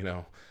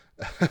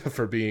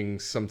 for being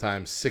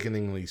sometimes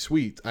sickeningly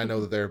sweet, I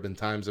know that there have been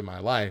times in my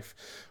life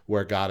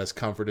where God has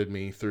comforted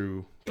me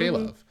through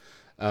K-Love,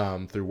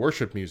 through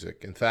worship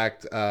music. In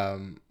fact,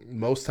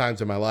 most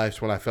times in my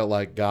life when I felt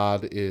like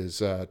God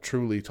is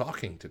truly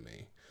talking to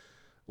me,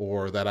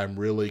 or that I'm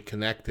really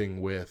connecting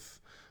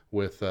with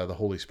the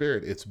Holy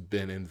Spirit, it's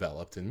been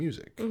enveloped in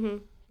music.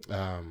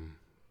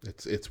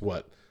 It's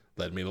what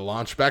led me to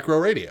launch Back Row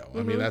Radio.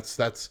 I mean,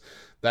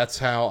 that's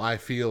how I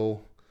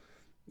feel.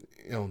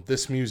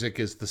 This music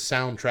is the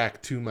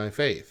soundtrack to my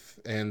faith.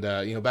 And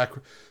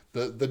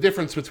the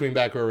difference between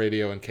Back Row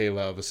Radio and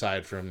K-Love,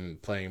 aside from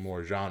playing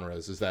more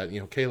genres, is that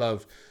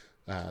K-Love,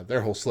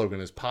 their whole slogan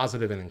is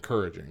positive and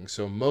encouraging.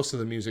 So most of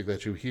the music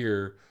that you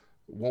hear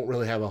won't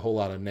really have a whole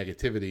lot of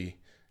negativity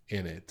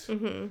in it.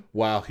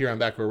 While here on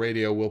Back Row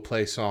Radio, we'll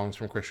play songs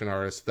from Christian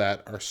artists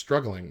that are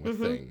struggling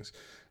with things,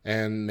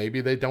 and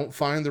maybe they don't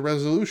find the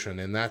resolution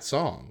in that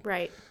song.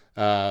 Right.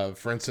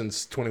 For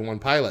instance, 21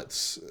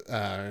 Pilots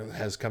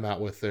has come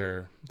out with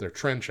their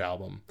Trench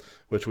album,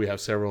 which we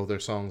have several of their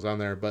songs on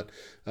there. But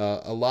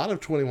a lot of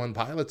 21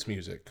 Pilots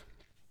music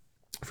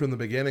from the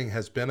beginning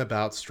has been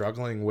about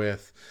struggling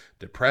with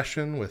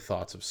depression, with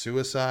thoughts of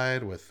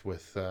suicide,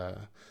 with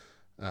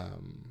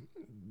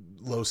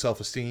low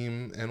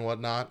self-esteem and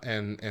whatnot.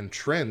 And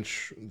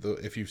Trench,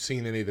 if you've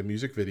seen any of the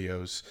music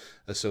videos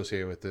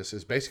associated with this,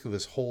 is basically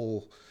this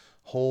whole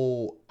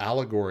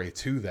allegory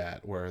to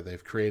that, where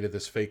they've created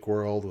this fake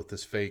world with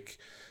this fake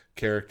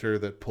character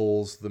that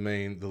pulls the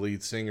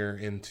lead singer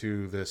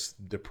into this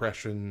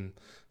depression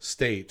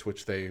state,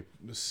 which they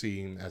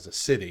see as a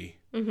city.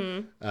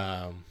 And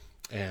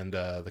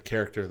the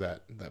character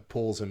that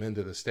pulls him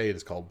into the state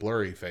is called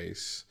Blurry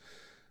Face,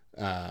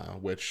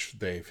 which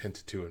they've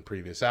hinted to in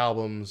previous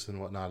albums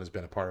and whatnot, has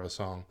been a part of a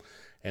song.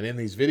 And in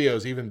these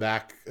videos, even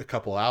back a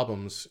couple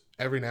albums,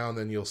 every now and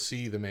then you'll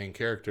see the main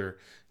character.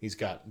 He's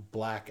got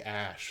black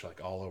ash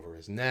all over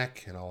his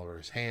neck and all over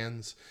his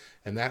hands.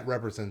 And that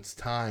represents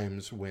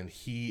times when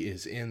he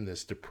is in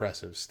this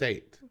depressive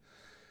state.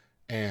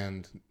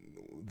 And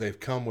they've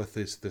come with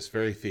these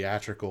very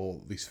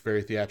theatrical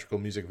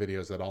music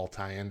videos that all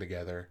tie in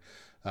together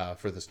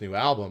for this new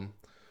album,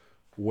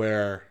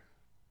 where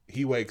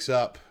he wakes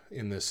up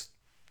in this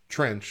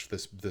trench,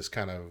 this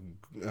kind of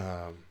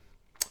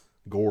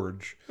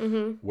gorge,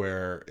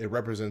 where it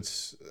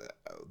represents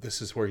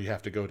this is where you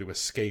have to go to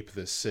escape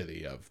this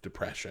city of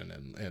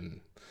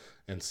depression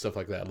and stuff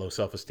like that, low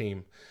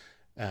self-esteem,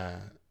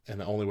 and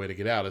the only way to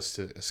get out is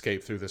to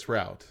escape through this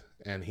route.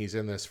 And he's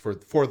in this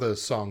for the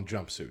song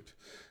Jumpsuit.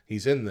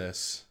 He's in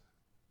this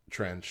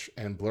trench,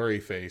 and Blurry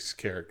Face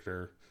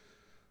character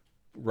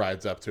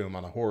rides up to him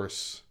on a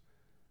horse,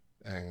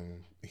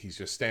 and he's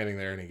just standing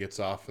there, and he gets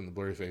off, and the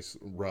Blurry Face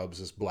rubs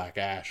this black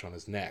ash on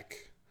his neck.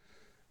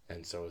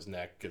 And so his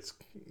neck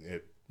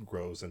it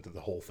grows into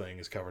the whole thing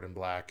is covered in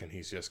black, and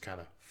he's just kind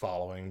of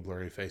following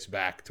Blurry Face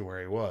back to where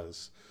he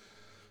was.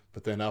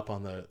 But then up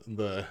on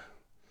the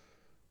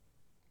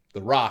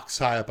rocks,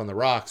 high up on the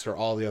rocks, are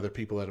all the other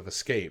people that have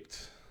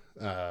escaped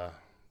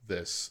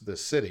this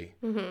city.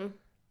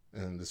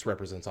 And this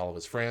represents all of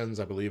his friends.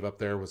 I believe up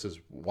there was his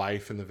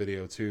wife in the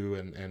video too,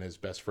 and his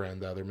best friend,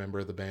 the other member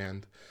of the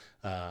band.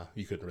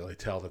 You couldn't really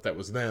tell that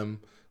was them.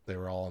 They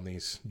were all in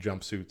these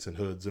jumpsuits and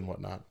hoods and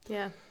whatnot.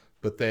 Yeah.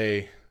 But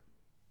they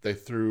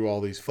threw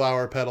all these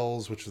flower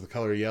petals, which is the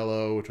color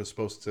yellow, which was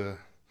supposed to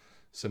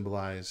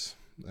symbolize,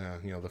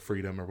 the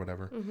freedom or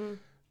whatever,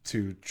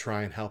 to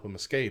try and help him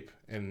escape.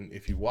 And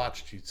if you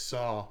watched, you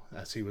saw,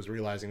 as he was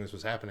realizing this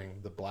was happening,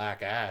 the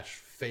black ash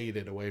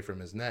faded away from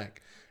his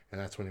neck. And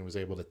that's when he was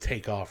able to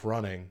take off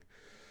running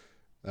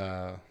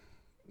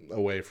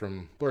away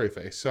from Blurry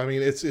Face. So, I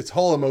mean, it's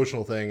whole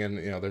emotional thing. And,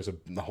 there's a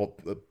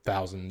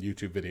 1,000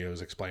 YouTube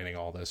videos explaining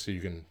all this, so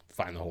you can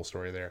find the whole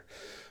story there.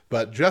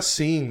 But just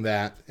seeing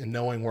that and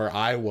knowing where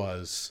I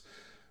was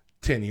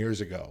 10 years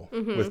ago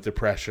with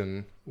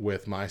depression,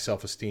 with my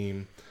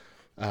self-esteem,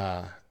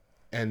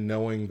 and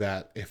knowing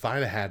that if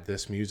I'd had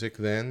this music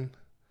then,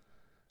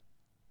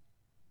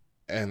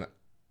 and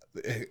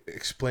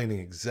explaining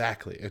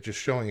exactly, just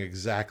showing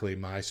exactly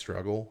my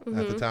struggle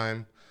at the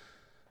time,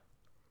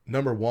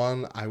 number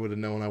one, I would have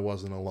known I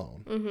wasn't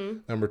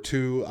alone. Number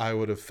two, I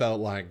would have felt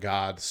like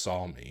God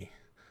saw me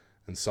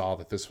and saw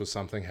that this was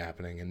something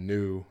happening, and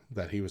knew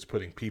that he was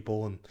putting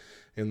people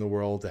in the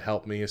world to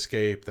help me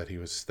escape, that he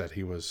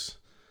was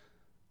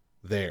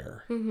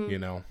there,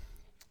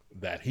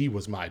 that he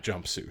was my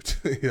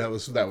jumpsuit.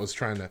 that was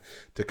trying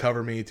to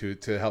cover me,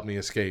 to help me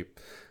escape.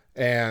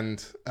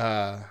 And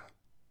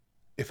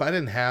if I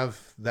didn't have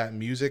that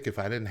music, if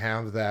I didn't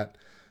have that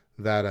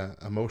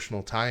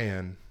emotional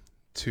tie-in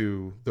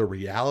to the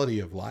reality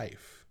of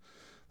life,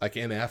 like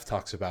NF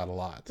talks about a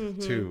lot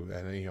too,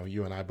 and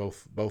you and I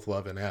both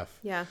love NF.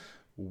 Yeah.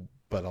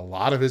 But a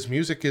lot of his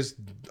music is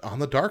on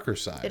the darker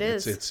side. It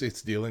is.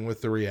 It's dealing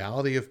with the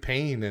reality of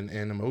pain and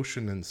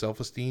emotion and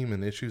self-esteem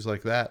and issues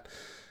like that.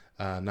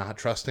 Not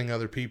trusting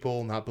other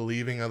people, not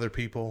believing other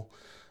people,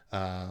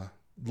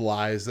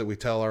 lies that we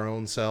tell our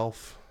own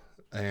self,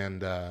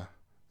 and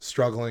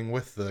struggling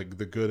with the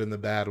good and the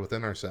bad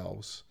within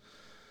ourselves.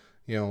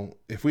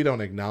 If we don't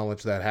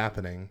acknowledge that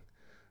happening,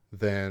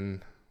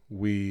 then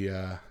we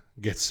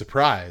get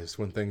surprised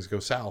when things go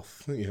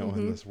south,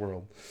 in this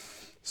world.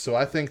 So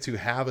I think to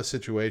have a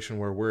situation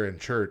where we're in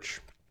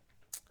church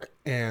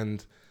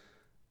and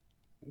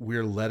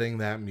we're letting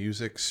that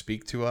music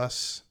speak to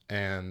us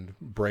and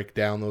break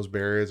down those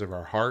barriers of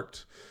our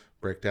heart,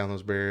 break down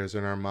those barriers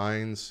in our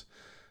minds,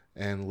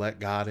 and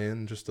let God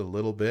in just a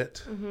little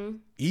bit,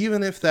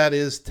 even if that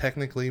is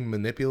technically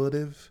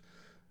manipulative,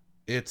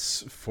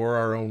 it's for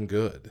our own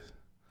good.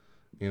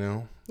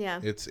 Yeah.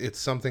 It's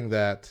something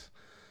that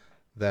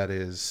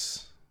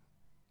is,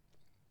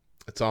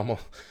 it's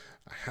almost,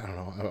 I don't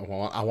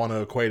know, I want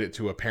to equate it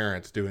to a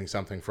parent doing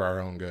something for our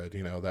own good,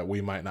 that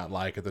we might not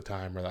like at the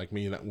time, or like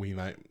we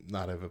might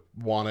not have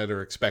wanted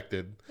or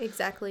expected.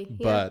 Exactly.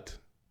 Yeah. But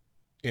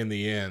in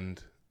the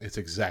end, it's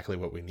exactly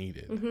what we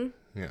needed.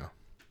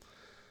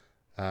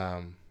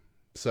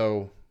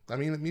 So, I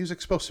mean,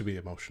 music's supposed to be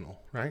emotional,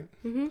 right?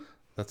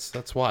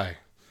 That's why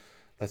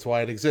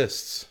it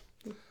exists.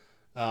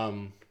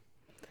 I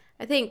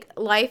think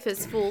life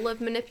is full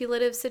of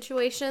manipulative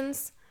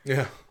situations.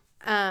 Yeah.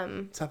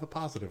 Let's have a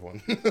positive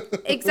one.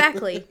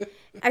 Exactly.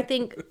 I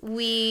think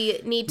we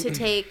need to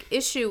take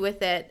issue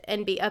with it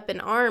and be up in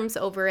arms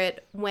over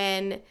it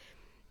when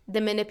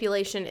the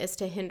manipulation is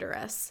to hinder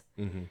us.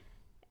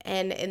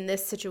 And in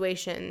this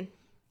situation,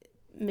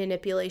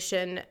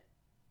 manipulation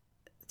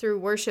through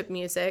worship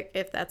music,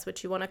 if that's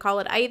what you want to call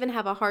it. I even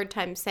have a hard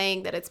time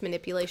saying that it's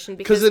manipulation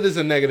because it is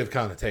a negative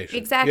connotation.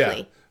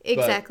 Exactly. Yeah.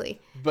 Exactly.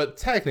 But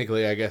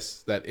technically, I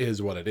guess that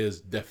is what it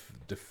is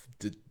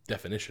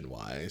definition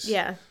wise.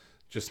 Yeah.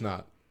 Just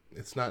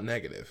it's not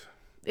negative.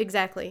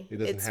 Exactly.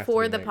 It's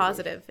for the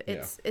positive.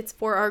 It's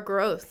for our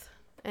growth.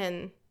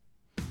 And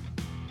I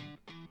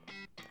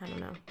don't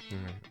know.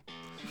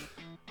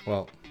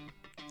 Well,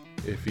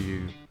 if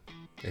you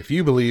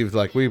believed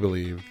like we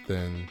believe,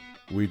 then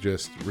we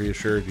just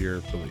reassured your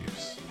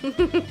beliefs.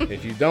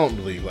 If you don't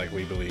believe like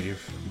we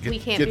believe,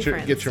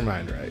 get your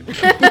mind right.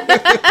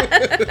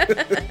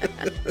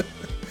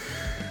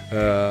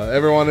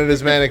 Everyone, it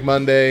is Manic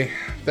Monday.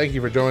 Thank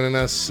you for joining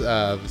us.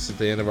 This is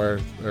the end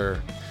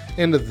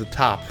of the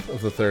top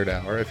of the third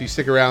hour. If you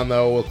stick around,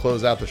 though, we'll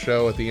close out the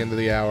show at the end of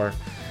the hour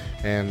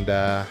and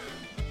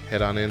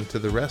head on into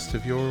the rest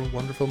of your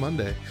wonderful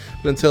Monday.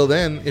 But until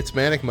then, it's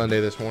Manic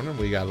Monday this morning.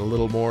 We got a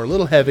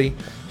little heavy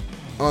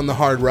on the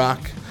hard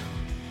rock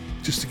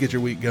just to get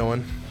your week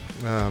going.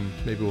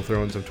 Maybe we'll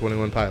throw in some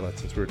 21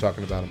 Pilots since we were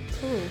talking about them.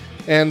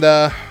 And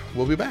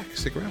we'll be back.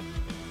 Stick around.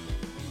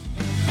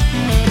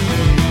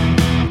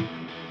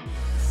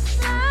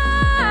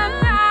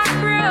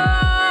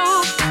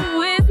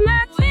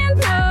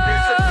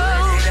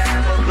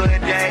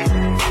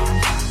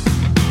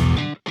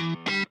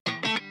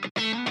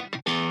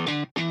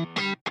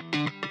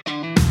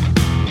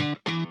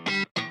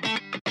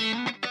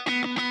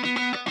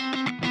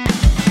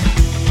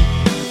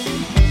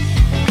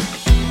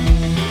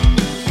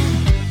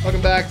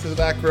 Back to the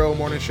Back Row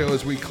Morning Show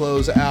as we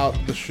close out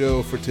the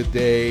show for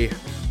today.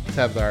 Let's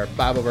have our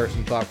Bible verse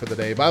and thought for the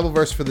day. Bible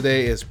verse for the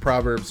day is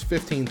Proverbs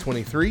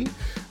 15:23.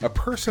 A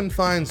person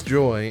finds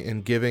joy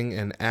in giving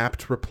an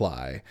apt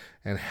reply,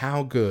 and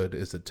how good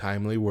is a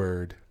timely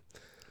word.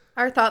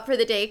 Our thought for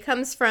the day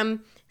comes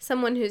from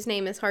someone whose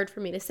name is hard for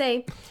me to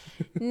say.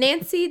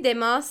 Nancy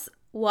DeMoss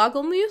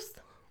Woglmuth?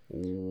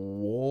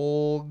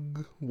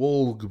 Woglmuth?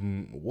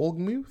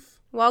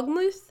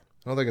 Wogmuth?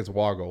 I don't think it's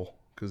Woggle,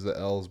 because the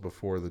L's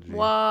before the G.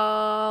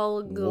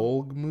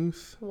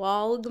 Wogmuth.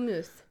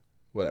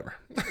 Whatever.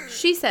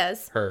 She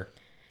says, Her.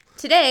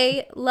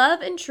 Today,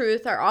 love and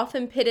truth are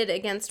often pitted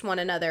against one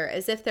another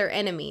as if they're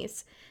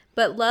enemies.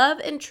 But love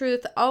and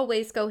truth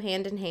always go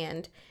hand in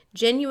hand.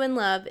 Genuine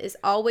love is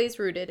always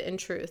rooted in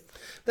truth.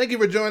 Thank you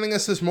for joining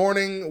us this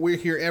morning. We're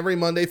here every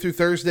Monday through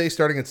Thursday,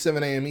 starting at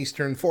 7 a.m.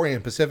 Eastern, 4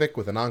 a.m. Pacific,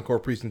 with an encore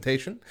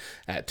presentation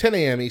at 10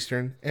 a.m.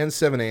 Eastern and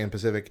 7 a.m.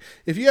 Pacific.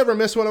 If you ever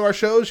miss one of our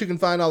shows, you can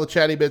find all the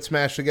chatty bits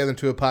smashed together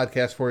into a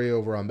podcast for you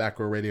over on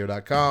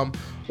backrowradio.com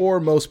or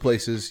most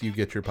places you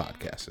get your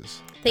podcasts.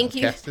 Thank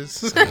you.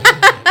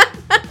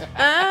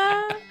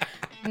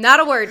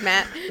 Not a word,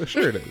 Matt.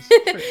 Sure it is.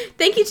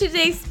 Thank you to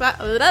today's spot.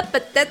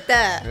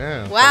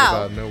 Yeah,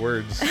 Wow. no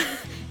words.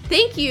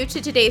 Thank you to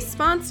today's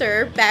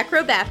sponsor, Back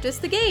Row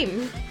Baptist, the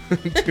game.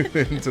 Tune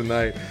in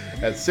tonight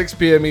at 6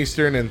 p.m.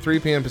 Eastern and 3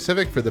 p.m.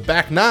 Pacific for the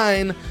Back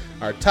 9,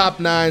 our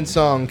top 9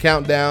 song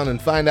countdown, and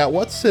find out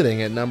what's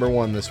sitting at number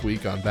 1 this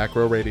week on Back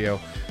Row Radio.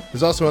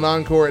 There's also an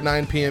encore at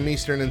 9 p.m.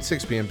 Eastern and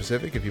 6 p.m.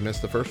 Pacific if you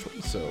missed the first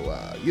one,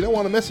 so you don't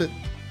want to miss it.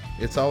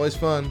 It's always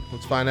fun.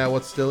 Let's find out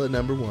what's still at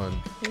number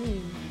 1.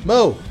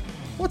 Mo,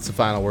 what's the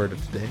final word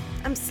of today?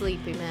 I'm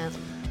sleepy, man.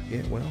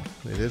 Yeah, well,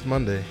 it is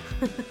Monday.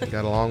 We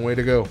got a long way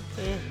to go.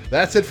 Yeah.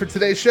 That's it for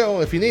today's show.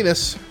 If you need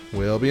us,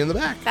 we'll be in the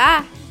back.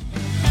 Bye.